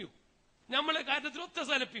സലപ്പ്യൂ, നമ്മളെ കാര്യത്തിൽ ഒത്ത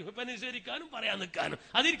സലപ്പ്യൂ. ഇപ്പൊ നിഷേധിക്കാനും പറയാൻ നിൽക്കാനും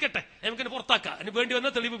അതിരിക്കട്ടെ, നമുക്കെന്നെ പുറത്താക്കാം. അതിന് വേണ്ടി വന്ന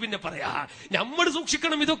തെളിവ് പിന്നെ പറയാ. നമ്മൾ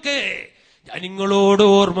സൂക്ഷിക്കണം. ഇതൊക്കെ ഞാൻ നിങ്ങളോട്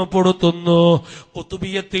ഓർമ്മപ്പെടുത്തുന്നു,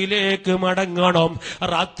 ഖുതുബിയത്തിലേക്ക് മടങ്ങണം,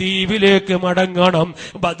 റാത്തീബിലേക്ക് മടങ്ങണം,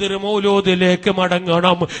 ബദർ മൗലൂദിലേക്ക്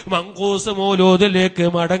മടങ്ങണം, മങ്കൂസ് മൗലൂദിലേക്ക്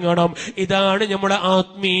മടങ്ങണം. ഇതാണ് നമ്മുടെ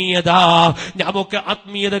ആത്മീയത. ഞാനൊക്കെ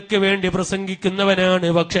ആത്മീയതയ്ക്ക് വേണ്ടി പ്രസംഗിക്കുന്നവനാണ്.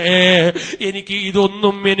 പക്ഷേ എനിക്ക്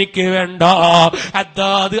ഇതൊന്നും എനിക്ക് വേണ്ട.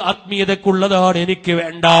 അദ്ദാദ് ആത്മീയതക്കുള്ളതാണ് എനിക്ക്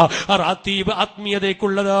വേണ്ട. റാത്തീബ്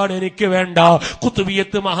ആത്മീയതക്കുള്ളതാണ് എനിക്ക് വേണ്ട.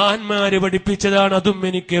 ഖുതുബിയത്ത് മഹാന്മാര് പഠിപ്പിച്ചതാണ്, അതും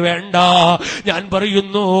എനിക്ക് വേണ്ട. ഞാൻ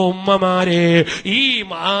പറയുന്നു, ഉമ്മമാരെ, ഈ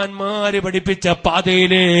മഹാന്മാര് പഠിപ്പിച്ച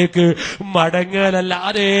പാതയിലേക്ക്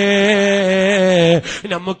മടങ്ങലല്ലാതെ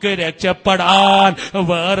നമുക്ക് രക്ഷപ്പെടാൻ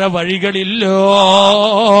വേറെ വഴികളില്ലോ.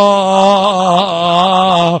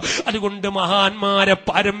 അതുകൊണ്ട് മഹാന്മാരെ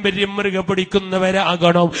പാരമ്പര്യം മുറുകെ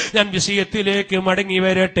പിടിക്കുന്നവരാകണം. ഞാൻ വിഷയത്തിലേക്ക് മടങ്ങി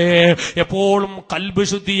വരട്ടെ. എപ്പോഴും കൽബ്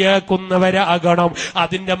ശുദ്ധിയാക്കുന്നവരാകണം.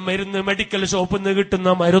 അതിന്റെ മരുന്ന് മെഡിക്കൽ ഷോപ്പിൽ നിന്ന് കിട്ടുന്ന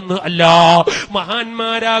മരുന്ന് അല്ല.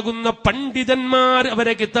 മഹാന്മാരാകുന്ന പണ്ഡിതന്മാർ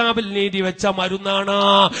അവരെ കിതാബിൽ നീതി വെച്ച മരുന്നാണ്.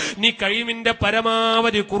 നീ കഴിവിന്റെ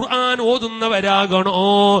പരമാവധി ഖുർആൻ ഓതുന്നവരാകണോ.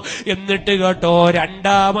 എന്നിട്ട് കേട്ടോ,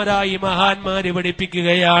 രണ്ടാമതായി മഹാന്മാര്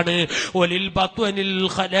പഠിപ്പിക്കുകയാണ്, ഒലിൽ ബത്വനിൽ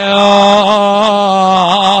ഖലാ,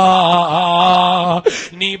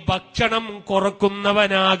 നീ ഭക്ഷണം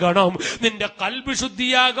കുറക്കുന്നവനാകണം. നിന്റെ കൽബ്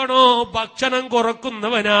ശുദ്ധിയാകണോ, ഭക്ഷണം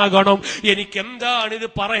കുറക്കുന്നവനാകണം. എനിക്കെന്താണ് ഇത്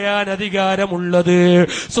പറയാൻ അധികാരമുള്ളത്?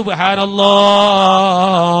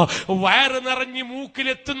 സുബ്ഹാനല്ലാഹ്, വയറ് നിറഞ്ഞ്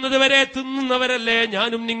മൂക്കിലെത്തുന്നത് വരെ തിന്നുന്നവരല്ലേ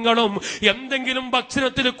ഞാനും നിങ്ങളും. എന്തെങ്കിലും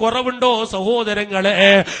ഭക്ഷണത്തിൽ കുറവുണ്ടോ സഹോദരങ്ങളെ?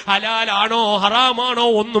 ഹലാലാണോ ഹറാമാണോ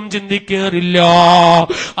ഒന്നും ചിന്തിക്കാറില്ല.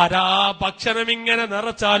 അരാ ഭക്ഷണം ഇങ്ങനെ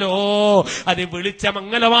നിറച്ചാലോ, അത് വിളിച്ച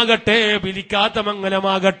മംഗലമാകട്ടെ വിളിക്കാത്ത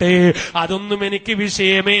മംഗലമാകട്ടെ, അതൊന്നും എനിക്ക്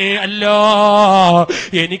വിഷയമേ അല്ല.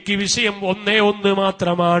 എനിക്ക് വിഷയം ഒന്നേ ഒന്ന്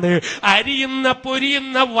മാത്രമാണ്, അരിയുന്ന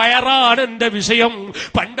പൊരിയുന്ന വയറാണ് എന്റെ വിഷയം.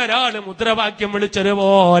 പണ്ടൊരാള് മുദ്രാവാക്യം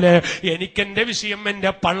വിളിച്ചതുപോലെ എനിക്കെന്റെ വിഷയം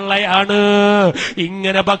എന്റെ പള്ളയാണ്.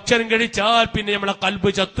 ഇങ്ങനെ ഭക്ഷണം കഴിച്ചാൽ പിന്നെ നമ്മളെ കൽബ്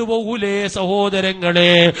ചത്തുപോകൂലേ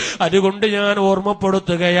സഹോദരങ്ങളെ? അതുകൊണ്ട് ഞാൻ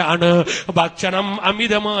ഓർമ്മപ്പെടുത്തുകയാണ്, ഭക്ഷണം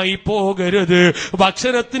അമിതമായി പോകരുത്.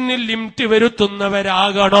 ഭക്ഷണത്തിന് ലിമിറ്റ്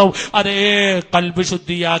വരുത്തുന്നവരാകണം. അതേ കൽബ്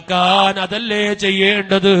ശുദ്ധിയാക്കാൻ അതല്ലേ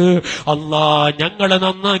ചെയ്യേണ്ടത്. അല്ലാ ഞങ്ങളെ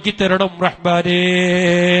നന്നാക്കി തരണം റഹ്മാനേ.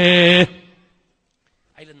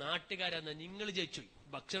 അതിൽ നാട്ടുകാരെന്ന് നിങ്ങൾ ജയിച്ചു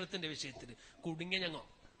ഭക്ഷണത്തിന്റെ വിഷയത്തിൽ കുടുങ്ങിയ ഞങ്ങൾ.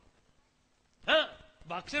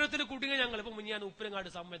 ഭക്ഷണത്തിൽ കുടുങ്ങിയ ഞങ്ങൾ. ഇപ്പൊ ഞാൻ ഉപ്പരങ്ങാട്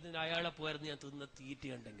സമ്മേളനത്തിന് അയാളെ പോയിരുന്നു ഞാൻ തിന്ന തീറ്റ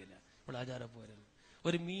ഉണ്ടെങ്കിൽ നമ്മൾ ആചാരം പോയിരുന്നു.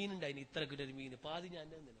 ഒരു മീനുണ്ടായിന്, ഇത്ര കിലോ ഒരു മീന്, പാതി ഞാൻ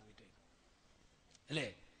അല്ലേ.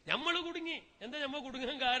 ഞമ്മള് കുടുങ്ങി. എന്താ ഞമ്മ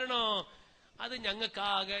കുടുങ്ങാൻ കാരണം? അത് ഞങ്ങൾക്ക്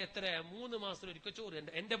ആകെ എത്ര 3 മാസത്തിലൊരിക്കൽ ചോറ്.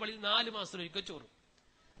 എന്റെ പള്ളിയിൽ 4 മാസത്തിലൊരിക്കൽ ചോറ്.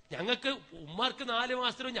 ഞങ്ങൾക്ക് ഉമ്മാർക്ക് 4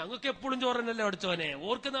 മാസത്തിലും, ഞങ്ങൾക്ക് എപ്പോഴും ചോറ് തന്നെയല്ലേ പഠിച്ചോനെ.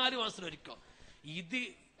 ഓർക്ക് 4 മാസത്തിലൊരിക്കോ. ഇത്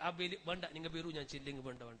ആ ബലി വേണ്ട, നിങ്ങൾ വരൂ, ഞാൻ ചെല്ലെങ്കിൽ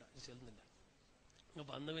വേണ്ട ചെല്ലുന്നില്ല,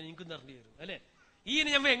 വന്നവൻ എനിക്കും നിറഞ്ഞു വരും അല്ലെ. ഈ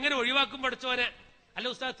ഞമ്മ എങ്ങനെ ഒഴിവാക്കും പഠിച്ചോനെ? അല്ല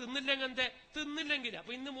ഉസ്താദ് തിന്നില്ലെങ്കിൽ എന്തേ? തിന്നില്ലെങ്കിൽ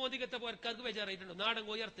അപ്പൊ ഇന്ന് മോദികത്തെ പോർക്കാർക്ക് ബേജാറായിട്ടുണ്ടോ? നാടൻ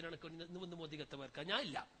കോയർത്തിനാണ് ഇന്ന് മോദികത്തെ പോർക്കാൻ ഞാൻ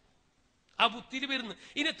ഇല്ല. ആ ബുദ്ധിയിൽ വരുന്നു.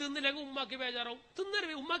 ഇനി തിന്നില്ലെങ്കിൽ ഉമ്മാക്ക് ബേജാറാവും.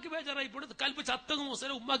 തിന്നരുവേ ഉമ്മാക്ക് ബേജാറായി ഇപ്പോൾ കൽപ്പ് ചത്തങ്ങ്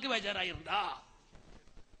മുസല ഉമ്മാക്ക് ബേജാറായിരുന്നാ.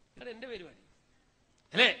 ഇതാണ് എന്റെ പരിപാടി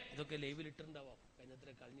അല്ലേ. ഇതൊക്കെ ലൈവിൽ ഇട്ടിട്ടുണ്ടാവാം. കഴിഞ്ഞത്ര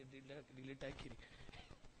കളഞ്ഞിട്ടില്ല, ഡിലീറ്റ് ആക്കി.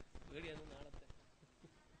 പേടിയാണ് നാളത്തെ.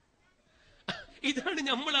 ഇതാണ്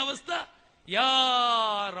നമ്മളെ അവസ്ഥ. യാ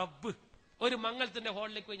റബ്ബ്. ഒരു മംഗലത്തിന്റെ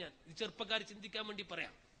ഹോളിലേക്ക് പോയി. ഞാൻ ചെറുപ്പക്കാർ ചിന്തിക്കാൻ വേണ്ടി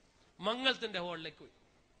പറയാം. മംഗലത്തിന്റെ ഹോളിലേക്ക് പോയി.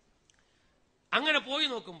 അങ്ങനെ പോയി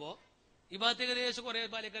നോക്കുമ്പോ ഈ ഭാഗത്തേക്ക് ഏകദേശം കുറെ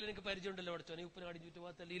ബാല്യക്കാർ എനിക്ക് പരിചയമുണ്ടല്ലോ. പഠിച്ചോനെ ഉപ്പനാടി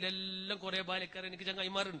ചുറ്റുഭാഗത്തല്ല ഇതിലെല്ലാം കുറെ ബാല്യക്കാർ എനിക്ക്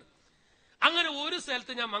ചങ്ങായിമാരുണ്ട്. അങ്ങനെ ഒരു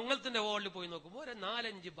സ്ഥലത്ത് ഞാൻ മംഗലത്തിന്റെ ഹോളിൽ പോയി നോക്കുമ്പോ ഒരു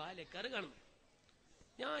 4-5 ബാല്യക്കാർ കാണുന്നു.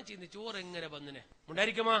 ഞാൻ ചിന്തിച്ചു, ഓരെങ്ങനെ വന്നിനെ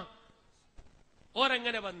ഉണ്ടായിരിക്കുമാ,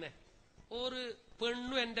 ഓരെങ്ങനെ വന്നേ? ഓര്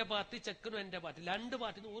പെണ്ണും എന്റെ പാർട്ടി, ചെക്കനും എന്റെ പാർട്ടി, 2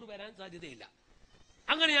 പാർട്ടിന്ന് ഓര് വരാൻ സാധ്യതയില്ല.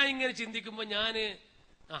 അങ്ങനെ ഞാൻ ഇങ്ങനെ ചിന്തിക്കുമ്പോ ഞാന്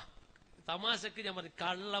തമാശക്ക് ഞാൻ പറഞ്ഞു,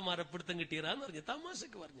 കള്ള മരപ്പിടുത്തം കിട്ടിയതാന്ന് പറഞ്ഞു.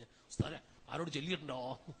 തമാശക്ക് പറഞ്ഞു, ഉസ്താദേ ആരോട് ചൊല്ലിയിട്ടുണ്ടോ?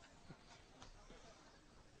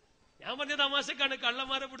 ഞാൻ പറഞ്ഞ തമാശക്കാണ്.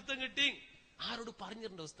 കള്ളന്മാരെ കിട്ടി. ആരോട്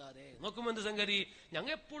പറഞ്ഞിട്ടുണ്ടോ ഉസ്താദേ? നോക്കുമ്പോ എന്ത് സംഗതി,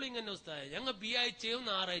 ഞങ്ങൾ എപ്പോഴും ഇങ്ങനെ ഉസ്താദേ, ഞങ്ങൾ വ്യാഴ്ചയും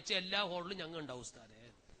ഞായറാഴ്ച എല്ലാ ഹോളിലും ഞങ്ങൾ ഉണ്ടാവും ഉസ്താദേ.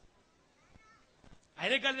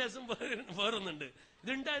 അതിനേക്കാൾ രസം വേറൊന്നുണ്ട്.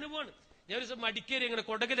 ഇതുണ്ട് അനുഭവമാണ്. ഞാൻ ഒരു ദിവസം മടിക്കേരി ഇങ്ങനെ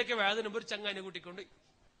കൊടകിലൊക്കെ വേദന ഒരു ചങ്ങായിനെ കൂട്ടിക്കൊണ്ട്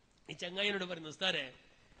ഈ ചങ്ങായിനോട് പറയുന്നു, ഉസ്താദേ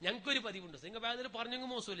ഞങ്ങൾക്കൊരു പതിവുണ്ട്. നിങ്ങൾ വേദന പറഞ്ഞെങ്കിൽ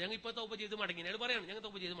മോശമില്ല, ഞങ്ങൾ ഇപ്പൊ തൗബ ചെയ്ത് മടങ്ങിന്. അയാൾ പറയാണ് ഞങ്ങൾ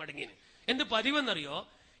തൗബ ചെയ്ത് മടങ്ങിന്. എന്ത് പതിവെന്നറിയോ?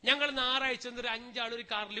 ഞങ്ങൾ ഞായറാഴ്ച ഒരു 5 ആൾ ഒരു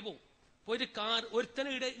കാറിൽ പോകും. ഒരു കാർ ഒരുത്തനെ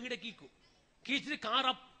ഈടെ കീക്കും. കീച്ചിട്ട് കാർ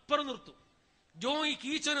അപ്പുറം നിർത്തും. ഈ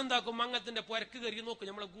കീച്ചൻ എന്താക്കും? മംഗലത്തിന്റെ പുരക്ക് കയറി നോക്കും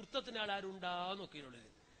നമ്മളെ ഗുർത്തത്തിന്റെ ആൾ ആരും ഉണ്ടാ നോക്കിയുള്ളത്.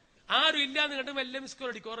 ആരും ഇല്ലാന്ന് കണ്ടും എല്ലാം മിസ്കോൾ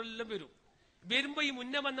അടിക്കും. ഓരെല്ലാം വരും. വരുമ്പോ ഈ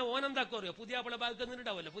മുന്നേ വന്ന ഓനെന്താക്കോ അറിയോ, പുതിയ ആപ്പിളെ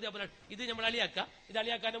ഭാഗത്തുണ്ടാവുമല്ലോ, പുതിയ ആപ്പിള ഇത് നമ്മൾ അളിയാക്ക, ഇത്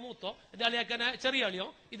അളിയാക്കാനെ മൂത്തോ, ഇത് അളിയാക്കാനെ ചെറിയ അളിയോ,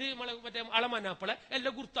 ഇത് നമ്മളെ മറ്റേ അളമനാപ്പിളെ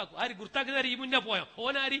എല്ലാം ഗുർത്താക്കും. ആര് ഗുർത്താക്കുന്ന ഈ മുന്നേ പോയോ,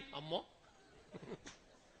 ഓനാരി അമ്മോ.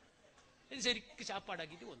 ഇത് ശരിക്കും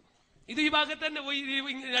ചാപ്പാടാക്കിട്ട് വന്നു. ഇത് ഈ ഭാഗത്ത് തന്നെ പോയി,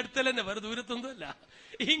 അടുത്തല്ല തന്നെ, വേറെ ദൂരത്തൊന്നുമല്ല.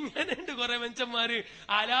 ഇങ്ങനെയുണ്ട് കുറെ മനുഷ്യന്മാര്.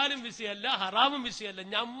 ഹലാലും വിഷയമല്ല, ഹറാമും വിഷയമല്ല.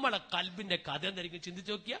 നമ്മളെ കൽബിന്റെ കഥ എന്തായിരിക്കും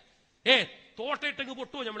ചിന്തിച്ചു നോക്കിയ. തോട്ടയിട്ടെങ്കിൽ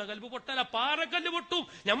പൊട്ടുവോ നമ്മളെ കൽബ്? പൊട്ടല. പാറക്കല്ല് പൊട്ടും,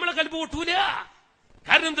 നമ്മളെ കൽബ് പൊട്ടൂല.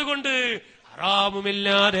 കാരണം എന്തുകൊണ്ട്?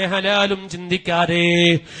 ഹറാമുമില്ലാതെ ഹലാലും ചിന്തിക്കാതെ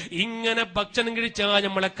ഇങ്ങനെ ഭക്ഷണം കഴിച്ചാൽ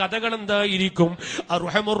നമ്മളെ കഥകൾ എന്തായിരിക്കും?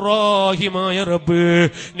 അർഹമുർ-റഹീമായ റബ്ബ്,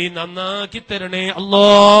 നീ നന്നാക്കി തരണേ അല്ലാ.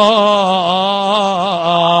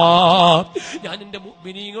 ഞാൻ എന്റെ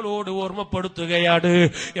മുഅ്മിനീങ്ങളോട് ഓർമ്മപ്പെടുത്തുകയാണ്,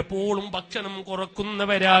 എപ്പോഴും ഭക്ഷണം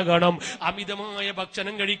കുറക്കുന്നവരാകണം. അമിതമായ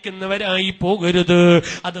ഭക്ഷണം കഴിക്കുന്നവരായി പോകരുത്.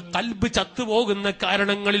 അത് കൽബ് ചത്തുപോകുന്ന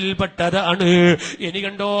കാരണങ്ങളിൽപ്പെട്ടതാണ്. ഇനി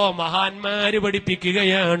കണ്ടോ, മഹാന്മാര്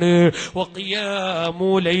പഠിപ്പിക്കുകയാണ്,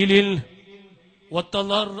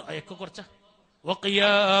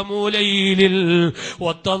 وقيام ليل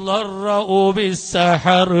وتضرع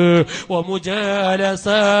بالسحر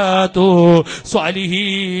ومجالسات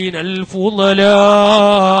صالحين الفضلاء.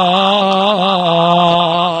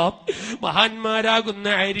 മഹാന്മാരാകുന്ന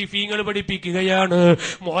ആരിഫീങ്ങൾ പഠിപ്പിക്കുകയാണ്,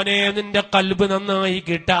 മോനെ നിന്റെ കൽബ് നന്നായി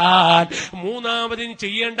കിട്ടാൻ മൂന്നാമതിന്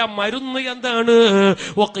ചെയ്യേണ്ട മരുന്ന് എന്താണ്?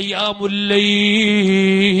 വഖിയാമുൽ ലൈൽ.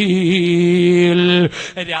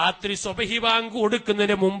 രാത്രി സുബ്ഹി ബാങ്ക്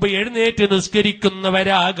കൊടുക്കുന്നതിന് മുമ്പ് എഴുന്നേറ്റ്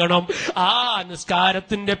നിസ്കരിക്കുന്നവരാകണം. ആ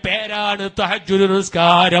നിസ്കാരത്തിന്റെ പേരാണ് തഹജ്ജുദ്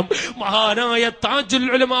നിസ്കാരം. മഹാനായ താജുൽ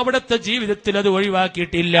ഉലമ അവിടുത്തെ ജീവിതത്തിൽ അത്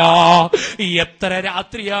ഒഴിവാക്കിയിട്ടില്ല. എത്ര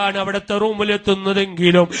രാത്രിയാണ് അവിടുത്തെ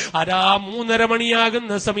റൂമിലെത്തുന്നതെങ്കിലും അതാ 3:30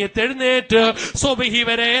 മണിയാകുന്ന സമയത്ത് എഴുന്നേറ്റ് സുബ്ഹി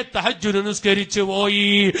വരെ തഹജ്ജുദ് നിസ്കരിച്ചു പോയി.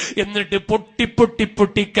 എന്നിട്ട് പൊട്ടി പൊട്ടി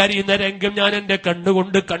പൊട്ടി കരയുന്ന രംഗം ഞാൻ എന്റെ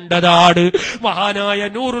കണ്ണുകൊണ്ട് കണ്ടതാണ്. മഹാനായ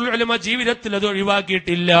നൂറുൽ ഉലമ ജീവിതത്തിൽ അത്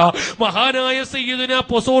ഒഴിവാക്കിയിട്ടില്ല. മഹാനായ സയ്യിദുനാ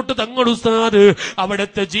പൊസോട്ട് തങ്ങൾ ഉസ്താദ്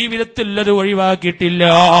അവിടുത്തെ ജീവിതത്തിൽ അത് ഒഴിവാക്കിയിട്ടില്ല.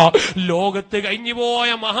 ലോകത്ത് കഴിഞ്ഞുപോയ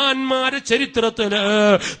മഹാന്മാരുടെ ചരിത്രത്തില്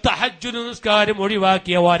തഹജ്ജുദ് നിസ്കാരം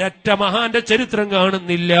ഒഴിവാക്കിയ ഒരൊറ്റ മഹാന്റെ ചരിത്രം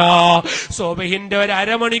കാണുന്നില്ല. സുബ്ഹിന്റെ ഒരു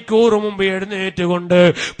അരമണിക്കൂർ മുമ്പ് എഴുന്നേറ്റുകൊണ്ട്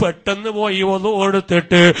പെട്ടെന്ന് പോയി വളു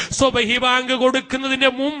എടുത്തിട്ട് സുബ്ഹി ബാങ്ക് കൊടുക്കുന്നതിന്റെ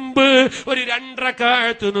മുമ്പ് ഒരു 2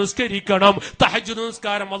 റക്അത്ത് നിസ്കരിക്കണം. തഹജ്ജുദ്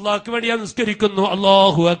നിസ്കാരം അല്ലാഹുവിന് വേണ്ടി നിസ്കരിക്കുന്നു.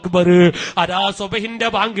 അല്ലാഹു അക്ബർ. അതാ സുബ്ഹിന്റെ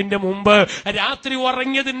ബാങ്കിന്റെ മുമ്പ്, രാത്രി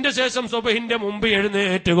ഉറങ്ങിയതിന്റെ ശേഷം സുബ്ഹിന്റെ മുമ്പ്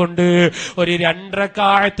എഴുന്നേറ്റുകൊണ്ട് ഒരു 2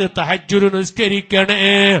 റക്അത്ത് തഹജ്ജുദ് നിസ്കരിക്കണേ.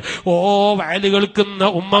 ഓ വഅല് കേൾക്കുന്ന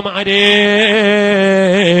ഉമ്മമാരെ,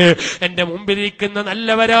 എന്റെ മുമ്പിലിരിക്കുന്ന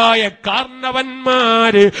നല്ലവരായ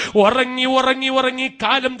കാരണവന്മാര് ഉറങ്ങി ഉറങ്ങി ഉറങ്ങി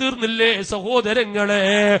കാലം തീർന്നില്ലേ സഹോദരങ്ങളെ?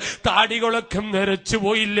 താടികളൊക്കെ നരച്ചു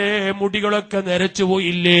പോയില്ലേ? മുടികളൊക്കെ നരച്ചു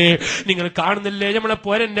പോയില്ലേ? നിങ്ങൾ കാണുന്നില്ലേ നമ്മളെ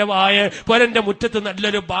പൊരന്റെ മുറ്റത്ത്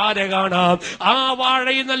നല്ലൊരു ബാര കാണാം. ആ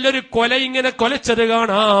വാഴയിൽ നല്ലൊരു കൊല ഇങ്ങനെ കൊലച്ചത്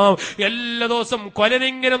കാണാം. എല്ലാ ദിവസം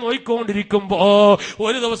കൊലനിങ്ങനെ നോയിക്കൊണ്ടിരിക്കുമ്പോ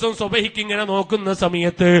ഒരു ദിവസം സുബ്ഹിക്ക് ഇങ്ങനെ നോക്കുന്ന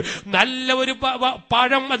സമയത്ത് നല്ല ഒരു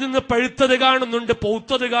പഴം അതിന്ന് പഴുത്തത് കാണുന്നുണ്ട്,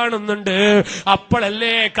 പൗത്തത് കാണുന്നുണ്ട്.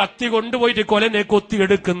 അപ്പോഴല്ലേ കത്തി കൊണ്ടുപോയിട്ട് കൊലനെ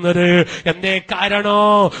കൊത്തിയെടുക്കുന്നത്. എന്തേ കാരണോ?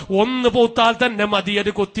 ഒന്ന് പൗത്താൽ തന്നെ മതി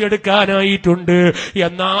അത് കൊത്തിയെടുക്കാനായിട്ടുണ്ട്.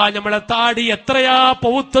 എന്നാൽ നമ്മളെ താടി എത്രയാ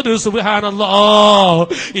പൗത്തത്! സുബ്ഹാനല്ലാഹ്.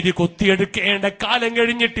 ഇത് കൊത്തിയെടുക്കേണ്ട കാലം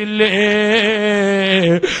കഴിഞ്ഞിട്ടില്ലേ?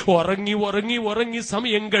 ഉറങ്ങി ഉറങ്ങി ഉറങ്ങി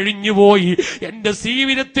സമയം കഴിഞ്ഞുപോയി. എന്റെ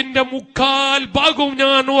ജീവിതത്തിന്റെ 3/4 ഭാഗവും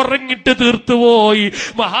ഞാൻ ഉറങ്ങിട്ട് തീർത്തുപോയി.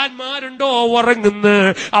 മഹാന്മാരുണ്ടോ ഉറങ്ങുന്നു?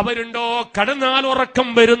 അവരുണ്ടോ കടന്നാൽ ഉറക്കം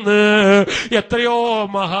വരുന്നു? എത്രയോ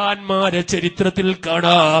മഹാന്മാരെ ചരിത്രത്തിൽ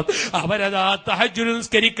കാണാം. അവരതാ തഹജ്ജുദ്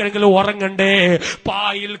നിസ്കരിക്കണമെങ്കിൽ ഉറങ്ങണ്ടേ?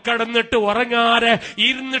 പായിൽ കടന്നിട്ട് ഉറങ്ങാതെ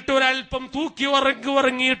ഇരുന്നിട്ട് ഒരൽപ്പം തൂക്കി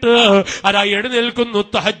ഉറങ്ങിയിട്ട് അതാ എഴുന്നേൽക്കുന്നു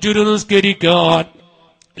തഹജ്ജുദ് നിസ്കരിക്കാൻ.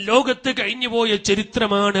 ലോകത്ത് കഴിഞ്ഞുപോയ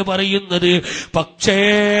ചരിത്രമാണ് പറയുന്നത്. പക്ഷേ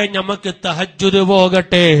നമുക്ക് തഹജ്ജുദ്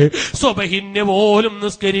പോകട്ടെ, സുബ്ഹിന് പോലും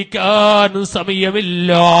നിസ്കരിക്കാൻ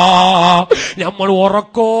സമയമില്ല. നമ്മൾ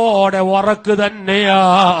ഉറക്ക്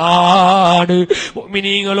തന്നെയാണ്.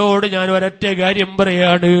 മുഅ്മിനീങ്ങളോട് ഞാൻ ഒരൊറ്റ കാര്യം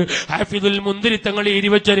പറയാണ്. ഹാഫിദുൽ മുന്തിരി തങ്ങൾ എഴുതി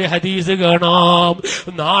വെച്ചൊരു ഹദീസ് കാണാം.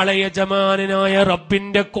 നാളെ യജമാനായ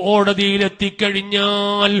റബ്ബിന്റെ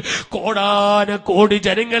കോടതിയിലെത്തിക്കഴിഞ്ഞാൽ കോടാന കോടി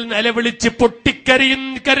ജനങ്ങൾ നിലവിളിച്ച്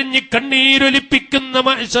പൊട്ടിക്കരയുന്ന കരഞ്ഞ് കണ്ണീരൊലിപ്പിക്കുന്ന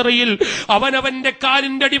മഹ്ശറിൽ അവനവന്റെ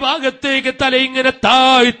കാലിന്റെ അടിഭാഗത്തേക്ക് തല ഇങ്ങനെ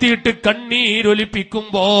താഴ്ത്തിയിട്ട്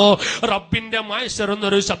കണ്ണീരൊലിപ്പിക്കുമ്പോ റബ്ബിന്റെ മഹ്ശർ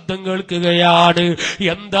എന്നൊരു ശബ്ദം കേൾക്കുകയാണ്.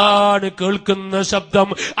 എന്താണ് കേൾക്കുന്ന ശബ്ദം?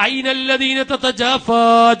 ഐനല്ലദീന തതജാഫാ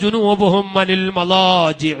ജുനൂബുഹും അനിൽ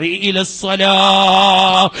മലാജിഇ ഇലസ്സലാ.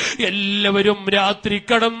 എല്ലാവരും രാത്രി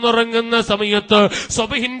കടന്നുറങ്ങുന്ന സമയത്ത്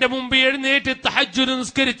സുബ്ഹിന്റെ മുമ്പ് എഴുന്നേറ്റ് തഹജ്ജുദ്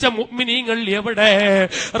നിസ്കരിച്ച മുഅ്മിനീങ്ങൾ എവിടെ?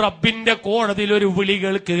 റബ്ബിന്റെ കോടതിയിൽ ഒരു വിളി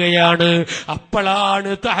കേൾക്കുകയാണ്. അപ്പോഴാണ്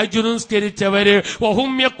തഹജ്ജുദ് നിസ്കരിച്ചവര്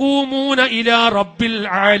വഹും യഖൂമൂന ഇലാ റബ്ബിൽ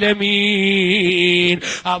ആലമീൻ,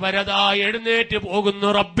 അവരതാ എഴുന്നേറ്റ് പോകുന്നു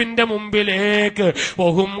റബ്ബിന്റെ മുമ്പിലേക്ക്.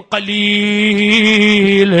 വഹും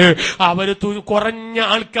ഖലീൽ, അവര് കുറഞ്ഞ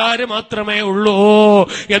ആൾക്കാർ മാത്രമേ ഉള്ളൂ.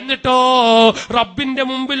 എന്നിട്ടോ റബ്ബിന്റെ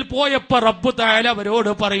മുമ്പിൽ പോയപ്പോ റബ്ബ് തആല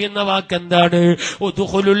അവരോട് പറയുന്ന വാക്കെന്താണ്?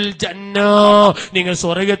 ഉദ്ഖുലുൽ ജന്ന, നിങ്ങൾ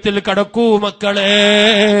സ്വർഗ്ഗത്തിൽ കടക്കൂ മക്കളെ.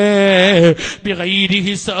 ബിഗൈരി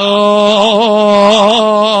ഹിസാബ്,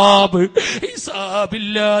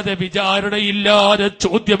 ഹിസാബില്ലാതെ, വിചാരണയില്ലാതെ,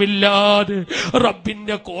 ചോദ്യമില്ലാതെ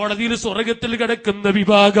റബ്ബിന്റെ കോടതിയിൽ സ്വർഗ്ഗത്തിൽ കിടക്കുന്ന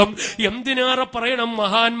വിഭാഗം. എന്തിനേറെ പറയണം,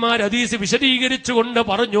 മഹാന്മാർ ഹദീസ് വിശദീകരിച്ചുകൊണ്ട്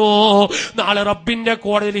പറഞ്ഞു, നാളെ റബ്ബിന്റെ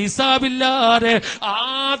കോടതിയിൽ ഹിസാബില്ലാതെ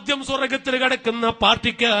ആദ്യം സ്വർഗ്ഗത്തിൽ കിടക്കുന്ന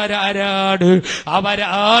പാർട്ടിക്കാരാരാണ്?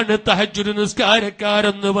 അവരാണ് തഹജ്ജുദ്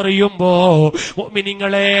നിസ്കാരക്കാരെന്ന് പറയുമ്പോ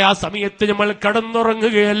മുഅ്മിനീങ്ങളെ, ആ സമയത്ത് നമ്മൾ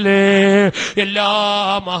കടന്നുറങ്ങുകയല്ലേ? എല്ലാ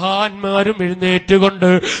മഹാന്മാരും എഴുന്നേറ്റുകൊണ്ട്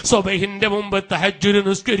സുബ്ഹിന്റെ മുമ്പ് തഹജ്ജുദ്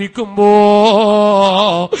നിസ്കരിക്കുമ്പോ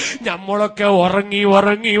നമ്മളൊക്കെ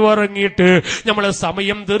ഉറങ്ങിയിട്ട് നമ്മളെ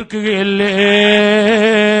സമയം തീർക്കുകയല്ലേ?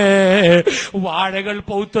 വാഴകൾ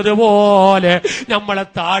പൗത്തതുപോലെ നമ്മളെ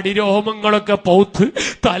താടിരോമങ്ങളൊക്കെ പൗത്ത്,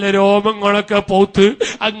 തലരോമങ്ങളൊക്കെ പൗത്ത്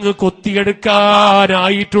അങ്ങ്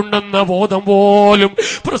കൊത്തിയെടുക്കാനായിട്ടുണ്ടെന്ന ബോധം പോലും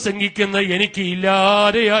പ്രസംഗിക്കുന്ന എനിക്ക്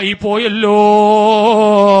ഇല്ലാതെയായി പോയല്ലോ.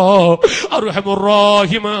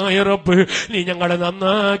 അർഹമുർ-റഹീമായ റബ്ബ്, നീ ഞങ്ങളെ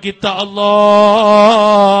നന്നാക്കി താ അല്ലാഹ്.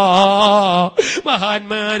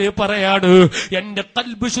 മഹാന്മാര് പറയാണ്, എന്റെ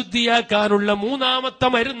ഖൽബ് ശുദ്ധിയാക്കാനുള്ള മൂന്നാമത്തെ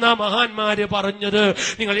മരുന്ന മഹാന്മാര് പറഞ്ഞത്,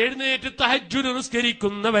 നിങ്ങൾ എഴുന്നേറ്റ് തഹജ്ജുദ്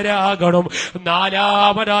നിസ്കരിക്കുന്നവരാകണം.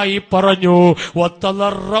 നാലാമതായി പറഞ്ഞു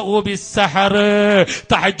വത്തളറഉ ബിസ്സഹർ,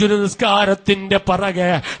 തഹജ്ജുദ് നിസ്കാരത്തിന്റെ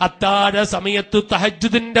പിറകെ, അത്താഴ സമയത്ത്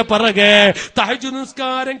തഹജ്ജുദിന്റെ പിറകെ, തഹജ്ജുദ്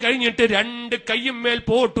നിസ്കാരം കഴിഞ്ഞിട്ട് രണ്ട് കയ്യും മേൽ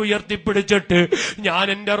പോട്ടുയർത്തിപ്പിടിച്ചിട്ട് ഞാൻ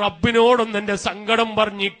എന്റെ റബ്ബിനോടൊന്ന് എന്റെ സങ്കടം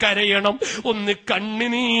പറഞ്ഞ് കരയണം, ഒന്ന്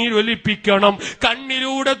കണ്ണുനീരൊലിപ്പിക്കണം,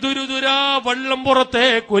 കണ്ണിലൂടെ ദുരുദുരാ വെള്ളം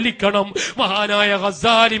പുറത്തേക്ക് ഒലിക്കണം. മഹാനായ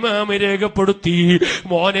ഗസാലി ഇമാം രേഖപ്പെടുത്തി,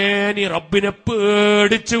 മോനെ നീ റബ്ബിനെ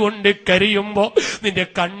പേടിച്ചുകൊണ്ട് കരയുമ്പോ നിന്റെ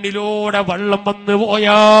കണ്ണിലൂടെ വെള്ളം വന്നു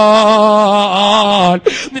പോയാൽ,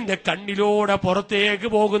 നിന്റെ കണ്ണിലൂടെ പുറത്തേക്ക്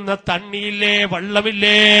പോകുന്ന തണ്ണിയില്ലേ,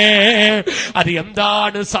 വെള്ളമില്ലേ, അത്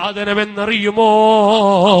എന്താണ് സാധനമെന്നറിയുമോ?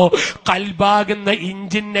 കൽബാകുന്ന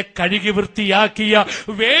ഇഞ്ചിനെ കഴുകി വൃത്തിയാക്കിയ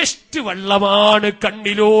വേസ്റ്റ് വെള്ളമാണ്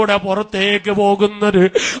കണ്ണിലൂടെ പുറത്തേക്ക് പോകുന്നത്.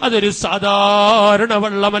 അതൊരു സാധാരണ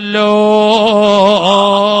വെള്ളമല്ലോ.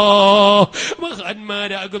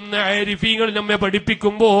 മഹാന്മാരാകുന്ന ആരിഫീങ്ങൾ നമ്മെ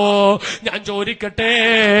പഠിപ്പിക്കുമ്പോ ഞാൻ ചോദിക്കട്ടെ,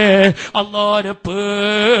 അല്ലാഹുവിനെ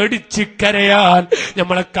പേടിച്ച് കരയാൻ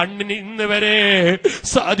നമ്മളെ കണ്ണിന് ഇന്ന് വരെ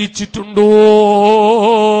സാധിച്ചിട്ടുണ്ടോ?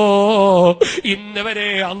 ഇന്ന് വരെ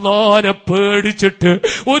അല്ലാഹുവിനെ പേടിച്ചിട്ട്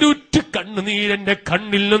ഒരുറ്റ കണ്ണുനീരന്റെ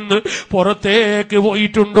കണ്ണിൽ നിന്ന് പുറത്തേക്ക്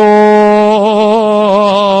പോയിട്ടുണ്ടോ?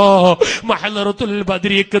 മഹ്ലറത്തുൽ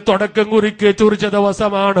ബദ്രിയക്ക് തുടക്കം കുറിച്ച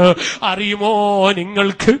ദിവസമാണ്. അറിയുമോ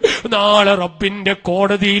നിങ്ങൾക്ക്, നാളെ റബ്ബിന്റെ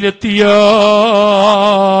കോടതിയിലെത്തിയാൽ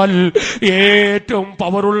ഏറ്റവും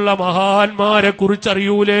പവറുള്ള മഹാന്മാരെ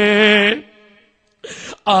കുറിച്ചറിയൂലേ?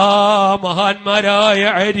 ആ മഹാന്മാരായ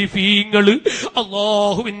ആരിഫീങ്ങള്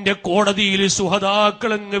അല്ലാഹുവിന്റെ കോടതിയിൽ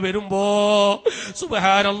ശുഹദാക്കളങ്ങ് വരുമ്പോ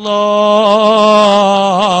സുബ്ഹാനല്ലാഹ്,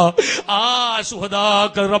 ആ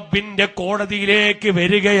ശുഹദാക്കൾ റബ്ബിന്റെ കോടതിയിലേക്ക്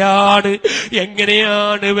വരികയാണ്.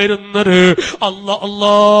 എങ്ങനെയാണ് വരുന്നത്?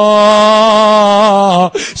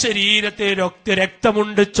 ശരീരത്തെ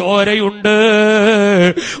രക്തമുണ്ട്, ചോരയുണ്ട്.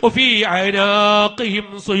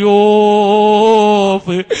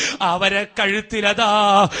 അവരെ കഴുത്തിലതാ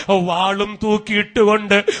വാളും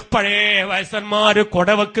തൂക്കിയിട്ടുകൊണ്ട്, പഴയ വയസ്സന്മാര് കൊട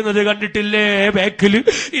വെക്കുന്നത് കണ്ടിട്ടില്ലേ ബാക്കിൽ?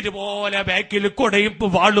 ഇതുപോലെ ബാക്കിൽ കൊടയും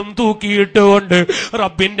വാളും തൂക്കിയിട്ടുകൊണ്ട്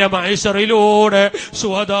റബ്ബിന്റെ മഹ്ശറിലൂടെ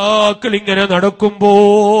ശുഹദാക്കൾ ഇങ്ങനെ നടക്കുമ്പോ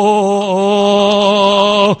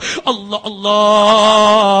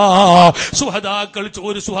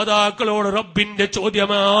ശുഹദാക്കളോട് റബ്ബിന്റെ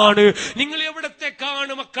ചോദ്യമാണ്, നിങ്ങൾ എവിടത്തെ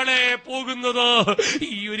എവിടത്തേക്കാണ് മക്കളെ പോകുന്നത്?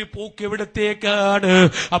 ഈ ഒരു പോക്ക് എവിടത്തേക്കാണ്?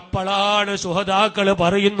 അപ്പോഴാണ് ശുഹദാക്കള്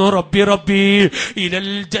പറയുന്നു, റബ്ബി റബ്ബി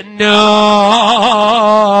ഇലൽ ജന്ന,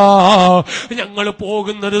 ഞങ്ങൾ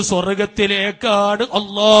പോകുന്നത് സ്വർഗത്തിലേക്കാണ്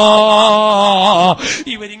അല്ലാ.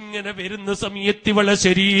 ഇവരിങ്ങനെ വരുന്ന സമയത്ത് ഇവളെ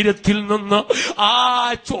ശരീരത്തിൽ നിന്ന് ആ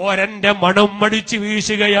ചോരന്റെ മണം അടിച്ചു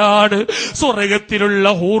വീശുകയാണ്. സ്വർഗത്തിലുള്ള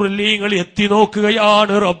ഹൂർലീങ്ങൾ എത്തി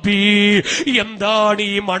നോക്കുകയാണ്, റബ്ബി എന്താണ്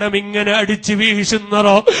ഈ മണം ഇങ്ങനെ അടിച്ചു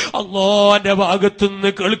വീശുന്നതോ? അല്ലാഹുവിന്റെ ഭാഗത്തുനിന്ന്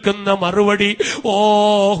കേൾക്കുന്ന മറുപടി, ഓ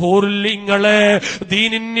ഹൂർലിങ്ങളെ,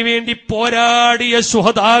 ദീനിന് വേണ്ടി പോരാടിയ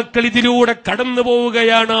ശുഹദാക്കൾ ഇതിലൂടെ കടന്നു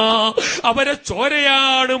പോവുകയാണ്, അവരെ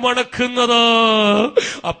ചോരയാണ് മണക്കുന്നത്.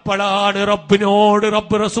 അപ്പോഴാണ് റബ്ബിനോട്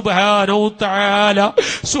റബ്ബ് സുബ്ഹാനഹു തആല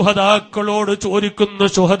ശുഹദാക്കളോട് ചോദിക്കുന്നു,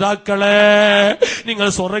 ശുഹദാക്കളെ നിങ്ങൾ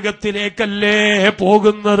സ്വർഗത്തിലേക്കല്ലേ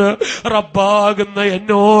പോകുന്നത്? റബ്ബാകുന്ന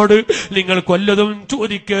എന്നോട് നിങ്ങൾ കൊല്ലതും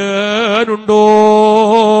ചോദിക്കാനുണ്ടോ?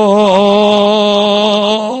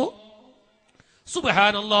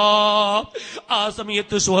 സുബ്ഹാനല്ലാഹ്. ആ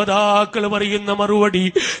സമയത്ത് ശുഹദാക്കൾ പറയുന്ന മറുപടി,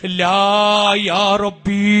 ലാ യാ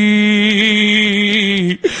റബ്ബി,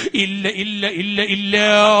 ഇല്ല ഇല്ല ഇല്ല ഇല്ല,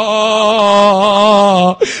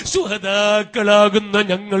 ശുഹദാക്കളാകുന്ന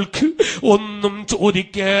ഞങ്ങൾക്ക് ഒന്നും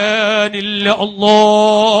ചോദിക്കാനില്ല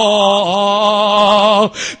അല്ലാഹ്.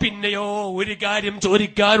 പിന്നെയോ ഒരു കാര്യം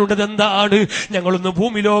ചോദിക്കാനുള്ളത് എന്താണ്? ഞങ്ങളൊന്ന്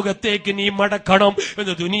ഭൂമി ലോകത്തേക്ക് നീ മടക്കണം,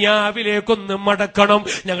 എന്ന് ദുനിയാവിലേക്കൊന്ന് മടക്കണം.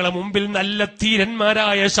 ഞങ്ങളെ മുമ്പിൽ നല്ല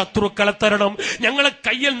ധീരന്മാരായ ശത്രുക്കളെ തരണം, ഞങ്ങളെ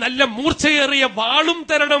കയ്യിൽ നല്ല മൂർച്ചയേറിയ വാളും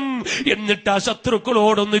തരണം. എന്നിട്ട് ആ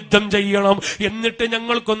ശത്രുക്കളോടൊന്ന് യുദ്ധം ചെയ്യണം. എന്നിട്ട്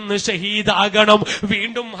ഞങ്ങൾക്കൊന്ന് ഷഹീദാകണം,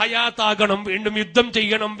 വീണ്ടും ഹയാത്താകണം, വീണ്ടും യുദ്ധം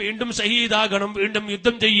ചെയ്യണം, വീണ്ടും ഷഹീദാകണം, വീണ്ടും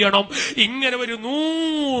യുദ്ധം ചെയ്യണം. ഇങ്ങനെ ഒരു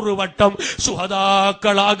 100 വട്ടം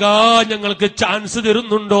ശുഹദാക്കളാകാൻ ഞങ്ങൾക്ക് ചാൻസ്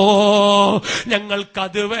തരുന്നുണ്ടോ?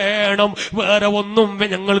 ഞങ്ങൾക്കത് വേണം, വേറെ ഒന്നും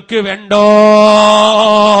ഞങ്ങൾക്ക് വേണ്ട.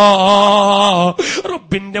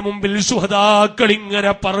 റബ്ബിന്റെ മുമ്പിൽ ശുഹദാക്കൾ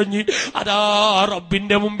ഇങ്ങനെ പറഞ്ഞ് അതാ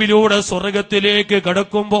റബ്ബിന്റെ മുമ്പിലൂടെ സ്വർഗത്തിലേക്ക്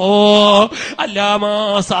കടക്കുമ്പോ അല്ലാമാ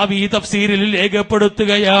സാവി തഫ്സീറിൽ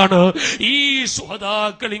രേഖപ്പെടുത്തുകയാണ്, ഈ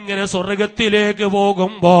ശുഹദാക്കൾ ഇങ്ങനെ സ്വർഗത്തിലേക്ക്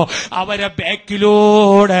പോകുമ്പോ അവരെ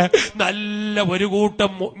ബാക്കിലൂടെ നല്ല ഒരു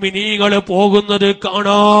കൂട്ടം മുഅ്മിനീങ്ങൾ പോകുന്നത്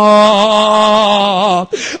കാണാം.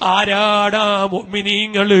 ആരാടാ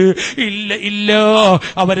മുഅ്മിനീങ്ങള്? ഇല്ല ഇല്ല,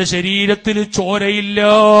 അവരെ ശരീരത്തിൽ ചോരയില്ല,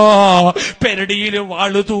 പെരടിയിൽ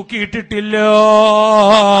വാള് തൂക്കിയിട്ടിട്ടില്ല.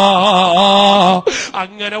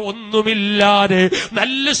 അങ്ങനെ ഒന്നുമില്ലാതെ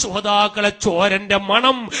നല്ല ശുഹദാക്കളെ ചോരന്റെ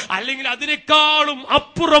മണം, അല്ലെങ്കിൽ അതിനേക്കാളും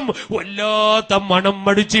അപ്പുറം വല്ലാത്ത മണം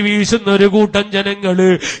അടിച്ചു വീശുന്ന ഒരു കൂട്ടം ജനങ്ങള്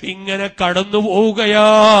ഇങ്ങനെ കടന്നു പോവുകയാണ്.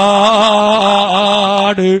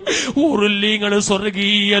 ഉറുല്ലിങ്ങൾ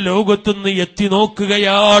സ്വർഗീയ ലോകത്തുനിന്ന് എത്തി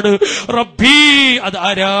നോക്കുകയാണ്. റബ്ബി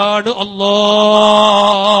അതാരാണ്? അല്ലാഹ്.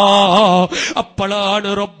 അപ്പോഴാണ്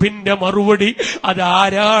റബ്ബിന്റെ മറുപടി,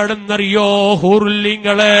 അതാരാണെന്നറിയോ?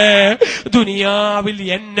 ഹൂറുല്ലിങ്ങളെ, ദുനിയാവിൽ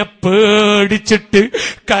എന്നെ പേടിച്ചിട്ട്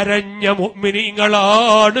കരഞ്ഞ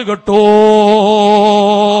മുഅ്മിനീങ്ങളാണ് കേട്ടോ.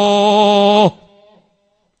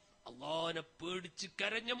 അല്ലാഹുവിനെ പേടിച്ച്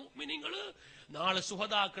കരഞ്ഞ മുഅ്മിനീങ്ങള് നാളെ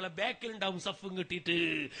ശുഹദാക്കളെ ബാക്കിലുണ്ടാവും സഫും കിട്ടിയിട്ട്.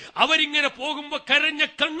 അവരിങ്ങനെ പോകുമ്പോ കരഞ്ഞ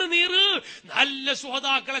കണ്ണുനീര് നല്ല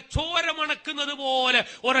ശുഹദാക്കളെ ചോര മണക്കുന്നത് പോലെ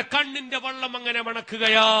ഒരു കണ്ണിന്റെ വെള്ളം അങ്ങനെ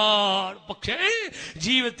മണക്കുകയാണ്. പക്ഷേ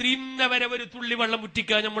ജീവിതത്തിൽ ഇന്നവരെ ഒരു തുള്ളി വെള്ളം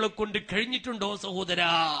മുറ്റിക്കാൻ നമ്മളെ കൊണ്ട് കഴിഞ്ഞിട്ടുണ്ടോ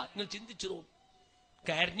സഹോദരാ? നിങ്ങൾ ചിന്തിച്ചു നോക്കും.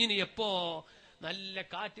 കരഞ്ഞിന് എപ്പോ നല്ല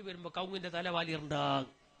കാറ്റ് വരുമ്പോ കൗങ്ങിന്റെ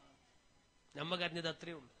തലവാലിയുണ്ടാകും. ഞമ്മ കരഞ്ഞത്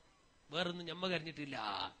അത്രയേ ഉള്ളൂ, വേറൊന്നും ഞമ്മ കരഞ്ഞിട്ടില്ല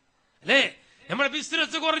അല്ലേ? നമ്മളെ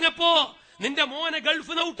ബിസിനസ് കുറഞ്ഞപ്പോ നിന്റെ മോനെ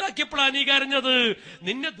ഗൾഫ് ഔട്ടാക്കിയപ്പോഴാണ് നീ കരഞ്ഞത്.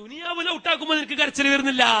 നിന്നെ ദുനിയാവിൽ ഔട്ടാക്കുമ്പോ നിനക്ക് കരച്ചിൽ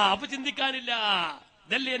വരുന്നില്ല, അപ്പൊ ചിന്തിക്കാനില്ല.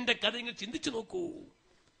 ഇതല്ലേ എന്റെ കഥ, നിങ്ങൾ ചിന്തിച്ചു നോക്കൂ.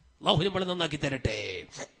 അല്ലാഹു നമ്മളെ നന്നാക്കി തരട്ടെ.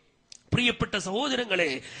 പ്രിയപ്പെട്ട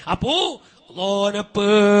സഹോദരങ്ങളെ, അപ്പോ അല്ലാഹുവിനെ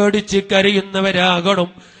പേടിച്ച്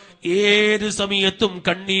കരയുന്നവരാകണം. ഏത് സമയത്തും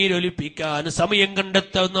കണ്ണീരൊലിപ്പിക്കാൻ സമയം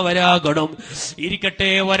കണ്ടെത്തുന്നവരാകണം. ഇരിക്കട്ടെ,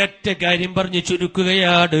 ഒരൊറ്റ കാര്യം പറഞ്ഞ്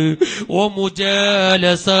ചുരുക്കുകയാണ്. ഓ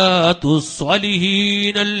മുജാലസാതു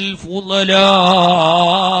സ്വാലിഹീനൽ ഫുളലാ,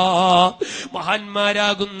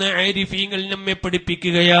 മഹാന്മാരാകുന്ന ആരിഫീങ്ങൾ നമ്മെ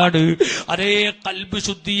പഠിപ്പിക്കുകയാണ്. അതേ കൽബ്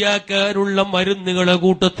ശുദ്ധിയാക്കാനുള്ള മരുന്നുകളെ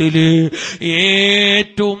കൂട്ടത്തില്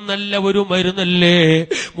ഏറ്റവും നല്ല ഒരു മരുന്നല്ലേ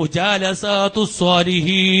മുജാലസാതു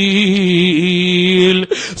സ്വാലിഹീൻ.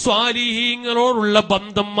 സ്വാലിഹീങ്ങളോടുള്ള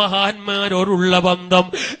ബന്ധം, മഹാന്മാരോടുള്ള ബന്ധം,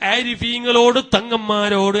 ആരിഫീങ്ങളോട്,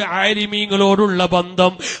 തങ്ങന്മാരോട്, ആലിമീങ്ങളോടുള്ള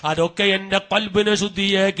ബന്ധം, അതൊക്കെ എന്റെ ഖൽബിനെ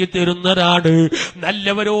ശുദ്ധിയാക്കി തരുന്നതാണ്.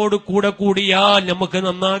 നല്ലവരോട് കൂടെ കൂടിയാൽ നമുക്ക്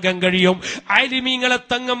നന്നാകാൻ കഴിയും. ആലിമീങ്ങളെ,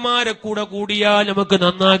 തങ്ങന്മാരെ കൂടെ കൂടിയാൽ നമുക്ക്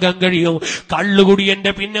നന്നാകാൻ കഴിയും.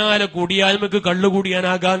 കള്ളുകുടിയന്റെ പിന്നാലെ കൂടിയാൽ നമുക്ക്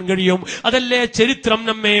കള്ളുകുടിയാനാകാൻ കഴിയും. അതല്ലേ ചരിത്രം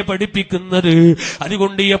നമ്മെ പഠിപ്പിക്കുന്നത്.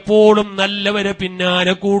 അതുകൊണ്ട് എപ്പോഴും നല്ലവരെ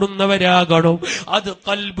പിന്നാലെ കൂടുന്നവരാകണം. അത്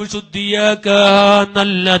ഖൽബ് ശുദ്ധിയാക്കാൻ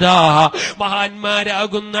നല്ലതാ.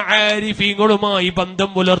 മഹാന്മാരാകുന്ന ആരിഫീങ്ങളുമായി ബന്ധം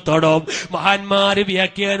പുലർത്തണം. മഹാന്മാര്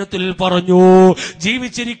വ്യാഖ്യാനത്തിൽ പറഞ്ഞു,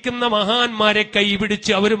 ജീവിച്ചിരിക്കുന്ന മഹാന്മാരെ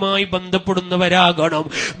കൈപിടിച്ച് അവരുമായി ബന്ധപ്പെടുന്നവരാകണം.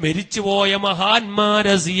 മരിച്ചുപോയ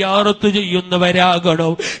മഹാന്മാരെ സിയാറത്ത്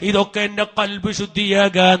ചെയ്യുന്നവരാകണം. ഇതൊക്കെ എന്റെ ഖൽബ്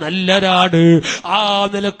ശുദ്ധിയാകാൻ നല്ലതാണ്. ആ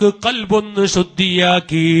നിലക്ക് ഖൽബൊന്ന്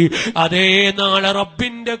ശുദ്ധിയാക്കി അതേ നാളെ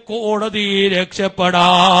റബ്ബിന്റെ കോടതി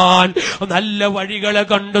രക്ഷപ്പെടാൻ നല്ല വഴികളെ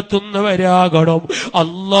കണ്ടെത്തുന്നവരാകണം.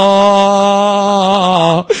 അല്ലാ,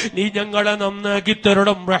 നീ ഞങ്ങളെ നന്നാക്കി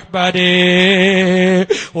തരണം റഹ്മാനേ.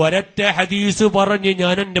 ഒരൊറ്റ ഹദീസ് പറഞ്ഞ്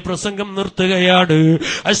ഞാൻ എന്റെ പ്രസംഗം നിർത്തുകയാണ്.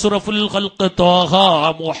 അഷ്റഫുൽ ഖൽഖ് ത്വാഹ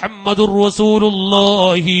മുഹമ്മദുർ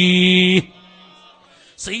റസൂലുള്ളാഹി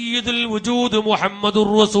സയ്യിദുൽ വജൂദ് മുഹമ്മദുർ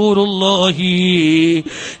റസൂലുള്ളാഹി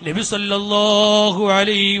നബി സല്ലല്ലാഹു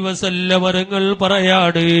അലൈഹി വസല്ലം തങ്ങൾ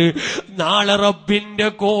പറയാണ്, നാളെ റബ്ബിന്റെ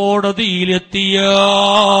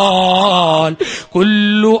കോടതിയിലെത്തിയാൽ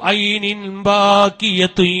കുല്ലു ഐനിൻ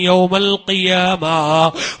ബാക്കിയത്തു യൗമൽ ഖിയാമ,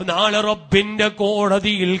 നാളെ റബ്ബിന്റെ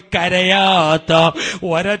കോടതിയിൽ കരയാത്ത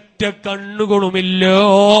ഒരൊറ്റ കണ്ണുകളുമില്ല.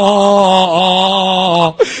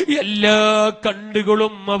 എല്ലാ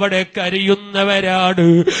കണ്ണുകളും അവിടെ കരയുന്നവരാണ്.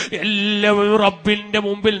 എല്ലാവരും റബ്ബിന്റെ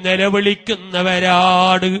മുമ്പിൽ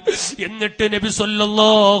നിലവിളിക്കുന്നവരാണ്. എന്നിട്ട് നബി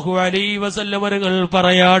സല്ലല്ലാഹു അലൈഹി വസല്ലം തങ്ങൾ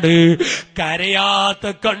പറയാണ്, കരയാത്ത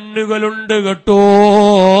കണ്ണുകളുണ്ട് കേട്ടോ.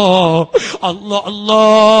 അല്ലാ അല്ലാ,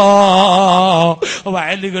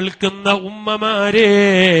 വയല് കേൾക്കുന്ന ഉമ്മമാരെ,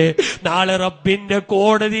 നാളെ റബ്ബിന്റെ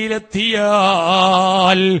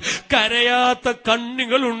കോടതിയിലെത്തിയാൽ കരയാത്ത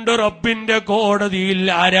കണ്ണുകളുണ്ട് റബ്ബിന്റെ കോടതിയിൽ.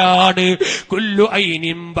 ആരാണ്? കുല്ലു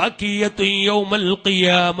ഐനിൻ ബഖിയത്തു യൗമൽ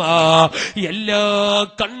ഖിയാമ, എല്ലാ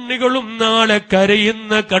കണ്ണുകളും നാളെ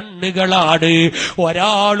കരയുന്ന കണ്ണുകളാണ്.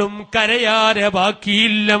 ഒരാളും കരയാതെ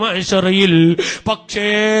ബാക്കിയില്ല മഹ്ശറിൽ. പക്ഷേ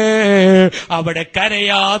അവിടെ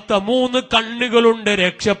കരയാത്ത 3 കണ്ണുകളുണ്ട്.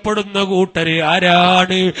 രക്ഷപ്പെടുന്ന കൂട്ടര്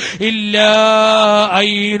ആരാണ്? ഇല്ലാ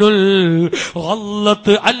ഐനുൽ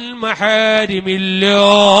ഗല്ലത്ത് അൽ മഹാരിമില്ലാ,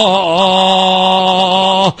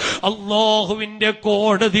 അല്ലാഹുവിന്റെ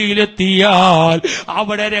കോടതിയിലെത്തിയാൽ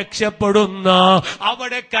അവിടെ രക്ഷപ്പെടുന്ന,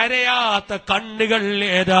 അവിടെ കരയാത്ത കണ്ണുകൾ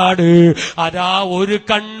ഏതാണ്? അതാ ഒരു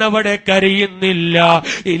കണ്ണവിടെ കരയുന്നില്ല.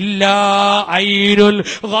 ഇല്ലാ ഐനുൽ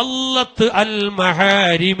ഗല്ലത്ത് അൽ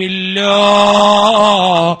മഹാരിമില്ലാ,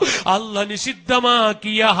 അല്ലാഹ്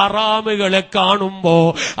നിഷിദ്ധമാക്കിയ ഹറാമുകളെ കാണുമ്പോ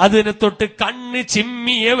അതിനെ തൊട്ട് കണ്ണ്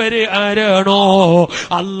ചിമ്മിയവര് ആരാണോ?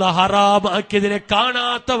 അല്ലാഹ് ഹറാമാക്കിയതിനെ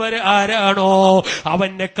കാണാത്തവര് ആരാണോ?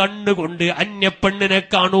 അവന്റെ കണ്ണുകൊണ്ട് അന്യ പെണ്ണിനെ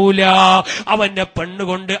കാണൂല. അവന്റെ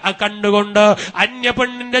പെണ്ണുകൊണ്ട് കണ്ണുകൊണ്ട് അന്യ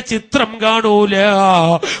പെണ്ണിന്റെ ചിത്രം കാണൂല.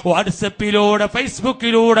 വാട്സപ്പിലൂടെ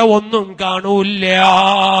ഫേസ്ബുക്കിലൂടെ ഒന്നും കാണൂല.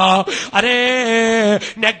 അരേ,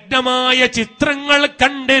 നഗ്നമായ ചിത്രങ്ങൾ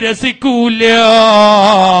കണ്ട് രസിക്കൂല.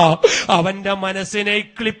 അവന്റെ മനസ്സിനെ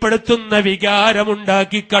ഇക്ലിപ്പെടുത്തുന്ന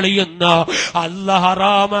വികാരമുണ്ടാക്കി കളിയുന്ന, അല്ലാഹ്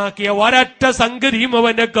ഹറാമാക്കിയ ഒരൊറ്റ സംഗതിയും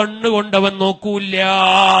അവന്റെ കണ്ണുകൊണ്ടവൻ നോക്കൂല.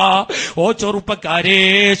 ഓ ചെറുപ്പക്കാരെ,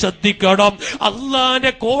 ശ്രദ്ധിക്കണം.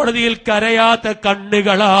 അള്ളാന്റെ കോടതിയിൽ കരയാത്ത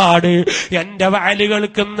കണ്ണുകളാണ് എന്റെ വാല്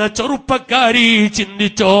കേൾക്കുന്ന ചെറുപ്പക്കാരി.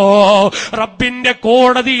 ചിന്തിച്ചോ, റബ്ബിന്റെ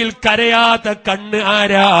കോടതിയിൽ കരയാത്ത കണ്ണ്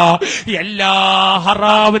ആരാ? എല്ലാ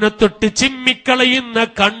ഹറാമിനെ തൊട്ട് ചിമ്മിക്കളയുന്ന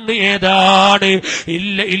കണ്ണ് ഏതാണ്?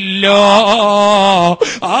 ഇല്ല ഇല്ല,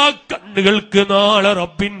 ആ കണ്ണുകൾക്ക് നാളെ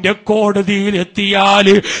റബ്ബിന്റെ കോടതിയിൽ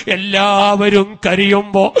എത്തിയാല് എല്ലാവരും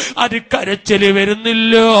കരയുമ്പോ അത് കരച്ചില്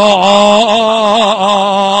വരുന്നില്ല.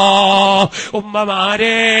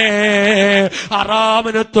 ഉമ്മമാരെ,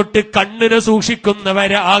 ഹറാമിനെ തൊട്ട് കണ്ണിനെ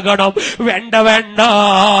സൂക്ഷിക്കുന്നവരാകണം. വേണ്ട വേണ്ട,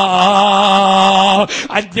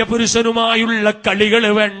 അന്യപുരുഷനുമായുള്ള കളികൾ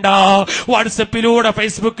വേണ്ട. വാട്സപ്പിലൂടെ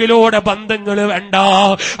ഫേസ്ബുക്കിലൂടെ ബന്ധങ്ങൾ വേണ്ട.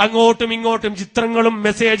 അങ്ങോട്ടും ഇങ്ങോട്ടും ചിത്രങ്ങളും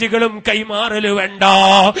മെസ്സേജുകളും കൈമാറല് വേണ്ട.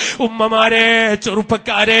 ഉമ്മമാരെ,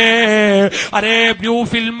 ചെറുപ്പക്കാരെ, അരേ ബ്ലൂ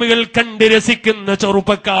ഫിൽമുകൾ കണ്ട് രസിക്കുന്ന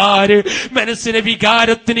ചെറുപ്പക്കാര്, മനസ്സിനെ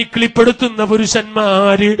വികാരത്തിന് കിളിപ്പെടുത്തുന്ന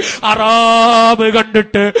പുരുഷന്മാര്, ചെറുപ്പക്കാര്, ഹറാമ്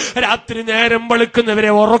കണ്ടിട്ട് രാത്രി നേരം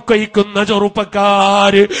വെളുക്കുന്നവരെ ഉറക്കൊയ്ക്കുന്ന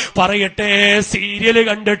ചെറുപ്പക്കാര്, പറയട്ടെ സീരിയല്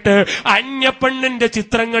കണ്ടിട്ട് അന്യപ്പെണ്ണിന്റെ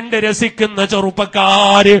ചിത്രം കണ്ട് രസിക്കുന്ന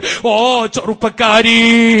ചെറുപ്പക്കാര്, ഓ ചെറുപ്പക്കാരി,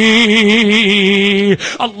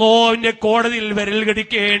 അല്ലാഹുവിന്റെ കോടതിയിൽ വിരൽ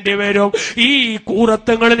കടിക്കേണ്ടി വരും. ഈ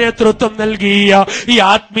കൂറത്തങ്ങൾ നേതൃത്വം നൽകിയ ഈ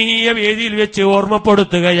ആത്മീയ വേദിയിൽ വെച്ച്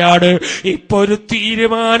ഓർമ്മപ്പെടുത്തുകയാണ്, ഇപ്പൊ ഒരു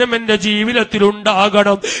തീരുമാനം എന്റെ ജീവിതത്തിൽ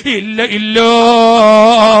ഉണ്ടാകണം. ഇല്ല ഇല്ല,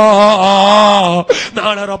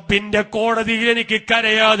 നാളെ റബ്ബിന്റെ കോടതിയിൽ എനിക്ക്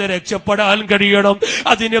കരയാതെ രക്ഷപ്പെടാൻ കഴിയണം.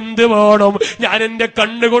 അതിനെന്ത് വേണം? ഞാൻ എന്റെ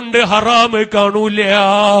കണ്ണുകൊണ്ട് ഹറാമ് കാണൂല,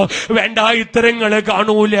 വേണ്ട ഇത്തരങ്ങള്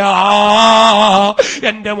കാണൂല,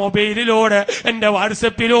 എന്റെ മൊബൈലിലൂടെ, എന്റെ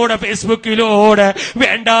വാട്സപ്പിലൂടെ, ഫേസ്ബുക്കിലൂടെ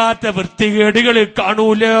വേണ്ടാത്ത വൃത്തികേടുകൾ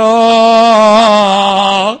കാണൂല.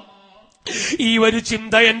 ഈ ഒരു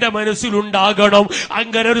ചിന്ത എന്റെ മനസ്സിലുണ്ടാകണം.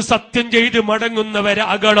 അങ്ങനെ ഒരു സത്യം ചെയ്ത്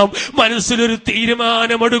മടങ്ങുന്നവരാകണം, മനസ്സിലൊരു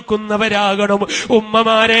തീരുമാനമെടുക്കുന്നവരാകണം.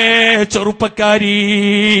 ഉമ്മമാരെ, ചെറുപ്പക്കാരി,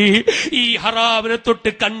 ഈ ഹറാമിനെ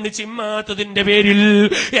തൊട്ട് കണ്ണ് ചിമ്മാത്തതിന്റെ പേരിൽ,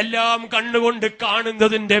 എല്ലാം കണ്ണുകൊണ്ട്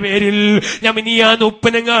കാണുന്നതിന്റെ പേരിൽ, ഞാൻ മിനിയാന്ന്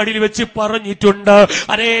ഉപ്പനങ്ങാടിയിൽ വെച്ച് പറഞ്ഞിട്ടുണ്ട്,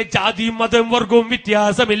 അരേ ജാതി മതം വർഗവും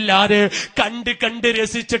വ്യത്യാസമില്ലാതെ കണ്ട് കണ്ട്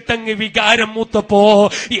രസിച്ചിട്ടങ്ങ് വികാരം മൂത്തപ്പോ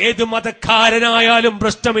ഏത് മതക്കാരനായാലും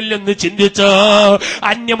പ്രശ്നമില്ലെന്ന് ചിന്തിച്ച്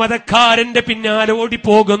അന്യമതക്കാരന്റെ പിന്നാലെ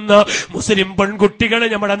ഓടിപ്പോകുന്ന മുസ്ലിം പെൺകുട്ടികൾ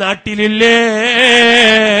നമ്മുടെ നാട്ടിലില്ലേ?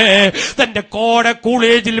 തന്റെ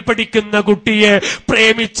കോളേജിൽ പഠിക്കുന്ന കുട്ടിയെ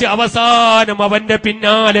പ്രേമിച്ച് അവസാനം അവന്റെ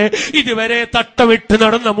പിന്നാലെ ഇതുവരെ തട്ടമിട്ട്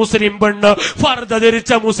നടന്ന മുസ്ലിം പെണ്ണ്, ഫർദ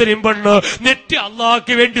ധരിച്ച മുസ്ലിം പെണ്ണ്, നെറ്റ്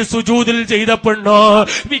അള്ളാഹ്ക്ക് വേണ്ടി സുജൂദിൽ ചെയ്ത പെണ്ണ്,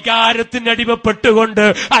 വികാരത്തിന് അടിമപ്പെട്ടുകൊണ്ട്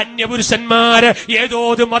അന്യപുരുഷന്മാരെ ഏതോ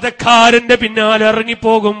മതക്കാരന്റെ പിന്നാലെ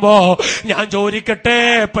ഇറങ്ങിപ്പോകുമ്പോ ഞാൻ ചോദിക്കട്ടെ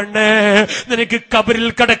പെണ്ണേ, നിനക്ക് കബറിൽ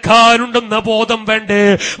കടക്കാനുണ്ടെന്ന ബോധം വേണ്ടേ?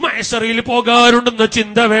 മഹ്ശറിൽ പോകാനുണ്ടെന്ന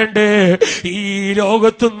ചിന്ത വേണ്ടേ? ഈ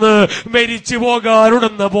ലോകത്തുനിന്ന് മരിച്ചു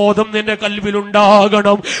പോകാനുണ്ടെന്ന ബോധം നിന്റെ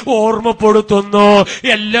കൽവിലുണ്ടാകണം. ഓർമ്മപ്പെടുത്തുന്നു,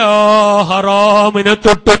 എല്ലാ ഹറാമിനെ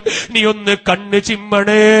തൊട്ട് നീ ഒന്ന് കണ്ണ്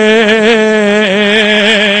ചിമ്മണേ.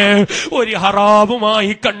 ഒരു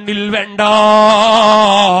ഹറാമുമായി കണ്ണിൽ വേണ്ട.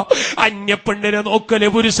 അന്യപ്പെണ്ണിനെ നോക്കല്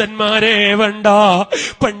പുരുഷന്മാരെ വേണ്ട.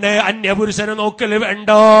 പെണ്ണ് അന്യപുരുഷനെ നോക്കല് വേണ്ട.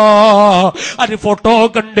 അത് ഫോട്ടോ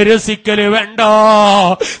കണ്ട് രസിക്കല് വേണ്ട.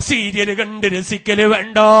 സീരിയല് കണ്ട് രസിക്കല്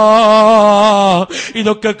വേണ്ട.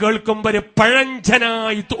 ഇതൊക്കെ കേൾക്കുമ്പോ ഒരു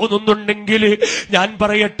പഴഞ്ചനായി തോന്നുന്നുണ്ടെങ്കിൽ ഞാൻ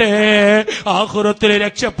പറയട്ടെ, ആഖിറത്തിൽ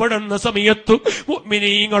രക്ഷപ്പെടുന്ന സമയത്ത്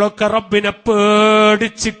മുഅ്മിനീങ്ങളൊക്കെ റബ്ബിനെ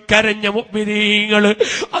പേടിച്ച് കരഞ്ഞ മുഅ്മിനീങ്ങള്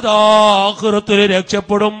അതാ ആഖിറത്തിൽ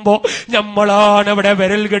രക്ഷപ്പെടുമ്പോ നമ്മളാണ് അവിടെ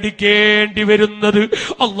വിരൽ കടിക്കേണ്ടി വരുന്നത്.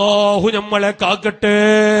 അല്ലാഹു നമ്മളെ കാക്കട്ടെ.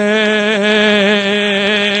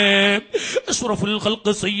 അഷ്റഫുൽ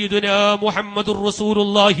ഖൽഖ് സയ്യിദുനാ മുഹമ്മദുർ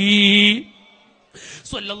റസൂലുള്ളാഹി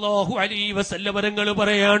സ്വല്ലല്ലാഹു അലൈഹി വസല്ലം വരങ്ങൾ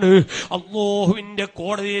പറയാണ്, അല്ലാഹുവിന്റെ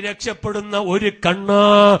കോടതി രക്ഷപ്പെടുന്ന ഒരു കണ്ണ്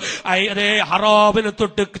അതേ ഹറാമിനെ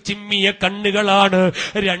തൊട്ട് ചിമ്മിയ കണ്ണുകളാണ്.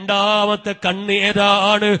 രണ്ടാമത്തെ കണ്ണ്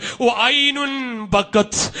ഏതാണ്? ഐനുൻ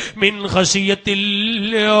ബക്കത് മിൻ ഖശിയത്തില്ലാഹ്,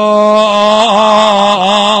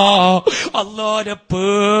 അല്ലാഹുവിനെ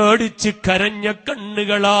പേടിച്ച് കരഞ്ഞ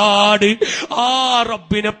കണ്ണുകളാണ്. ആ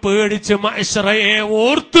റബ്ബിനെ പേടിച്ച് മഹ്ശറയെ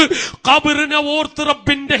ഓർത്ത്, ഖബറിനെ ഓർത്ത്,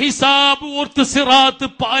 റബ്ബിന്റെ ഹിസാബ് ഓർത്ത്, സിറാത്ത്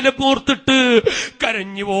പാലം ഓർത്തിട്ട്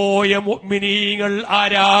കരഞ്ഞുപോയ മുഅ്മിനീങ്ങൾ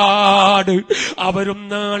ആരാട്? അവരും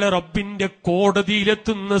നാളെ റബ്ബിന്റെ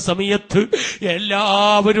കോടതിയിലെത്തുന്ന സമയത്ത്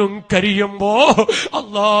എല്ലാവരും കരയുമ്പോ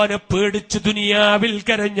അല്ലാഹുവിനെ പേടിച്ച് ദുനിയാവിൽ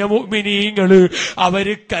കരഞ്ഞ മുഅ്മിനീങ്ങൾ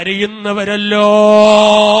അവര് കരയുന്നവരല്ലോ.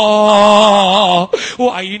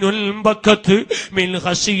 ഐനുൽ ബക്കത്ത് മിൻ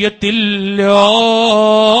ഖശിയത്തില്ലാഹ്,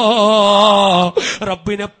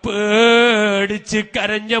 റബ്ബിനെ പേടിച്ച്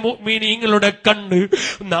കരഞ്ഞ മുഅ്മിനീങ്ങളുടെ കണ്ണ്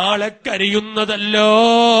നാളെ കരയുന്നതല്ലോ.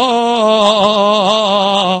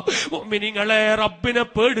 മുഅ്മിനീങ്ങളെ, റബ്ബിനെ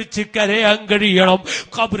പേടിച്ച് കരയാൻ കഴിയണം.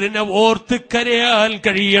 ഖബറിനെ ഓർത്ത് കരയാൻ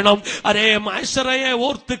കഴിയണം. അരേ മഹ്ശറയെ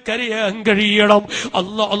ഓർത്ത് കരയാൻ കഴിയണം.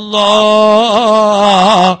 അല്ലാ,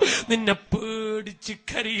 നിന്നെ പേടിച്ച്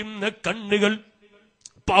കരയുന്ന കണ്ണുകൾ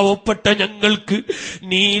പാവപ്പെട്ട ഞങ്ങൾക്ക്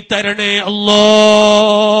നീ തരണേ അല്ലാ.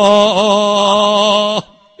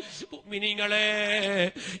 മുഅ്മിനീങ്ങളെ,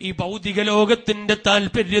 ഈ ഭൗതിക ലോകത്തിന്റെ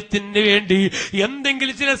താല്പര്യത്തിന് വേണ്ടി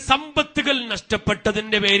എന്തെങ്കിലും ചില സമ്പത്തുകൾ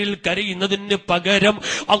നഷ്ടപ്പെട്ടതിന്റെ പേരിൽ കരയുന്നതിന് പകരം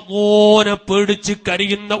അല്ലാഹുവിനെ പേടിച്ച്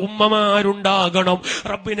കരയുന്ന ഉമ്മമാരുണ്ടാകണം.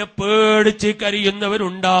 റബ്ബിനെ പേടിച്ച്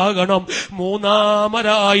കരയുന്നവരുണ്ടാകണം.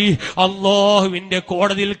 മൂന്നാമതായി അല്ലാഹുവിന്റെ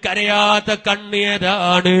കോടതിയിൽ കരയാത്ത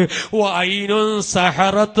കണ്ണേതാണ്? ഐനുൻ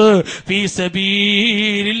സഹറത്ത് ഫീ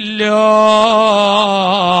സബീലില്ലാഹ്,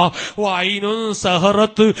 ഐനുൻ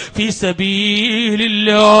സഹറത്ത് ഫീ സബീലില്ലാഹ്,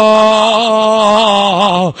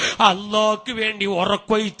 അല്ലാഹുക്ക് വേണ്ടി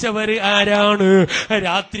ഉറക്കൊഴിച്ചവര് ആരാണ്?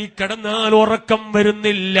 രാത്രി കിടന്നാൽ ഉറക്കം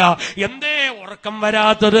വരുന്നില്ല. എന്തേ ഉറക്കം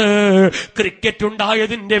വരാത്തത്? ക്രിക്കറ്റ്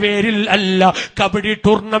ഉണ്ടായതിന്റെ പേരിൽ അല്ല, കബഡി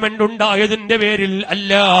ടൂർണമെന്റ് ഉണ്ടായതിന്റെ പേരിൽ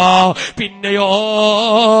അല്ല, പിന്നെയോ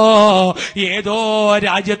ഏതോ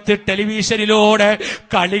രാജ്യത്ത് ടെലിവിഷനിലൂടെ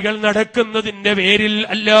കളികൾ നടക്കുന്നതിന്റെ പേരിൽ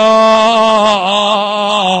അല്ല.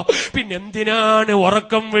 പിന്നെന്തിനാണ്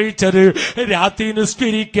ഉറക്കം വീഴ്ചത്? രാത്രി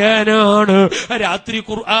നിസ്കരിക്കാനാണ്, രാത്രി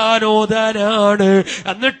ഖുർആൻ ഓതാനാണ്.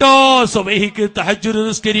 എന്നിട്ടോ സുബഹിക്ക് തഹജ്ജുദ്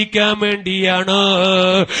നിസ്കരിക്കാൻ വേണ്ടിയാണ്.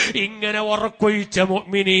 ഇങ്ങനെ ഉറക്കൊഴിച്ച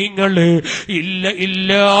മുഅ്മിനീങ്ങള് ഇല്ല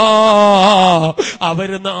ഇല്ല,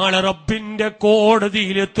 അവര് നാളെ റബ്ബിന്റെ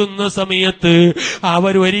കോടതിയിലെത്തുന്ന സമയത്ത്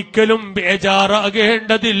അവരൊരിക്കലും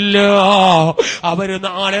ബേജാറാകേണ്ടതില്ല. അവര്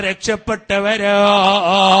നാളെ രക്ഷപ്പെട്ടവരാണ്.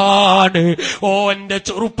 ഓ എന്റെ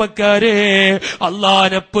ചെറുപ്പക്കാരെ,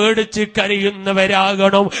 അള്ളാനെ പേടിച്ച്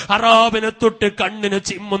കരയുന്നവരാകണം, ഹറാമിനെ തൊട്ട് കണ്ണിന്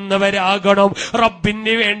ചിമ്മുന്നവരാകണം,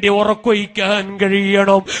 റബ്ബിന് വേണ്ടി ഉറക്കൊഴിക്കാൻ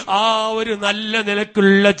കഴിയണം. ആ ഒരു നല്ല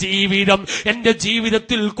നിലക്കുള്ള ജീവിതം എന്റെ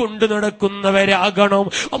ജീവിതത്തിൽ കൊണ്ടു നടക്കുന്നവരാകണം.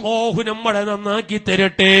 അല്ലാഹു നമ്മളെ നന്നാക്കി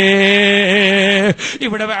തരട്ടെ.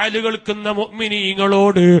 ഇവിടെ വാല് കേൾക്കുന്ന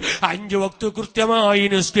മുഅ്മിനീങ്ങളോട് 5 വക്ത് കൃത്യമായി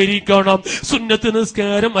നിസ്കരിക്കണം, സുന്നത്ത്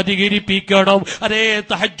നിസ്കാരം അധികരിപ്പിക്കണം. അതേ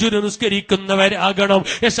തഹജ്ജുദ് നിസ്കരിക്കുന്നവരാകണം,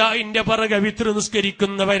 ഇശാഇന്റെ പിറകെ വിത്ർ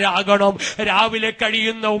നിസ്കരിക്കുന്നവരാകണം. രാവിലെ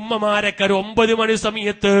കഴിയുന്ന ഉമ്മമാരൊക്കെ 9 മണി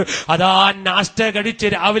സമയത്ത് അതാ നാഷ്ട കഴിച്ച്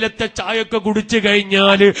രാവിലത്തെ ചായയൊക്കെ കുടിച്ചു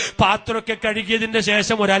കഴിഞ്ഞാൽ പാത്രമൊക്കെ കഴുകിയതിന്റെ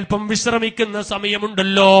ശേഷം ഒരല്പം വിശ്രമിക്കുന്ന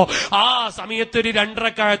സമയമുണ്ടല്ലോ, ആ സമയത്ത് ഒരു 2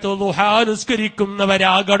 റക്അത്ത് ദുഹാ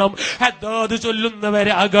നിസ്കരിക്കുന്നവരാകണം, ഹദ്ദാദ്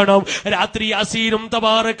ചൊല്ലുന്നവരാകണം, രാത്രി യാസീനും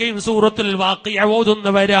തബാറകയും സൂറത്തുൽ വാഖിഅ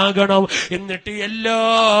ഓതുന്നവരാകണം. എന്നിട്ട് എല്ലാ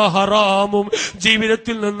ഹറാമും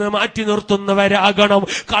ജീവിതത്തിൽ നിന്ന് മാറ്റി നിർത്തുന്നവരാകണം.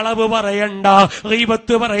 കളവ് പറയണ്ട,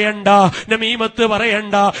 ഗീബത്ത് പറയണ്ട, നമീമത്ത്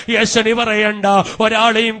പറയണ്ട, യശനി പറയണ്ട,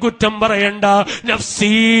 ഒരാളെയും കുറ്റം പറയണ്ട.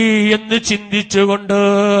 നഫ്സി എന്ന് ചിന്തിച്ചുകൊണ്ട്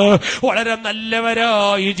വളരെ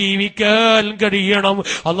നല്ലവരായി ജീവിക്കാൻ കഴിയണം.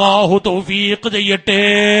 അല്ലാഹു തൗഫീഖ് ചെയ്യട്ടെ.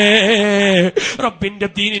 റബ്ബിന്റെ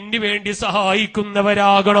ദീനിന് വേണ്ടി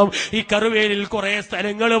സഹായിക്കുന്നവരാകണം. ഈ കർവേലിൽ കുറെ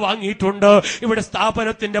സ്ഥലങ്ങൾ വാങ്ങിയിട്ടുണ്ട്. ഇവിടെ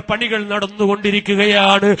സ്ഥാപനത്തിന്റെ പണികൾ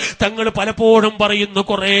നടന്നുകൊണ്ടിരിക്കുകയാണ്. തങ്ങൾ പലപ്പോഴും പറയുന്നു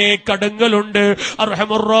കുറെ കടങ്ങളുണ്ട്.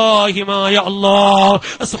 അർഹമുർ-റഹീമായ അല്ലാഹ്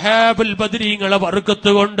അസ്ഹാബുൽ ബദ്രീങ്ങളെ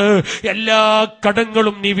ബർക്കത്ത് കൊണ്ട് എല്ലാ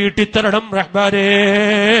കടങ്ങളും നീ വീട്ടിത്തരണം റഹ്മാനേ.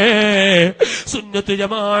 സുന്നത്ത്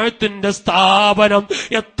ജമാഅത്തിന്റെ സ്ഥാപനം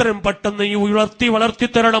എത്രയും പെട്ടെന്ന് നീ വളർത്തി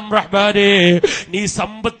തരണം റഹ്മാനേ. നീ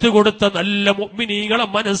സമ്പത്ത് കൊടുത്ത നല്ല മുഅ്മിനീങ്ങളെ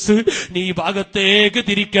മനസ്സ് നീ ഭാഗത്തേക്ക്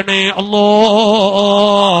തിരിക്കണേ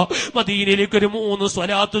അല്ലാഹ്. മദീനയിലേക്ക് ഒരു 3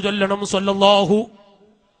 സ്വലാത്ത് ചൊല്ലണം. സ്വല്ലല്ലാഹു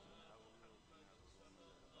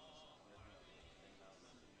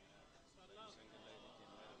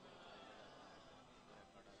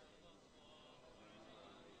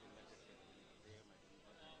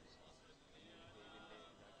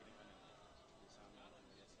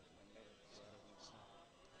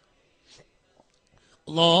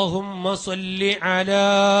اللهم صل على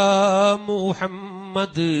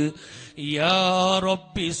محمد يا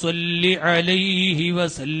رب صل عليه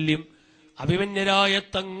وسلم. അഭിമന്യരായ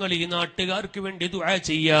തങ്ങൾ ഈ നാട്ടുകാർക്ക് വേണ്ടി ദുആ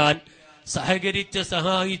ചെയ്യാൻ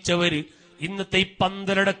സഹായിച്ചവര് ഇന്നത്തെ ഈ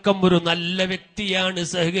പന്തലടക്കം ഒരു നല്ല വ്യക്തിയാണ്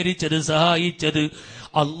സഹായിച്ചത്.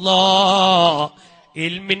 അല്ലാഹ്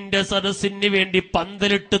ഇൽമിന്റെ സദസ്സിന് വേണ്ടി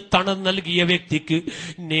പന്തലിട്ട് തണൽ നൽകിയ വ്യക്തിക്ക്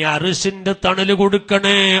നീ അർശിന്റെ തണല്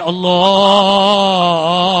കൊടുക്കണേ അല്ലാഹ്.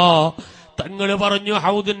 തങ്ങൾ പറഞ്ഞു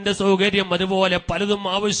ഹൗദിന്റെ സൗകര്യം അതുപോലെ പലതും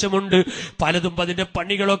ആവശ്യമുണ്ട്, പലതും അതിന്റെ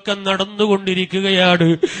പണികളൊക്കെ നടന്നുകൊണ്ടിരിക്കുകയാണ്.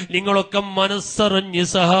 നിങ്ങളൊക്കെ മനസ്സറിഞ്ഞ്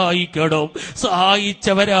സഹായിക്കണം.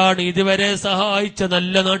 സഹായിച്ചവരാണ്, ഇതുവരെ സഹായിച്ച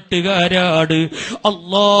നല്ല നാട്ടുകാരാണ്.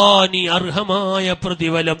 അല്ലാഹ് നീ അർഹമായ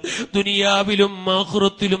പ്രതിഫലം ദുനിയാവിലും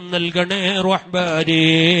ആഖിറത്തിലും നൽകണേ റഹ്മാനേ.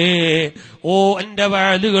 ഓ എന്റെ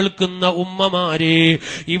വാല് കേൾക്കുന്ന ഉമ്മമാരെ,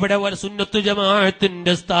 ഇവിടെ സുന്നത്ത്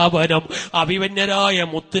ജമാഅത്തിന്റെ സ്ഥാപനം അഭിമന്യരായ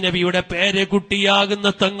മുത്തുനബിയുടെ പേരക്കുട്ടിയാകുന്ന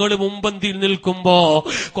തങ്ങൾ മുമ്പന്തിൽ നിൽക്കുമ്പോ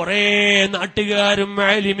കുറെ നാട്ടുകാരും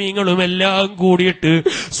ആലിമീങ്ങളും എല്ലാം കൂടിയിട്ട്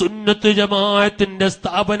സുന്നത്ത് ജമാഅത്തിന്റെ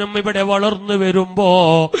സ്ഥാപനം ഇവിടെ വളർന്നു വരുമ്പോ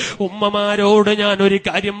ഉമ്മമാരോട് ഞാൻ ഒരു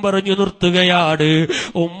കാര്യം പറഞ്ഞു നിർത്തുകയാണ്.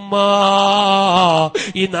 ഉമ്മ,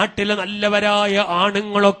 ഈ നാട്ടിലെ നല്ലവരായ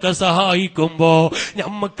ആണുങ്ങളൊക്കെ സഹായിക്കുമ്പോ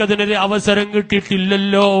ഞമ്മക്കതിനൊരു അവസരം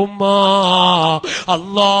കിട്ടിയിട്ടില്ലല്ലോ ഉമ്മ.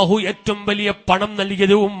 അല്ലാഹു ഏറ്റവും വലിയ പണം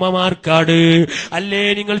നൽകിയത് ഉമ്മമാർക്കാണ്. അല്ലേ?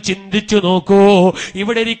 നിങ്ങൾ ചിന്തിച്ചു ചിന്തിച്ചു നോക്കൂ.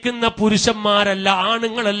 ഇവിടെ ഇരിക്കുന്ന പുരുഷന്മാരല്ല,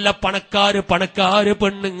 ആണുങ്ങളല്ല പണക്കാര്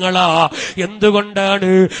പെണ്ണുങ്ങളാ.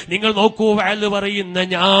 എന്തുകൊണ്ടാണ്? നിങ്ങൾ നോക്കൂ, വഅദ് പറയുന്ന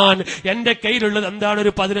ഞാൻ, എന്റെ കയ്യിലുള്ളത് എന്താണ്?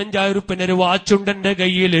 ഒരു 15,000 രൂപന്റെ ഒരു വാച്ചുണ്ട് എന്റെ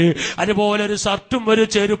കയ്യില്, അതുപോലെ ഒരു ഷർട്ടും ഒരു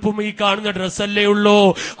ചെരുപ്പും, ഈ കാണുന്ന ഡ്രസ്സല്ലേ ഉള്ളൂ.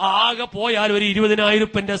 ആകെ പോയാൽ ഒരു 20,000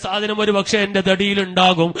 രൂപന്റെ സാധനം ഒരു പക്ഷെ എന്റെ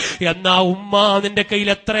തടിയിലുണ്ടാകും. എന്നാ ഉമ്മ, നിന്റെ കയ്യിൽ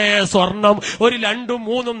എത്ര സ്വർണം? ഒരു 2,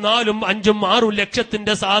 3, 4, 5, 6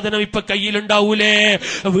 ലക്ഷത്തിന്റെ സാധനം ഇപ്പൊ കയ്യിലുണ്ടാവൂലേ?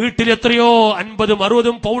 വീട്ടിൽ എത്രയോ 50,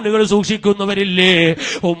 60 പൗണ്ടുകൾ സൂക്ഷിക്കുന്നവരില്ലേ?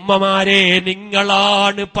 ഉമ്മമാരെ,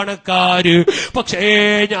 നിങ്ങളാണ് പണക്കാര്. പക്ഷേ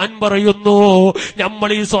ഞാൻ പറയുന്നു, നമ്മൾ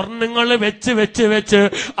ഈ സ്വർണങ്ങൾ വെച്ച് വെച്ച് വെച്ച്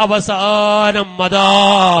അവസാനം അതാ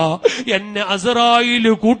എന്നെ അസ്റായീൽ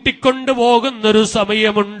കൂട്ടിക്കൊണ്ടു പോകുന്നൊരു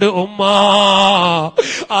സമയമുണ്ട് ഉമ്മ.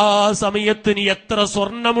 ആ സമയത്ത് നീ എത്ര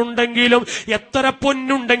സ്വർണമുണ്ടെങ്കിലും, എത്ര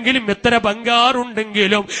പൊന്നുണ്ടെങ്കിലും, എത്ര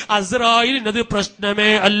ബംഗാറുണ്ടെങ്കിലും അസ്റായീലിനത്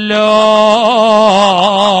പ്രശ്നമേ അല്ല.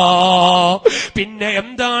 പിന്നെ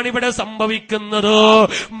എന്താണ് ഇവിടെ സംഭവിക്കുന്നത്?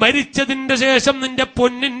 മരിച്ചതിന്റെ ശേഷം നിന്റെ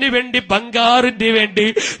പൊന്നിന് വേണ്ടി, ബംഗാറിന് വേണ്ടി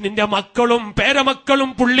നിന്റെ മക്കളും പേരമക്കളും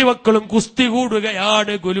പുള്ളിമക്കളും കുസ്തി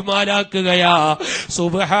കൂടുകയാണ്, ഗുലുമാലാക്കുകയാ.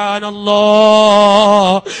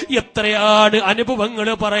 സുബ്ഹാനല്ലാഹ്, എത്രയാണ് അനുഭവങ്ങൾ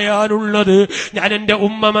പറയാനുള്ളത്. ഞാൻ എന്റെ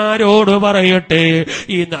ഉമ്മമാരോട് പറയട്ടെ,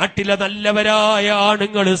 ഈ നാട്ടിലെ നല്ലവരായ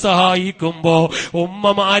ആണുങ്ങൾ സഹായിക്കുമ്പോ,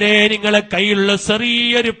 ഉമ്മമാരെ, നിങ്ങളെ കയ്യിലുള്ള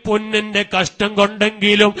ചെറിയൊരു പൊന്നിന്റെ കഷ്ടം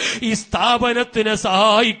കൊണ്ടെങ്കിലും ഈ സ്ഥാപനത്തിനെ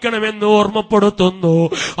സഹായിക്കണമെന്ന് ഓർമ്മപ്പെടുത്തുന്നു.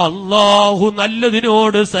 അല്ലാഹു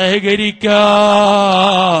നല്ലതിനോട് സഹകരിക്കാൻ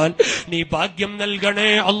നീ ഭാഗ്യം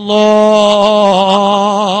നൽകണേ അല്ലാഹ്.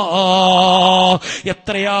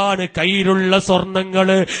 എത്രയാണ് കയ്യിലുള്ള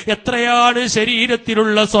സ്വർണങ്ങള്, എത്രയാണ്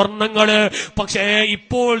ശരീരത്തിലുള്ള സ്വർണങ്ങള്. പക്ഷേ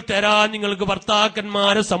ഇപ്പോൾ തരാൻ നിങ്ങൾക്ക്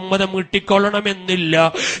ഭർത്താക്കന്മാരെ സമ്മതം കിട്ടിക്കൊള്ളണമെന്നില്ല.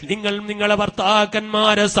 നിങ്ങളെ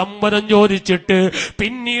ഭർത്താക്കന്മാരെ സമ്മതം ചോദിച്ചിട്ട്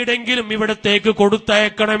പിന്നീടെങ്കിലും ഇവിടത്തേക്ക്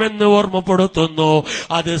കൊടുത്തയക്കണമെന്ന് ഓർമ്മപ്പെടുത്തുന്നു.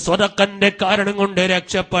 അത് സ്വതക്കന്റെ കാരണം കൊണ്ട്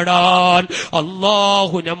രക്ഷപ്പെടാൻ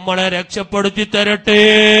അല്ലാഹു നമ്മളെ രക്ഷപ്പെടുത്തി തരട്ടെ.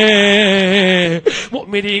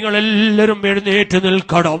 മുഅ്മിനീങ്ങളെല്ലാവരും എഴുന്നേറ്റ്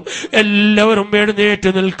നിൽക്കണം, എല്ലാവരും എഴുന്നേറ്റ്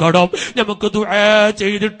നിൽക്കണം. നമുക്ക് ദുആ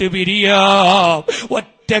ചെയ്തിട്ട് പിരിയാം.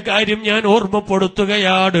 കാര്യം ഞാൻ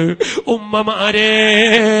ഓർമ്മപ്പെടുത്തുകയാണ്. ഉമ്മമാരെ,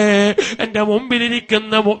 എന്റെ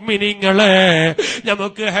മുമ്പിലിരിക്കുന്ന മുഅ്മിനീങ്ങളെ,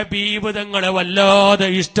 നമുക്ക് ഹബീബ് തങ്ങളെ വല്ലാതെ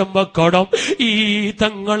ഇഷ്ടം വെക്കണം. ഈ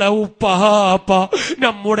തങ്ങളെ ഉപ്പാപ്പ,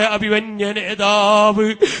 നമ്മുടെ അഭിമന്യ നേതാവ്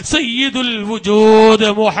സയ്യിദുൽ വുജൂദ്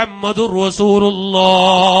മുഹമ്മദുർ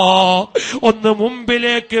റസൂലുള്ളാഹ്. ഒന്ന്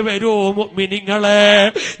മുമ്പിലേക്ക് വരൂ മുഅ്മിനീങ്ങളെ.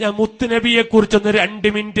 ഞാൻ മുത്തുനബിയെ കുറിച്ചൊന്ന് 2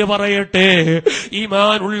 മിനിറ്റ് പറയട്ടെ.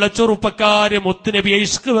 ഈമാനുള്ള ചെറുപ്പക്കാര്, മുത്തുനബിയെ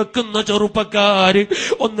വെക്കുന്ന ചെറുപ്പക്കാര്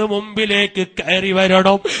ഒന്ന് മുമ്പിലേക്ക് കയറി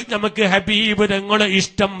വരണം. നമുക്ക് ഹബീബ് തങ്ങളെ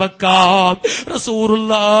ഇഷ്ടം വെക്കാം,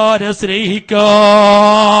 റസൂലുള്ളാഹിനെ സ്നേഹിക്കാം.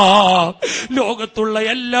 ലോകത്തുള്ള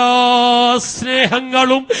എല്ലാ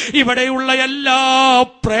സ്നേഹങ്ങളും, ഇവിടെയുള്ള എല്ലാ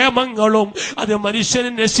പ്രേമങ്ങളും അത്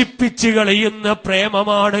മനുഷ്യനെ നശിപ്പിച്ചു കളയുന്ന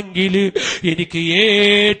പ്രേമമാണെങ്കിൽ, എനിക്ക്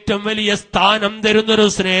ഏറ്റവും വലിയ സ്ഥാനം തരുന്നൊരു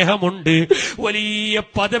സ്നേഹമുണ്ട്, വലിയ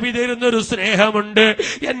പദവി തരുന്നൊരു സ്നേഹമുണ്ട്,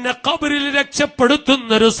 എന്നെ ഖബറിൽ രക്ഷപ്പെടുത്തുന്നൊരു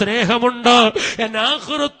സ്നേഹമുണ്ട്, എന്നെ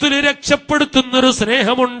ആഖിറത്തിൽ രക്ഷപ്പെടുത്തുന്നൊരു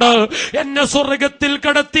സ്നേഹമുണ്ട്, എന്നെ സ്വർഗത്തിൽ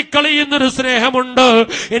കടത്തിക്കളയുന്നൊരു സ്നേഹമുണ്ട്,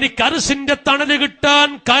 എനിക്ക് അർശിന്റെ തണല് കിട്ടാൻ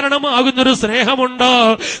കാരണമാകുന്നൊരു സ്നേഹമുണ്ട്.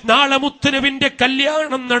 നാളെ മുത്തുനബിന്റെ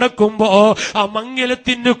കല്യാണം നടക്കുമ്പോ ആ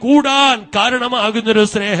മംഗലത്തിന് കൂടാൻ കാരണമാകുന്നൊരു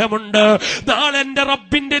സ്നേഹമുണ്ട്. നാളെ എന്റെ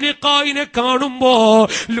റബ്ബിന്റെ ലിഖായിനെ കാണുമ്പോ,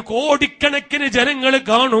 കോടിക്കണക്കിന് ജനങ്ങൾ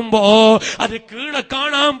കാണുമ്പോ അത് കീഴെ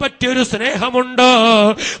കാണാൻ പറ്റിയൊരു സ്നേഹമുണ്ട്.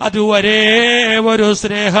 അതുവരെ ഒരു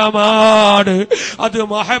സ്നേഹമാണ്, അത്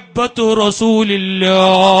മഹബ്ബത്തു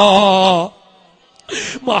റസൂലില്ലാഹ്,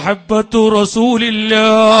 മഹബ്ബത്തു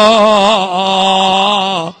റസൂലില്ലാഹ്.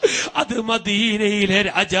 അത് മദീനയിലെ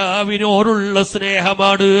രാജാവിനോടുള്ള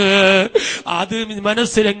സ്നേഹമാണ്. അത്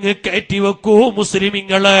മനസ്സിലങ്ങ് കയറ്റിവെക്കൂ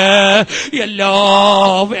മുസ്ലിമീങ്ങളെ. എല്ലാ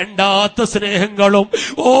വേണ്ടാത്ത സ്നേഹങ്ങളും,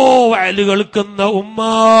 വയല് കേൾക്കുന്ന ഉമ്മ,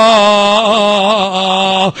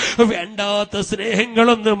 വേണ്ടാത്ത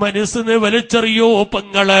സ്നേഹങ്ങളൊന്ന് മനസ്സിന് വലിച്ചെറിയോ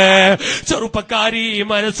പെങ്ങളെ, ചെറുപ്പക്കാരി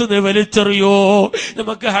മനസ്സിന് വലിച്ചെറിയോ.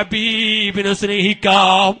 നമുക്ക് ഹബീബിനെ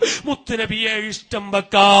സ്നേഹിക്കാം, മുത്തുനബിയെ ഇഷ്ടം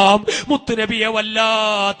വെക്കാം, മുത്തുനബിയെ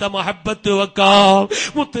വല്ലാത്ത മഹബത്ത് വെക്കാം,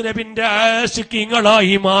 മുത്തുനബിന്റെ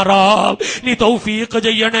ആശിഖീങ്ങളായി മാറാം. നീ തൗഫീഖ്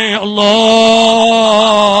ചെയ്യണേ അല്ലാഹ്.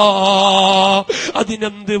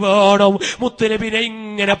 അതിനെന്ത് വേണം? മുത്തുനബിനെ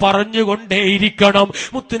ഇങ്ങനെ പറഞ്ഞുകൊണ്ടേയിരിക്കണം,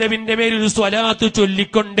 മുത്തുനബിന്റെ മേലൊരു സ്വലാത്ത്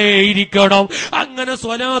ചൊല്ലിക്കൊണ്ടേയിരിക്കണം. അങ്ങനെ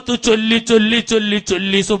സ്വലാത്ത് ചൊല്ലി ചൊല്ലി ചൊല്ലി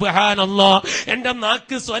ചൊല്ലി സുബ്ഹാനല്ലാഹ്, എന്റെ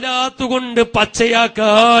നാക്ക് സ്വലാത്ത് കൊണ്ട്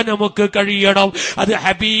പച്ചയാക്കാൻ നമുക്ക് കഴിയണം. അത്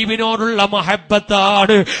ഹബീബിനോടുള്ള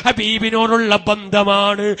മഹബത്താണ്, ഹബീബിനോടുള്ള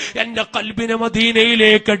ബന്ധമാണ്, എന്റെ കൽബിനെ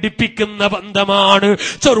മദീനയിലേക്ക് അടുപ്പിക്കുന്ന ബന്ധമാണ്.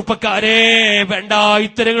 ചെറുപ്പക്കാരെ, വേണ്ട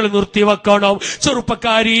ഇത്തരങ്ങൾ നിർത്തിവെക്കണം.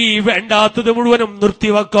 ചെറുപ്പക്കാരി, വേണ്ടാത്തത് മുഴുവനും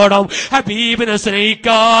നിർത്തിവെക്കണം. ഹബീബിനെ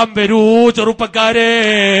സ്നേഹിക്കാൻ വരൂ ചെറുപ്പക്കാരെ.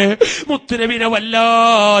 മുത്തുനബിനെ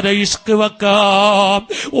വല്ലാതെ ഇഷ്ക് വെക്കാം.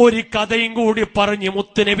 ഒരു കഥയും കൂടി പറഞ്ഞ്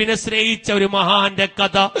മുത്തുനബിനെ സ്നേഹിച്ച ഒരു മഹാന്റെ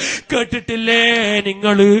കഥ കേട്ടിട്ടില്ലേ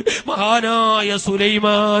നിങ്ങള്? മഹാനായ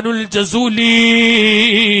സുലൈമാനുൽ ജസൂലി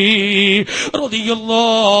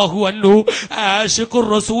റളിയല്ലാഹു അൻഹു ആശിഖുർ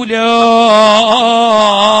റസൂലാണ്.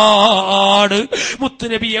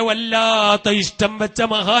 മുത്തുനബിയെ വല്ലാത്ത ഇഷ്ടം വെച്ച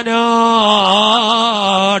മഹാനാണ്.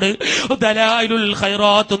 ദലായിലുൽ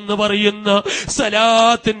ഖൈറാത്ത് എന്ന് പറയുന്ന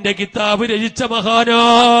സലാത്തിന്റെ കിതാബ് രചിച്ച മഹാനാണ്.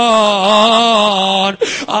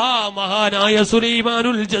 ആ മഹാനായ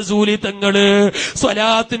സുലൈമാനുൽ ജസൂലി തങ്ങള്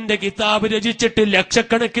സ്വലാത്തിന്റെ കിതാബ് രചിച്ചിട്ട്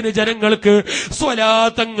ലക്ഷക്കണക്കിന് ജനങ്ങൾക്ക്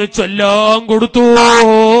സ്വലാത്തങ്ങ് ചൊല്ലാൻ കൊടുത്തു.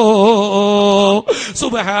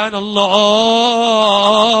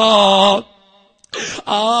 സുബ്ഹാനല്ലാഹ്.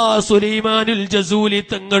 ആ സുലൈമാനുൽ ജസൂലി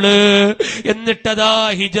തങ്ങള് എന്നിട്ടതാ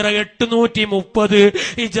ഹിജ്റ 830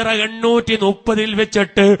 ഹിജ്റ 830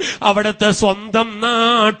 വെച്ചിട്ട് അവിടത്തെ സ്വന്തം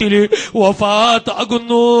നാട്ടില്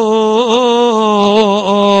വഫാത്താകുന്നു.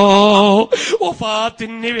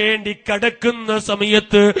 വഫാത്തിന് വേണ്ടി കിടക്കുന്ന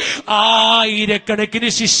സമയത്ത് ആയിരക്കണക്കിന്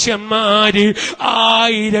ശിഷ്യന്മാര്,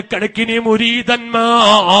 ആയിരക്കണക്കിന് മുരീദന്മാര്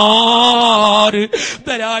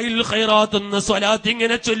ദലായിൽ ഖൈറാത്ത് എന്ന സ്വലാത്ത്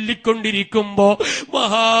ഇങ്ങനെ ചൊല്ലിക്കൊണ്ടിരിക്കുമ്പോ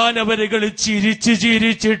മഹാനവരുകൾ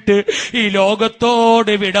ചിരിച്ചിട്ട് ഈ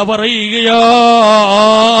ലോകത്തോട് വിട പറയുകയാണ്.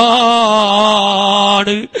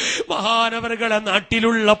 മഹാനവരുകളെ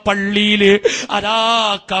നാട്ടിലുള്ള പള്ളിയില് അതാ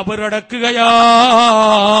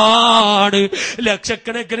കബറടക്കുകയാണ്.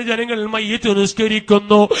 ലക്ഷക്കണക്കിന് ജനങ്ങൾ മയ്യിത്ത്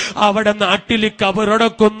നിസ്കരിക്കുന്നു. അവിടെ നാട്ടിൽ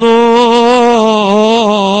കബറടക്കുന്നു.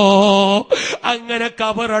 അങ്ങനെ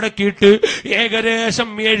കബറടക്കിയിട്ട് ഏകദേശം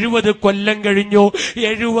 70 കൊല്ലം കഴിഞ്ഞു.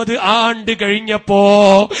 70 ആണ്ട് കഴിഞ്ഞപ്പോ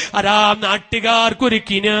അതാ നാട്ടുകാർക്കൊരു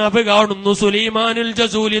കിനാബ് കാണുന്നു. സുലൈമാനുൽ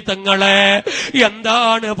ജസൂലി തങ്ങളെ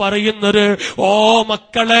എന്താണ് പറയുന്നത്? ഓ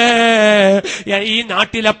മക്കളെ, ഈ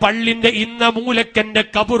നാട്ടിലെ പള്ളിന്റെ ഇന്ന മൂലക്കെന്റെ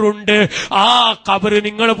കബറുണ്ട്. ആ കബറ്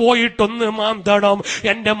നിങ്ങൾ പോയിട്ടൊന്ന് മാന്തണം.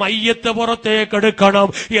 എന്റെ മയ്യത്ത് പുറത്തേക്ക് എടുക്കണം.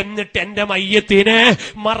 എന്നിട്ട് എന്റെ മയ്യത്തിനെ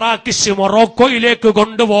മറാക്കിഷ് മൊറോക്കോയിലേക്ക്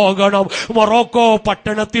കൊണ്ടുപോകണം. മൊറോക്കോ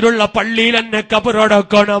പട്ടണത്തിലുള്ള പള്ളിയിൽ എന്നെ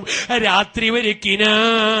കബറടക്കണം. രാത്രി ഒരു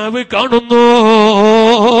കിനാവ് കാണുന്നു.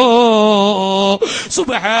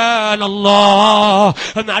 സുബ്ഹാനല്ലാഹ്.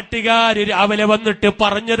 നാട്ടുകാര് രാവിലെ വന്നിട്ട്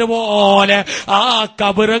പറഞ്ഞതുപോലെ ആ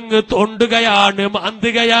കബറങ്ങ് തോണ്ടുകയാണ്,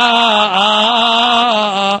 മാന്തുകയാ.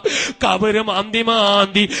 കബറ് മാന്തി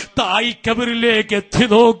തായ്ക്കബറിലേക്ക് എത്തി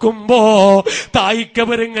നോക്കുമ്പോ,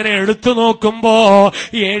 തായ്ക്കബറിങ്ങനെ എടുത്തു നോക്കുമ്പോ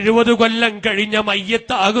 70 കൊല്ലം കഴിഞ്ഞ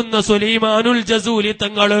മയ്യത്താകുന്ന സുലൈമാനുൽ ജസൂലി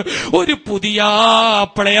തങ്ങള് ഒരു പുതിയ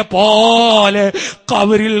ആപ്പിളയെ പോലെ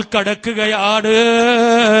കബറിൽ കിടക്കുകയാണ്.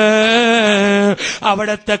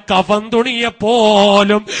 അവിടത്തെ കഫൻ തുണിയെ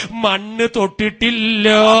പോലും മണ്ണ് തൊട്ടിട്ടില്ല.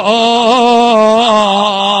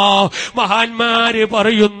 മഹാന്മാര്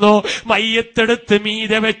പറയുന്നു, മയ്യത്തെടുത്ത്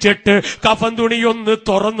മീതെ വെച്ചിട്ട് കഫൻ തുണിയൊന്ന്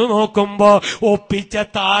തുറന്നു നോക്കുമ്പോ ഒപ്പിച്ച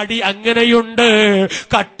താടി അങ്ങനെയുണ്ട്,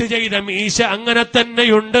 കട്ട് ചെയ്ത മീശ അങ്ങനെ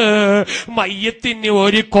തന്നെയുണ്ട്. മയ്യത്തിന്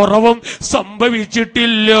ഒരു കുറവും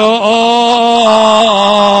സംഭവിച്ചിട്ടില്ല.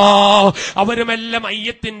 അവരുമെല്ലാം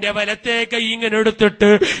മയ്യത്തിന്റെ വലത്തെ കൈ ഇങ്ങനെ എടുത്തിട്ട്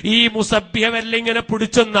ഈ മുസബ്യമെല്ലാം ഇങ്ങനെ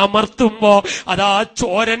പിടിച്ചൊന്ന് അമർത്തുമ്പോ അതാ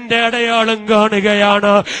ചോരന്റെ അടയാളം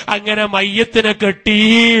കാണുകയാണ്. അങ്ങനെ മയ്യത്തിനെ കെട്ടി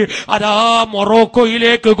അതാ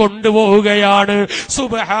മൊറോക്കോയിലേക്ക് കൊണ്ടുപോവുകയാണ്.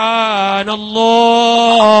 സുബ്ഹാനല്ലാഹ്.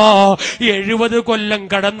 70 കൊല്ലം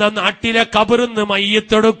കടന്ന നാട്ടിലെ കബറിന്ന്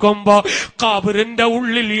മയ്യത്തെടുക്കുമ്പോ കബറിന്റെ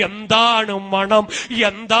ഉള്ളിൽ എന്താണ് മണം,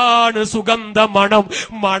 എന്താണ് സുഗന്ധ മണം.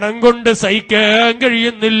 മണം കൊണ്ട് സഹിക്കാൻ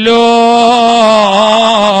കഴിയുന്നില്ലോ.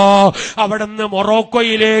 അവിടുന്ന്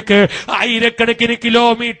മൊറോക്കോയിലേക്ക് ആയിരക്കണക്കിന്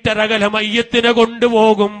കിലോമീറ്റർ അകലെ മയ്യത്തിനെ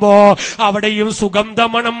കൊണ്ടുപോകുമ്പോ അവിടെയും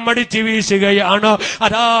സുഗന്ധമണം അടിച്ചു വീശുകയാണ്.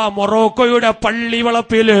 അതാ മൊറോക്കോയുടെ പള്ളി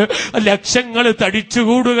വളപ്പില് ലക്ഷങ്ങൾ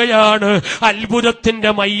തടിച്ചുകൂടുകയാണ് അത്ഭുതത്തിന്റെ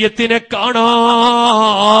മയ്യത്തിനെ കാണാൻ.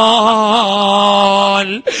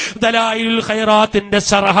 ദലായിലുൽ ഖൈറാത്തിന്റെ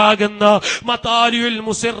ശറഹാകുന്ന മതാലിയുൽ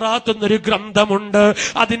മുസിറാത്ത് എന്നൊരു ഗ്രന്ഥമുണ്ട്.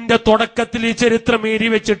 അതിന്റെ തുടക്കത്തിൽ ഈ ചരിത്രം എഴുതി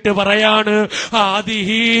വെച്ചിട്ട് പറയാണ്,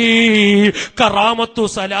 ആദിഹി കറാമത്തു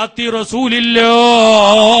സലാത്തി റസൂലില്ലാഹ്.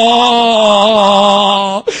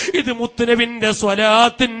 ഇത് മുത്തുനബിന്റെ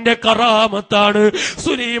സ്വലാത്തിന്റെ കറാമത്താണ്.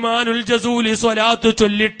 സുലൈമാനുൽ ജസൂലി സ്വലാത്ത്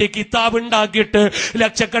ചൊല്ലിട്ട് കിതാബ് ഉണ്ടാക്കിയിട്ട്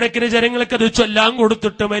ലക്ഷക്കണക്കിന് ജനങ്ങൾക്ക് അത് ചൊല്ലാൻ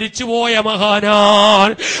കൊടുത്തിട്ട് മരിച്ചുപോയ മഹാനാൻ.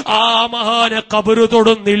 ആ മഹാനെ ഖബറ്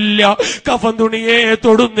തൊടുന്നില്ല. തൊടുന്നില്ല, കഫൻ തുണിയെ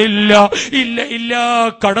തൊടുന്നില്ല. ഇല്ല ഇല്ല,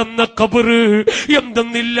 കടന്ന ഖബറ്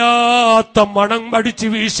എന്തെന്നില്ലാത്ത മണം അടിച്ചു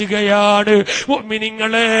വീശുകയാണ്.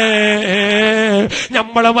 മുഅ്മിനീങ്ങളെ,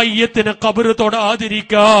 നമ്മളെ മയ്യത്തിന് ഖബറ്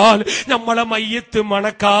തൊടാതിരിക്കാൻ, നമ്മളെ മയ്യത്ത്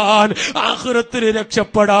മണക്കാൻ, ആഖിറത്തിൽ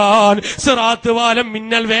രക്ഷപ്പെടാൻ, സിറാത്ത് പാലം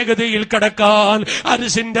മിന്നൽ വേഗതയിൽ കടക്കാൻ,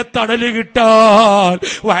 അർശിന്റെ തണല് കിട്ടാൻ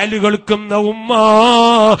വയല് കേൾക്കുന്ന ഉമ്മ,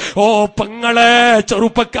 ഓ പെങ്ങളെ,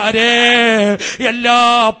 ചെറുപ്പക്കാരെ, എല്ലാ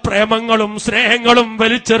പ്രേമങ്ങളും സ്നേഹങ്ങളും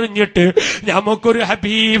വലിച്ചെറിഞ്ഞിട്ട് നമുക്കൊരു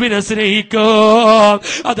ഹബീബിനെ സ്നേഹിക്കാം.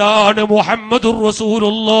 അതാണ് മുഹമ്മദുർ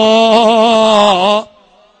റസൂലുള്ളാഹ്.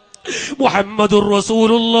 മുഹമ്മദുർ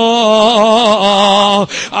റസൂലുള്ളാഹ്.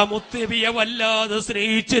 ആ മുത്തനബിയെ വല്ലാതെ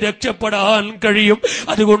സ്നേഹിച്ച് രക്ഷപ്പെടാൻ കഴിയും.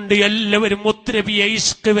 അതുകൊണ്ട് എല്ലാവരും മുത്തനബിയെ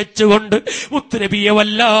ഇഷ്ക് വെച്ചുകൊണ്ട്, മുത്തനബിയെ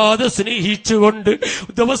വല്ലാതെ സ്നേഹിച്ചുകൊണ്ട്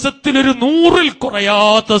ദിവസത്തിലൊരു 100-ൽ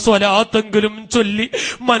കുറയാത്ത സ്വലാത്തെങ്കിലും ചൊല്ലി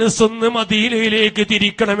മനസ്സൊന്ന് മദീനയിലേക്ക്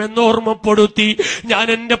തിരിക്കണമെന്ന് ഓർമ്മപ്പെടുത്തി ഞാൻ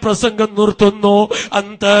എന്റെ പ്രസംഗം നിർത്തുന്നു.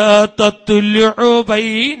 അന്ത തത്ലുഉ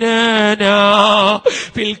ബൈനനാ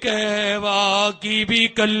ഫിൽ കവാകിബി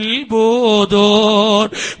البدور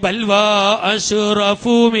بل وأشرف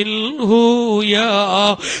منه يا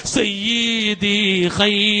سيدي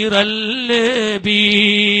خير النبي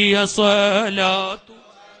صلاة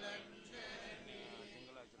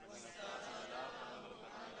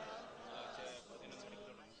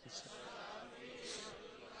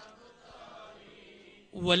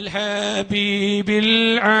والحبيب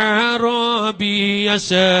العربي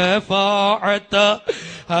شفاعة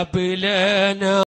هب لنا